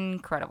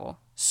 Incredible.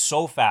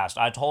 So fast.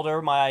 I told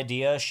her my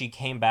idea. She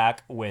came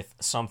back with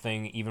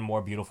something even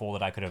more beautiful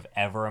that I could have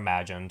ever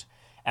imagined.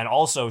 And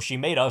also, she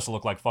made us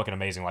look like fucking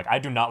amazing. Like, I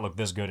do not look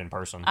this good in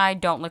person. I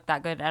don't look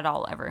that good at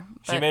all ever.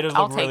 She but made us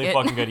I'll look take really it.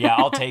 fucking good. Yeah,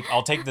 I'll take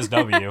this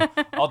W.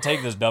 I'll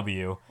take this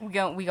W. We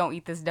gon'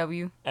 eat this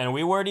W. And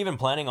we weren't even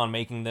planning on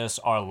making this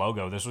our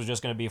logo. This was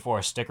just going to be for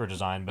a sticker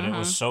design, but it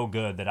was so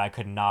good that I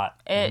could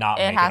not It make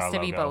it has our to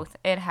be logo. both.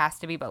 It has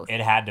to be both. It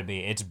had to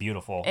be. It's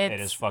beautiful. It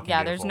is fucking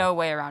yeah, beautiful. there's no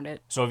way around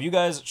it. So if you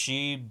guys,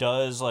 she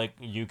does like,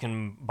 you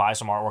can buy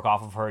some artwork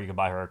off of her. You can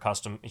buy her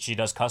custom. She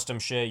does custom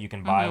shit. You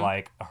can buy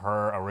like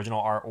her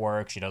original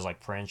artwork. She does like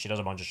prints. She does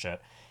a bunch of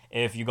shit.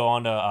 If you go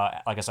on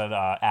to like I said,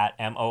 at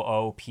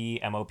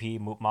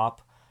MOOPMOP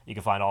Mop, you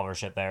can find all of her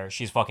shit there.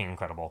 She's fucking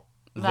incredible.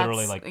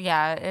 Literally, like,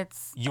 yeah,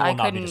 it's. you will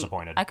not be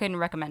disappointed. I couldn't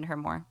recommend her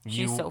more.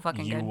 She's so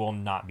fucking you good. will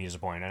not be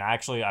disappointed. And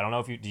actually, I don't know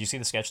if did you see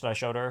the sketch that I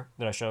showed her?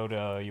 That I showed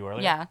you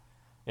earlier? Yeah,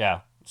 Yeah.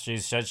 She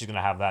said she's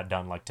gonna have that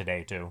done like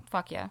today too,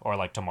 fuck yeah. or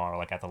like tomorrow,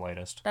 like at the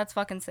latest. That's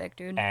fucking sick,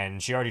 dude.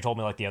 And she already told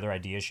me like the other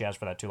ideas she has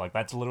for that too. Like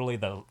that's literally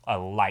a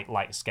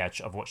light sketch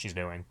of what she's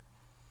doing.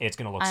 It's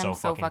gonna look I'm so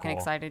so fucking fucking cool.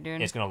 excited,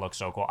 dude. It's gonna look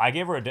so cool. I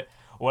gave her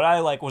what I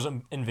like was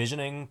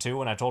envisioning too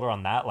when I told her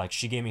on that. Like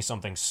she gave me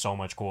something so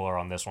much cooler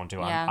on this one too.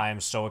 Yeah. I am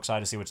so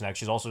excited to see what's next.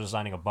 She's also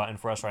designing a button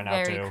for us right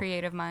now Very too.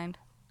 creative mind.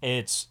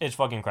 It's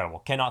fucking incredible.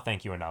 Cannot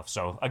thank you enough.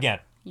 So again,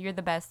 You're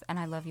the best, and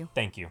I love you.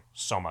 thank you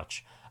so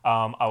much.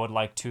 I would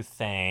like to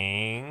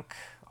thank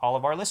all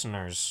of our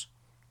listeners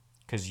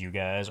because you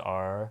guys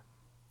are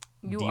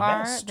You the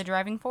are best. the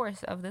driving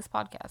force of this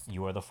podcast.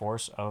 You are the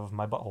force of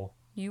my butthole.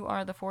 You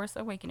are the force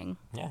awakening.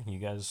 Yeah, you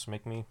guys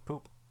make me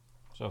poop.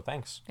 So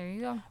thanks. There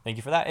you go. Thank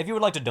you for that. If you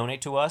would like to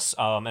donate to us,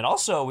 and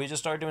also we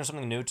just started doing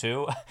something new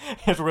too.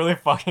 It's really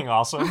fucking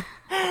awesome.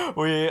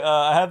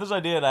 I had this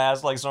idea and I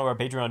asked like some of our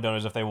Patreon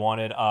donors if they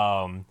wanted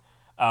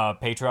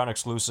Patreon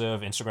exclusive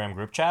Instagram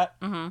group chat,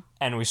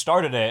 and we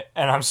started it,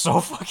 and I'm so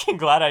fucking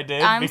glad I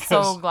did. I'm because,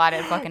 so glad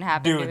it fucking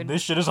happened, dude, dude.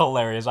 this shit is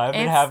hilarious. I've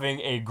been It's-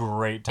 having a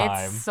great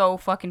time. It's so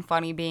fucking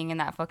funny being in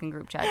that fucking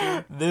group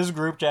chat, dude. This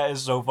group chat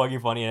is so fucking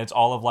funny, and it's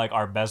all of like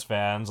our best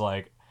fans.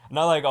 Like,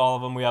 not like all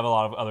of them. We have a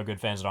lot of other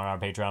good fans that aren't on our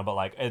Patreon, but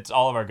like it's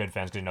all of our good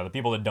fans because you know the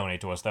people that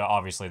donate to us. They're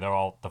all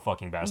the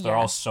fucking best. They're Yeah.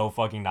 all so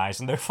fucking nice,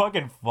 and they're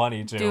fucking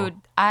funny too.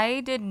 Dude,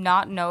 I did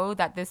not know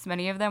that this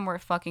many of them were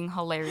fucking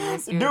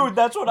hilarious, dude. Dude,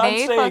 that's what I'm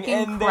they saying, fucking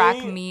and crack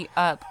they- me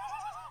up.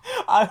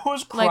 I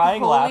was Like,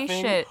 crying holy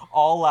laughing shit.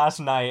 all last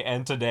night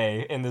and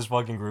today in this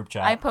fucking group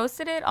chat. I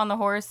posted it on the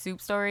Horror Soup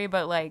story,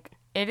 but like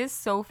It is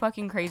so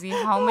fucking crazy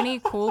how many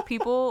cool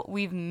people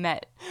we've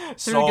met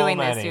through So doing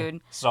many. this,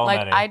 dude. So like,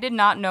 many. I did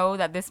not know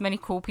that this many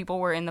cool people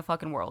were in the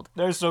fucking world.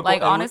 They're so cool.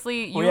 Like, And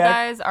honestly, we you had-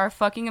 guys are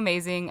fucking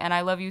amazing, and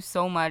I love you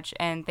so much,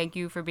 and thank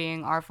you for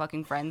being our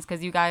fucking friends,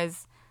 because you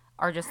guys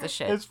are just the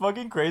shit. It's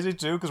fucking crazy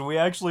too, because we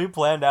actually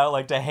planned out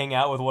like to hang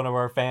out with one of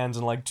our fans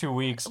in like 2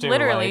 weeks too.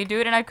 Literally, like,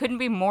 dude, and I couldn't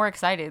be more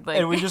excited. Like,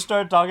 and we just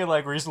started talking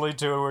like recently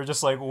too, and we're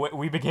just like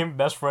we became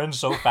best friends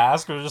so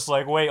fast. We're just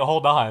like, wait,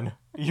 hold on,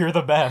 you're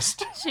the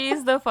best.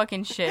 she's the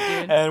fucking shit,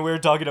 dude. And we were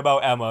talking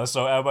about Emma,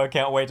 so Emma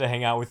can't wait to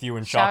hang out with you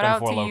and Shout Shotgun out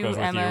Four to you, Locos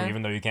with Emma. you,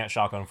 even though you can't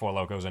Shotgun Four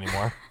Locos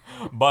anymore.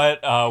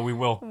 But we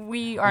will.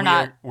 We are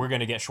not. We're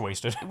gonna get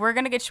wasted. We're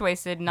gonna get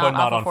wasted, But not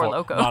not off on of Four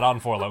Loko. Not on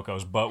Four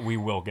Locos, but we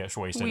will get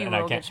wasted, We and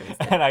I will can't. get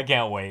shwasted. And I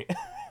can't wait.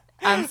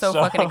 I'm so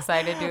fucking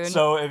excited, dude.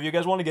 So if you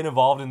guys want to get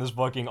involved in this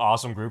fucking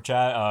awesome group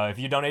chat, if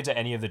you donate to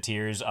any of the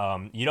tiers,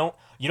 you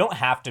don't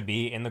have to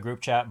be in the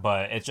group chat,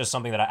 but it's just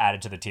something that I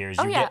added to the tiers.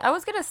 Oh You yeah, get- I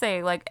was gonna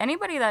say, like,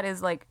 anybody that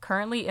is like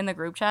currently in the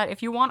group chat,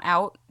 if you want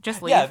out,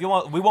 just leave. yeah. If you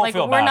want, we won't like,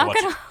 feel we're bad. not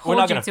what's- gonna we're hold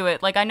not you gonna. to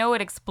it. Like, I know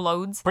it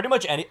explodes. Pretty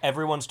much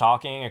everyone's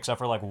talking except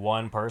for like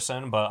one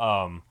person,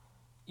 but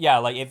yeah,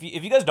 like if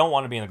you guys don't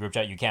want to be in the group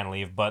chat, you can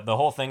leave. But the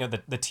whole thing of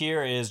the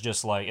tier is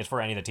just like it's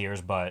for any of the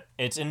tiers, but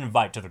it's an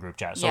invite to the group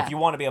chat. So Yeah. if you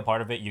want to be a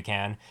part of it, you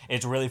can.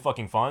 It's really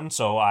fucking fun.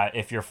 So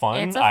if you're fun,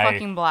 It's a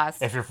fucking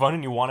blast. If you're fun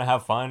and you want to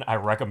have fun, I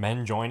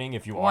recommend joining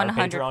if you are a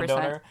Patreon 100%.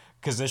 donor,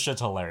 because this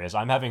shit's hilarious.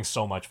 I'm having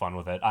so much fun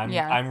with it.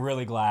 Yeah. I'm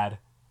really glad.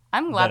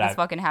 I'm glad that this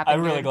fucking happened.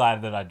 I'm really dude.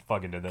 glad that I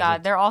fucking did this.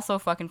 God, they're all so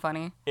fucking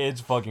funny. It's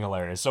fucking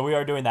hilarious. So we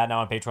are doing that now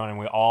on Patreon, and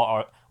we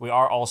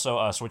are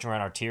also switching around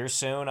our tiers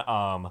soon.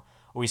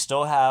 We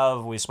still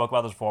have, we spoke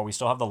about this before, we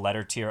still have the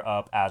letter tier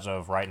up as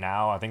of right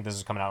now. I think this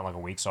is coming out in like a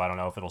week, so I don't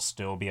know if it'll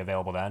still be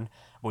available then.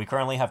 But we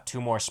currently have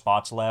 2 more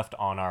spots left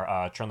on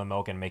our Churn the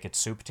Milk and Make It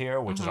Soup tier,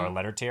 which is our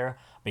letter tier,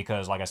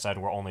 because like I said,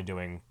 we're only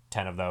doing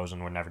 10 of those,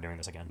 and we're never doing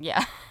this again.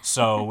 Yeah.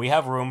 So we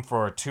have room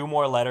for 2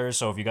 more letters.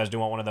 So if you guys do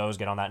want one of those,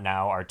 get on that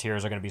now. Our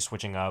tiers are going to be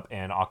switching up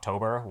in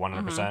October.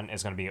 100%. Mm-hmm.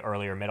 It's going to be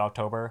earlier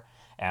mid-October.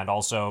 And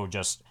also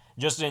just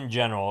in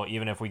general,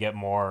 even if we get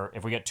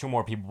 2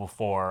 more people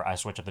before I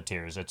switch up the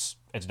tiers, it's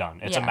done.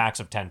 It's a Yeah. max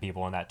of 10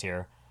 people in that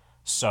tier.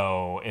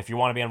 So if you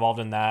want to be involved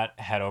in that,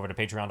 head over to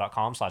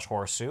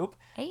patreon.com/horror soup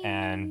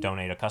and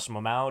donate a custom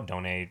amount.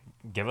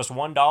 Give us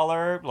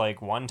 $1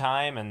 like one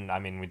time, and I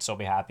mean we'd still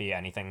be happy.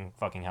 Anything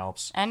fucking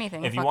helps.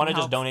 Anything. If you fucking want to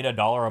just helps. donate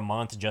 $1 a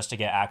month just to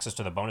get access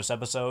to the bonus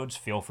episodes,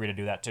 feel free to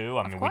do that too.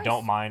 I mean, we course.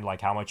 don't mind like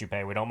how much you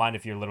pay. We don't mind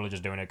if you're literally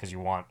just doing it because you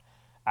want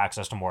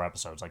access to more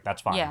episodes. Like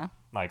that's fine. Yeah.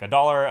 Like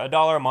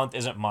 $1 a month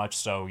isn't much,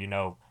 so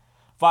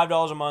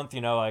 $5 a month,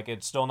 like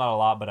it's still not a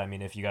lot. But I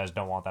mean, if you guys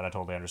don't want that, I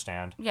totally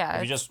understand. Yeah,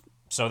 If you it's-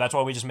 so that's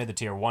why we just made the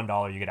tier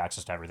 $1. You get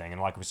access to everything,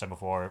 and like we said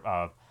before,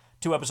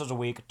 2 episodes a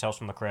week. Tales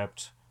from the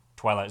Crypt,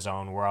 Twilight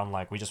Zone. We're on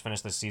we just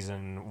finished the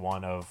season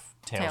 1 of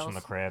Tales from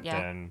the Tales, Crypt yeah.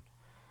 and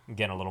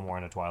getting a little more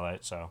into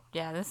Twilight. So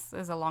Yeah, this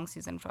is a long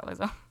season for Twilight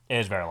Zone. it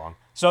is very long.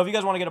 So if you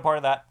guys want to get a part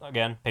of that,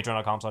 again,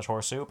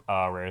 patreon.com/horror soup,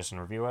 rate us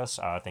and review us.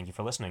 Thank you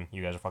for listening.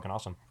 You guys are fucking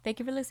awesome. Thank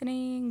you for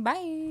listening. Bye.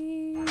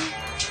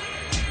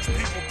 There's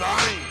people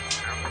dying.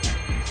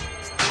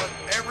 There's blood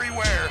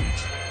everywhere.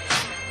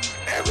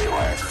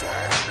 Everywhere,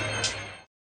 sir.